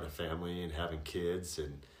starting a family and having kids,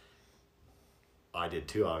 and I did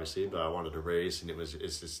too, obviously, but I wanted to race, and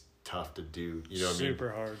it's just tough to do, you know what I mean?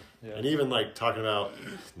 Super hard. Yeah. And even like talking about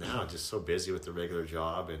now, just so busy with the regular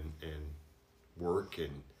job and work,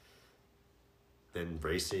 and then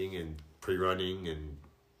racing and pre-running and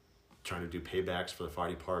trying to do paybacks for the fire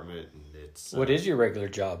department, and it's What is your regular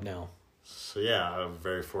job now? So yeah, I'm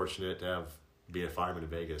very fortunate to be a fireman in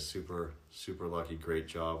Vegas. Super, super lucky, great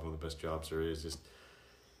job, one of the best jobs there is. Just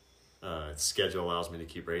schedule allows me to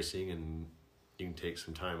keep racing, and you can take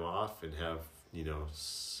some time off and have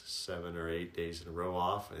 7 or 8 days in a row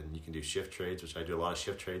off, and you can do shift trades, which I do a lot of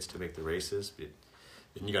shift trades to make the races. But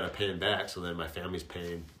then you got to pay them back, so then my family's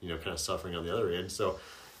paying, kind of suffering on the other end. So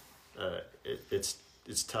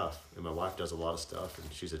it's tough, and my wife does a lot of stuff,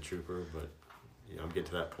 and she's a trooper. But I'm getting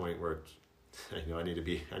to that point where I need to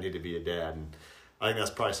be a dad, and I think that's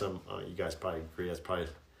probably you guys probably agree. That's probably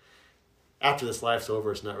after this life's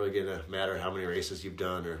over, it's not really gonna matter how many races you've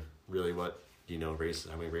done or really what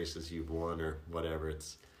how many races you've won or whatever.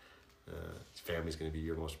 It's family's gonna be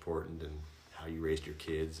your most important, and how you raised your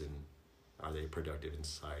kids, and are they productive in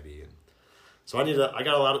society. And so I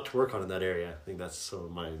got a lot to work on in that area. I think that's some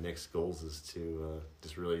of my next goals, is to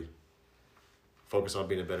just really focus on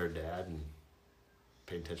being a better dad and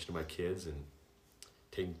paying attention to my kids and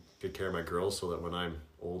taking good care of my girls, so that when I'm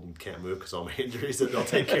old and can't move because all my injuries, that they'll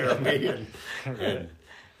take care of me. And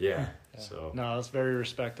yeah. So No, that's very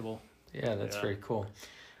respectable. Yeah, that's very cool.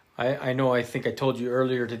 I know, I think I told you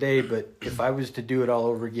earlier today, but if I was to do it all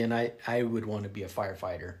over again, I would want to be a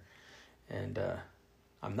firefighter. And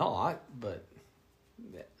I'm not, but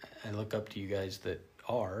I look up to you guys that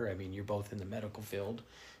are. I mean, you're both in the medical field,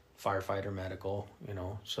 firefighter, medical,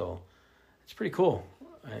 so it's pretty cool.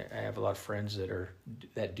 I have a lot of friends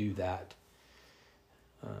that do that.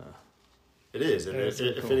 It is, and It's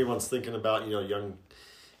really if cool. anyone's thinking about, young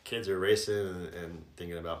kids are racing and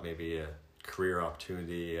thinking about maybe a career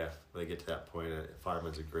opportunity, when they get to that point, a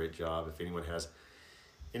fireman's a great job. If anyone has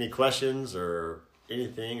any questions or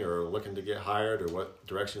anything, or looking to get hired, or what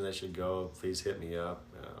direction they should go, please hit me up.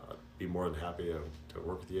 I'd be more than happy to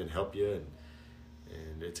work with you and help you.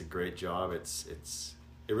 And it's a great job. It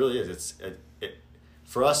really is.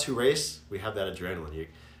 For us who race, we have that adrenaline.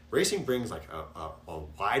 Racing brings like a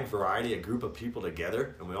wide variety, a group of people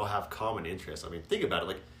together, and we all have common interests. I mean, think about it.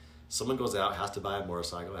 Like, someone goes out, has to buy a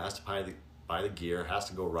motorcycle, has to buy the gear, has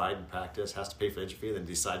to go ride and practice, has to pay for entry fee, then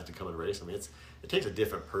decides to come and race. I mean, it takes a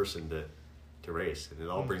different person to race, and it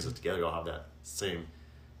all brings us together. We all have that same,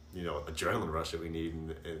 adrenaline rush that we need,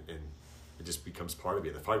 and it just becomes part of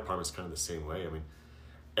you. The fire department's kind of the same way. I mean,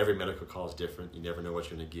 every medical call is different. You never know what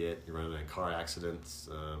you're going to get. You're running into car accidents.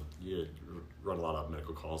 You run a lot of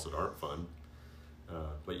medical calls that aren't fun.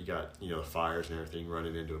 But you got, fires and everything,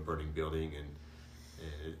 running into a burning building, and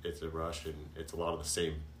it's a rush, and it's a lot of the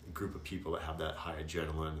same group of people that have that high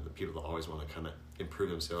adrenaline, and the people that always want to kind of improve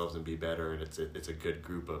themselves and be better, and it's a good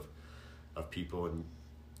group of people, and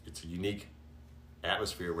it's a unique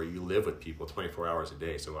atmosphere where you live with people 24 hours a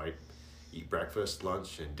day. So I eat breakfast,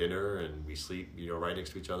 lunch, and dinner, and we sleep, right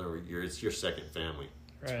next to each other. It's your second family.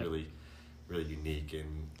 It's really, really unique,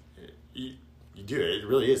 and you do it. It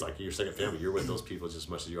really is like your second family. You're with those people just as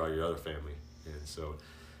much as you are your other family, and so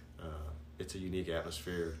it's a unique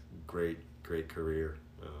atmosphere. Great career,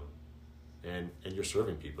 and you're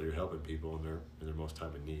serving people. You're helping people in their most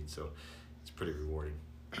time of need. So it's pretty rewarding.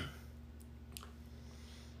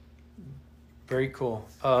 Very cool.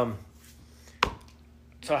 So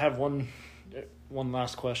I have one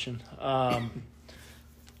last question. I'd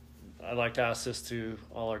like to ask this to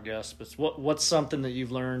all our guests, but what's something that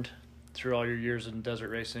you've learned through all your years in desert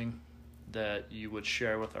racing that you would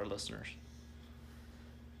share with our listeners?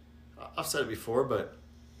 I've said it before, but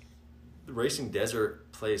the racing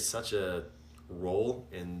desert plays such a role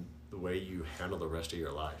in the way you handle the rest of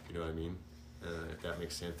your life. You know what I mean? If that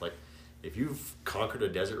makes sense. Like, if you've conquered a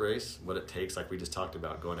desert race, what it takes, like we just talked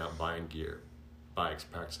about, going out buying gear, bikes,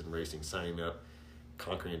 practicing racing, signing up,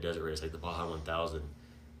 conquering a desert race like the Baja 1000,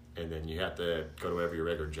 and then you have to go to wherever your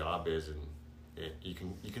regular job is, and you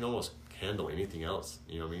can almost handle anything else.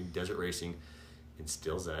 You know what I mean? Desert racing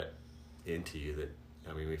instills that into you. That,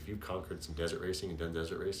 I mean, if you've conquered some desert racing and done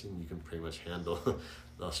desert racing, you can pretty much handle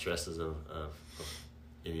the stresses of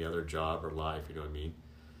any other job or life. You know what I mean?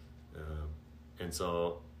 And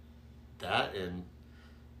so that, and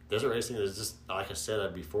desert racing is just, like I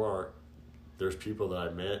said before, there's people that I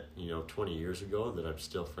met, 20 years ago that I'm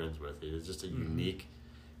still friends with. It's just a unique,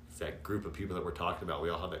 it's that group of people that we're talking about. We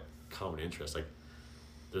all have that common interest. Like,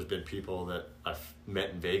 there's been people that I've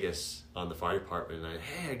met in Vegas on the fire department, and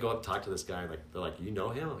I go up and talk to this guy, and they're like, you know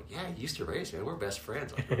him? I'm like, yeah, he used to race, man. We're best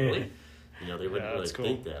friends. I'm like, really? They wouldn't really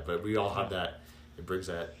think that, but we all have that. It brings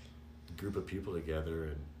that group of people together,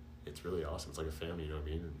 and it's really awesome. It's like a family, you know what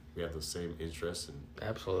I mean? And we have those same interests, and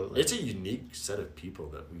Absolutely. it's a unique set of people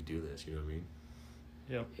that we do this, you know what I mean?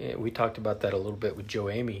 Yep. Yeah, we talked about that a little bit with Joe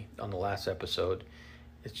Amy on the last episode.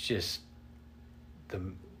 It's just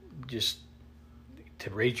to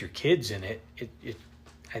raise your kids in it.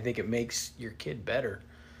 I think it makes your kid become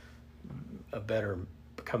a better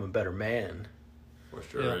man. For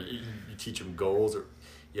sure. Yeah. You teach them goals, or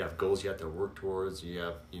you have goals you have to work towards. You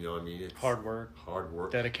have, it's hard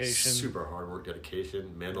work, dedication, super hard work,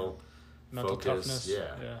 dedication, mental focus. Toughness.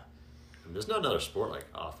 Yeah. And there's not another sport like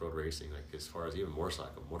off-road racing, like as far as even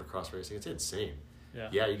motocross racing. It's insane.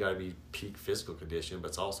 Yeah, you got to be peak physical condition, but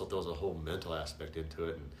it's also throws a whole mental aspect into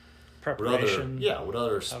it. And preparation. What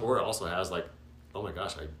other sport also has, like, oh my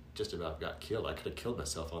gosh, I just about got killed. I could have killed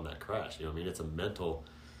myself on that crash. You know what I mean? It's a mental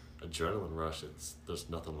adrenaline rush. There's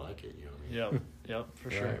nothing like it. You know what I mean? Yep,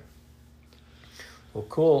 for sure. Right. Well,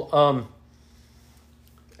 cool.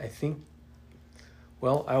 I think.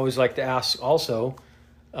 Well, I always like to ask also,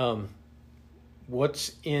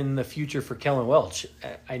 what's in the future for Kellon Walch?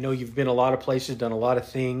 I know you've been a lot of places, done a lot of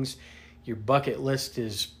things. Your bucket list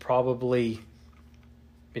is probably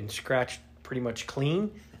been scratched pretty much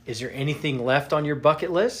clean. Is there anything left on your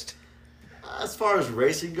bucket list? As far as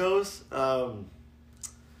racing goes, I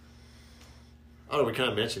don't know, we kind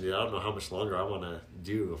of mentioned it. I don't know how much longer I want to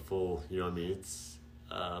do a full, you know what I mean? It's,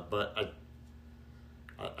 but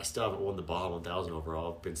I still haven't won the Baja 1000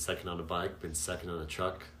 overall. Been second on the bike, been second on the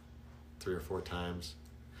truck 3 or 4 times.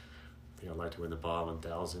 I think I'd like to win the Baja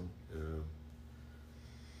 1000.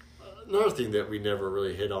 Another thing that we never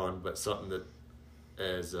really hit on, but something that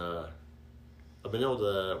as I've been able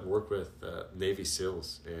to work with Navy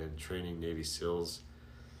SEALs and training Navy SEALs.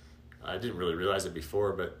 I didn't really realize it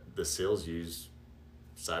before, but the SEALs use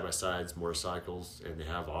side-by-sides, motorcycles, and they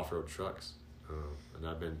have off-road trucks. And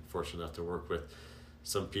I've been fortunate enough to work with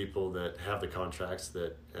some people that have the contracts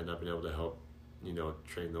that, and I've been able to help,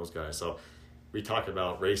 train those guys. So we talk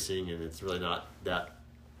about racing, and it's really not that,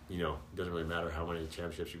 it doesn't really matter how many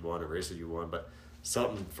championships you won or races you won, but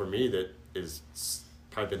something for me that is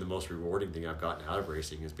probably been the most rewarding thing I've gotten out of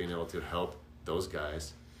racing is being able to help those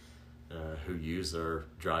guys who use their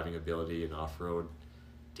driving ability and off-road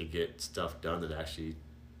to get stuff done that actually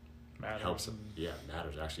helps them. Yeah,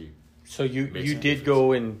 matters actually. So you did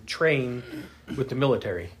go and train with the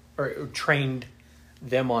military, or trained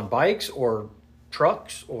them on bikes or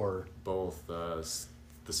trucks or both. The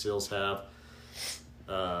SEALs have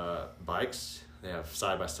bikes, they have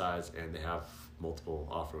side-by-sides, and they have multiple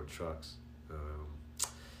off-road trucks.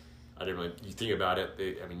 I didn't really. You think about it.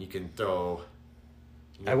 You can throw.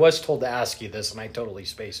 I was told to ask you this, and I totally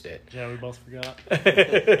spaced it. Yeah, we both forgot.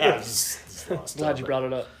 Yeah, just a lot of stuff, Glad you brought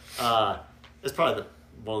it up. It's probably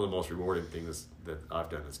one of the most rewarding things that I've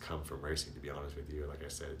done has come from racing, to be honest with you. Like I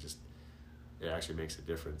said, it actually makes a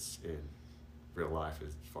difference in real life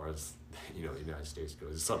as far as the United States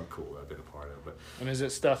goes. It's something cool that I've been a part of. But And is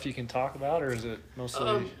it stuff you can talk about, or is it mostly?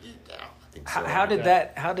 Yeah, I think so. How did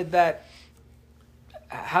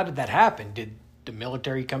that happen? Did the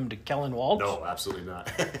military come to Kellon Walch? No, absolutely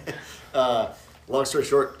not. Long story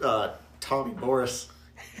short, Tommy Morris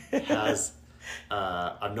has.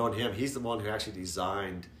 I've known him. He's the one who actually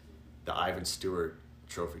designed the Ivan Stewart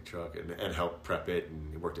trophy truck and helped prep it,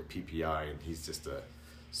 and he worked at PPI, and he's just a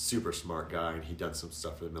super smart guy, and he done some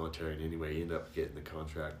stuff for the military, and anyway he ended up getting the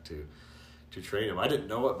contract to train him. I didn't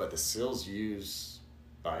know it, but the SEALs use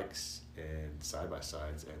bikes and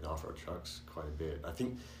side-by-sides and off-road trucks quite a bit. I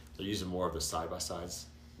think they're using more of the side-by-sides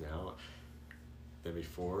now than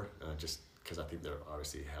before, just because I think they're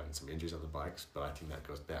obviously having some injuries on the bikes, but I think that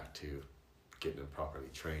goes back to getting them properly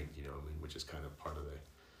trained, which is kind of part of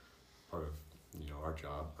our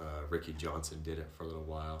job. Ricky Johnson did it for a little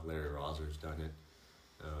while. Larry Roser's done it.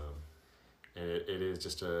 And it is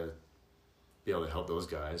just to be able to help those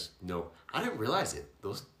guys. No, I didn't realize it.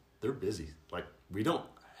 They're busy. Like, we don't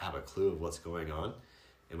have a clue of what's going on,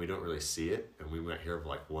 and we don't really see it, and we might hear of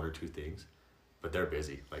like one or two things, but they're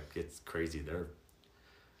busy. Like, it's crazy.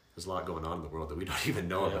 There's a lot going on in the world that we don't even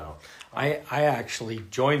know about. I actually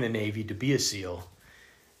joined the Navy to be a SEAL,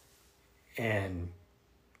 and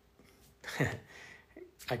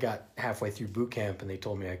I got halfway through boot camp, and they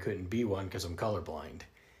told me I couldn't be one because I'm colorblind.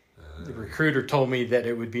 The recruiter told me that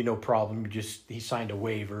it would be no problem. He signed a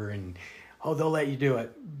waiver, and they'll let you do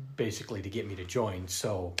it, basically to get me to join.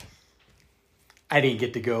 So I didn't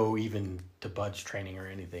get to go even to BUD/S training or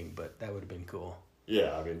anything, but that would have been cool.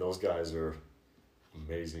 Yeah, those guys are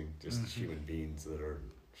amazing, just human beings that are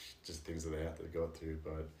just things that they have to go through.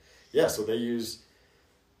 But yeah, so they use,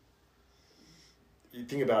 you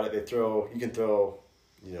think about it, you can throw,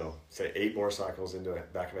 say 8 motorcycles into the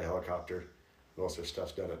back of a helicopter. Most of their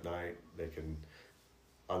stuff's done at night. They can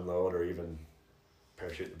unload or even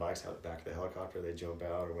parachute the bikes out the back of the helicopter. They jump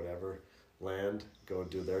out or whatever, land, go and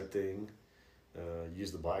do their thing,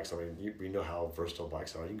 use the bikes. We know how versatile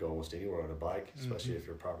bikes are. You can go almost anywhere on a bike, especially if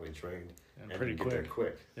you're properly trained. And you pretty get quick. there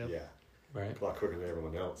quick. Yep. Yeah. Right. A lot quicker than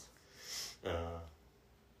everyone else.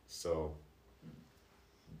 So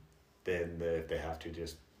then if they have to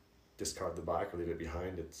just discard the bike or leave it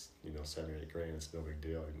behind, it's $7 or $8 grand. It's no big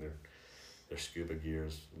deal. Their scuba gear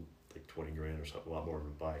is like $20 grand or something, a lot more than a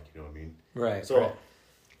bike. You know what I mean? Right. So right.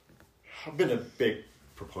 I've been a big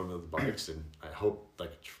proponent of the bikes, and I hope to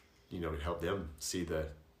help them see the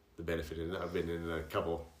benefit in it. I've been in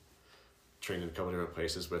trained in a couple different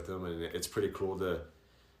places with them, and it's pretty cool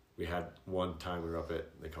we had one time we were up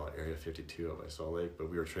at, they call it Area 52 of Salt Lake, but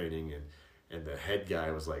we were training, and the head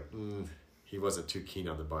guy was like, he wasn't too keen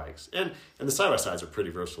on the bikes. And the side-by-sides are pretty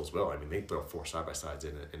versatile as well. They throw 4 side-by-sides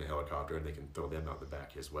in a helicopter, and they can throw them out the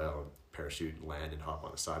back as well, and parachute and land and hop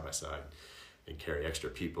on a side-by-side and carry extra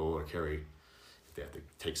people, or if they have to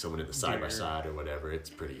take someone in the side-by-side or whatever, it's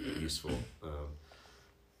pretty useful.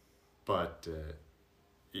 But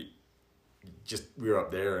we were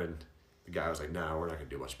up there, and the guy was like, "No, we're not going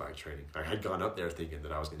to do much bike training." I had gone up there thinking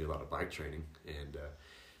that I was going to do a lot of bike training, and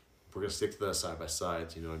we're going to stick to the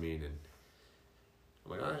side-by-sides, you know what I mean? And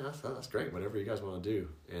I'm like, all right, that's great, whatever you guys want to do.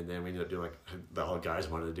 And then we ended up doing, all the guys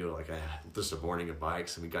wanted to do just a morning of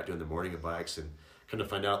bikes, and we got doing the morning of bikes, and kind of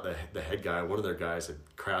find out the head guy, one of their guys had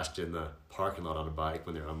crashed in the parking lot on a bike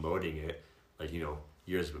when they were unloading it,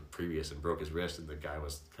 years previous, and broke his wrist, and the guy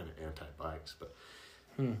was kind of anti-bikes. But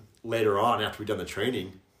later on, after we'd done the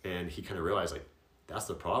training, and he kind of realized, that's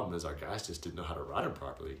the problem, is our guys just didn't know how to ride them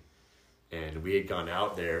properly. And we had gone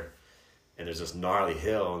out there, and there's this gnarly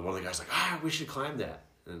hill, and one of the guys like, we should climb that.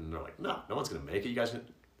 And they're like, no one's going to make it. You guys, and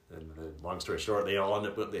long story short, they all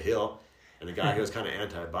ended up up the hill, and the guy who was kind of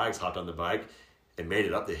anti-bikes hopped on the bike and made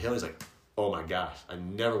it up the hill. He's like, oh my gosh, I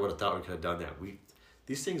never would have thought we could have done that.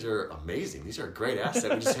 These things are amazing. These are a great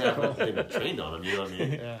asset. We just haven't been trained on them. You know what I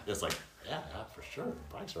mean? Yeah. It's like, yeah, for sure.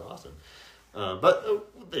 Bikes are awesome.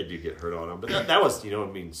 But they do get hurt on them. But that was,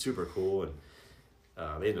 super cool. And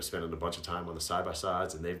they ended up spending a bunch of time on the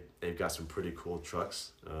side-by-sides, and they've got some pretty cool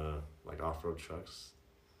trucks, like off-road trucks.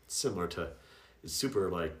 Similar to, it's super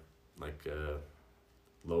like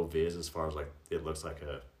low vis as far as like, it looks like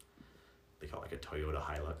they call it like a Toyota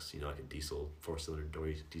Hilux, like a diesel, 4-cylinder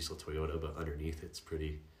diesel Toyota, but underneath it's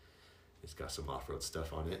got some off-road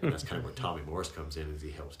stuff on it. And that's kind of where Tommy Morris comes in, is he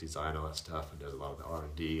helps design all that stuff and does a lot of the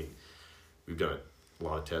R&D. And we've done a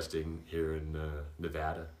lot of testing here in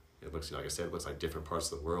Nevada. It looks, like I said, it looks like different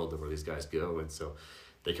parts of the world than where these guys go. And so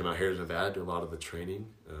they come out here to Nevada, do a lot of the training.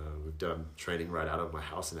 We've done training right out of my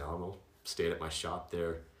house in Alamo, stayed at my shop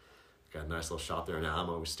there. Got a nice little shop there in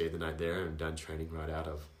Alamo. We stayed the night there and done training right out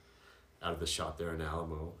of the shop there in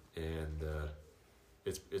Alamo. And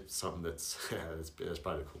it's something that's it's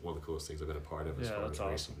probably one of the coolest things I've been a part of as far as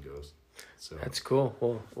racing goes. So that's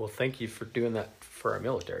cool. Well, thank you for doing that for our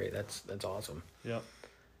military. That's awesome. Yep.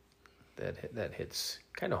 That hits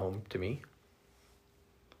kind of home to me.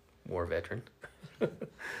 War veteran.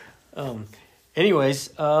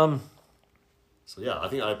 Anyways. So yeah, I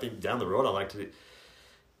think down the road I'd like to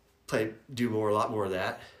do a lot more of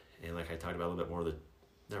that, and like I talked about a little bit more of the,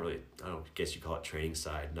 not really, I don't guess you call it training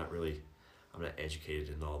side. Not really. I'm not educated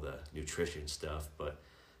in all the nutrition stuff, but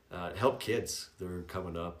help kids. They're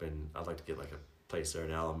coming up, and I'd like to get like a place there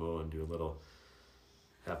in Alamo and do a little.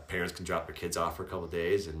 Have parents can drop their kids off for a couple of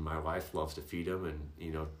days, and my wife loves to feed them, and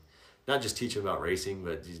not just teach them about racing,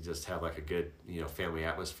 but you just have like a good family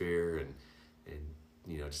atmosphere, and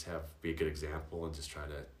just be a good example, and just try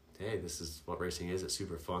to, hey, this is what racing is. It's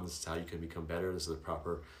super fun. This is how you can become better. This is the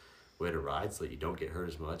proper way to ride so that you don't get hurt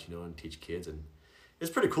as much, and teach kids. And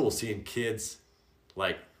it's pretty cool seeing kids,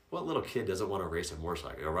 like, what little kid doesn't want to race a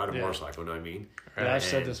motorcycle or ride a motorcycle, you know what I mean? Yeah, I've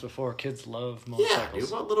said this before. Kids love motorcycles. Yeah,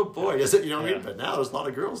 dude, what little boy doesn't, you know what I mean? But now there's a lot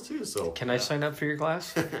of girls too, so. Can I sign up for your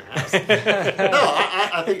class? No,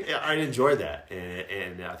 I think I'd enjoy that,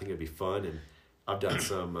 and I think it'd be fun. And I've done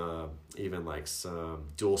some, even like some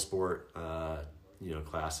dual sport,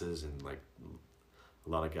 classes, and like a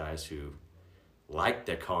lot of guys who like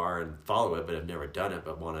Dakar and follow it, but have never done it,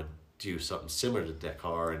 but want to do something similar to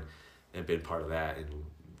Dakar and been part of that. And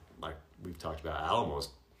like we've talked about, Alamo's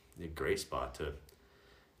a great spot to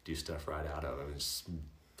do stuff right out of. I mean, it's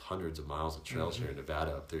hundreds of miles of trails here in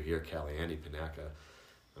Nevada, up through here, Caliente, Panaca.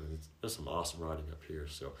 I mean, there's some awesome riding up here.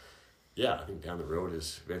 So, yeah, I think down the road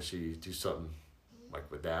is eventually do something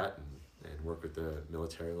like with that, and work with the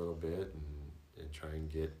military a little bit, and try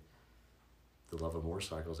and get the love of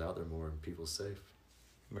motorcycles out there more and people safe.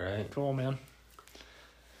 Right. Cool, man.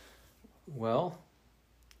 Well,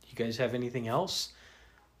 you guys have anything else?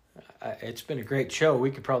 It's been a great show.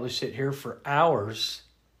 We could probably sit here for hours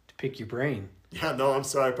to pick your brain. Yeah, no, I'm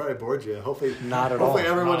sorry. I probably bored you. Hopefully, not at all. Hopefully,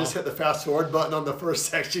 everyone just hit the fast forward button on the first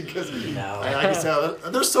section, because, no. Like I said,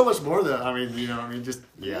 there's so much more that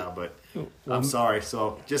but I'm sorry.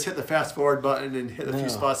 So just hit the fast forward button and hit a few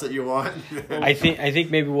spots that you want. I think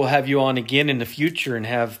maybe we'll have you on again in the future and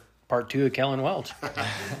have part 2 of Kellon Walch.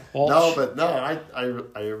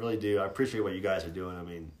 I really do. I appreciate what you guys are doing. I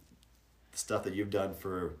mean, the stuff that you've done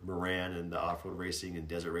for MRAN and the off-road racing and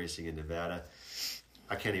desert racing in Nevada,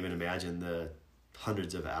 I can't even imagine the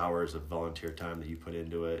hundreds of hours of volunteer time that you put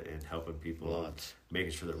into it and helping people, and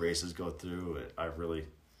making sure the races go through.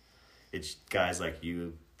 It's guys like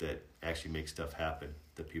you that actually make stuff happen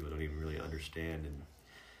that people don't even really understand, and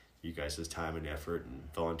you guys' time and effort and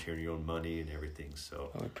volunteering your own money and everything.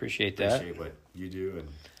 So I appreciate that. Appreciate what you do, and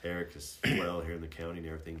Eric as well here in the county and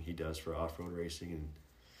everything he does for off-road racing, and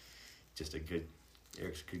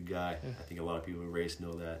Eric's a good guy. Yeah. I think a lot of people who race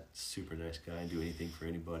know that. Super nice guy and do anything for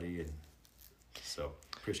anybody, and so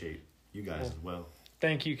appreciate you guys as well.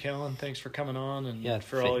 Thank you, Kellon. Thanks for coming on, and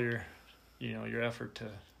for all your effort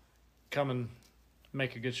to come and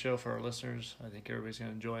make a good show for our listeners. I think everybody's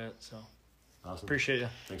going to enjoy it. So awesome. Appreciate you.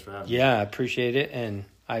 Thanks for having me. Yeah, I appreciate it. And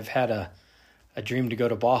I've had a dream to go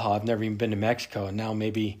to Baja. I've never even been to Mexico, and now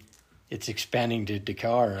maybe it's expanding to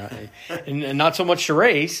Dakar. And not so much to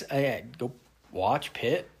race. I go watch,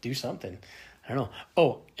 pit, do something. I don't know.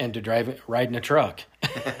 Oh, and to ride in a truck,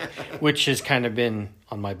 which has kind of been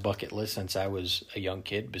on my bucket list since I was a young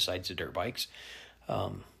kid, besides the dirt bikes.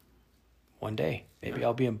 One one day. Maybe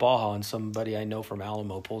I'll be in Baja and somebody I know from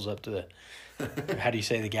Alamo pulls up to the, how do you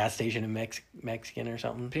say, the gas station in Mexican or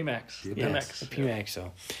something? PMAX. Yes, the PMAX.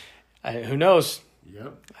 So who knows?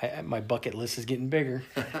 Yep. My bucket list is getting bigger.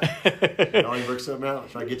 I'll work something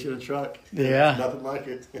out. Try to get you in a truck. Yeah. Nothing like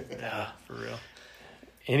it. Yeah, for real.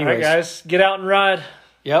 Anyways. All right, guys, get out and ride.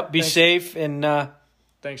 Yep, be safe, and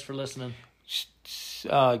thanks for listening.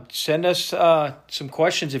 Send us some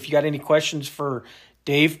questions if you got any questions for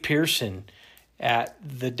Dave Pearson at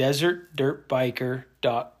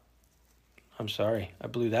I'm sorry, I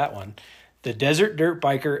blew that one.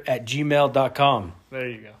 thedesertdirtbiker@gmail.com. There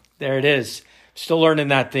you go. There it is. Still learning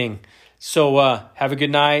that thing. So have a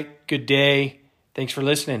good night, good day. Thanks for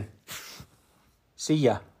listening. See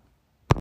ya.